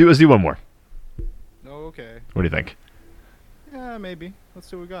 let's do one more. No, okay. What do you think? Yeah, maybe. Let's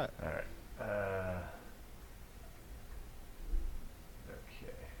see what we got. All right.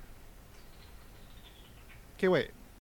 Okay. Okay, wait.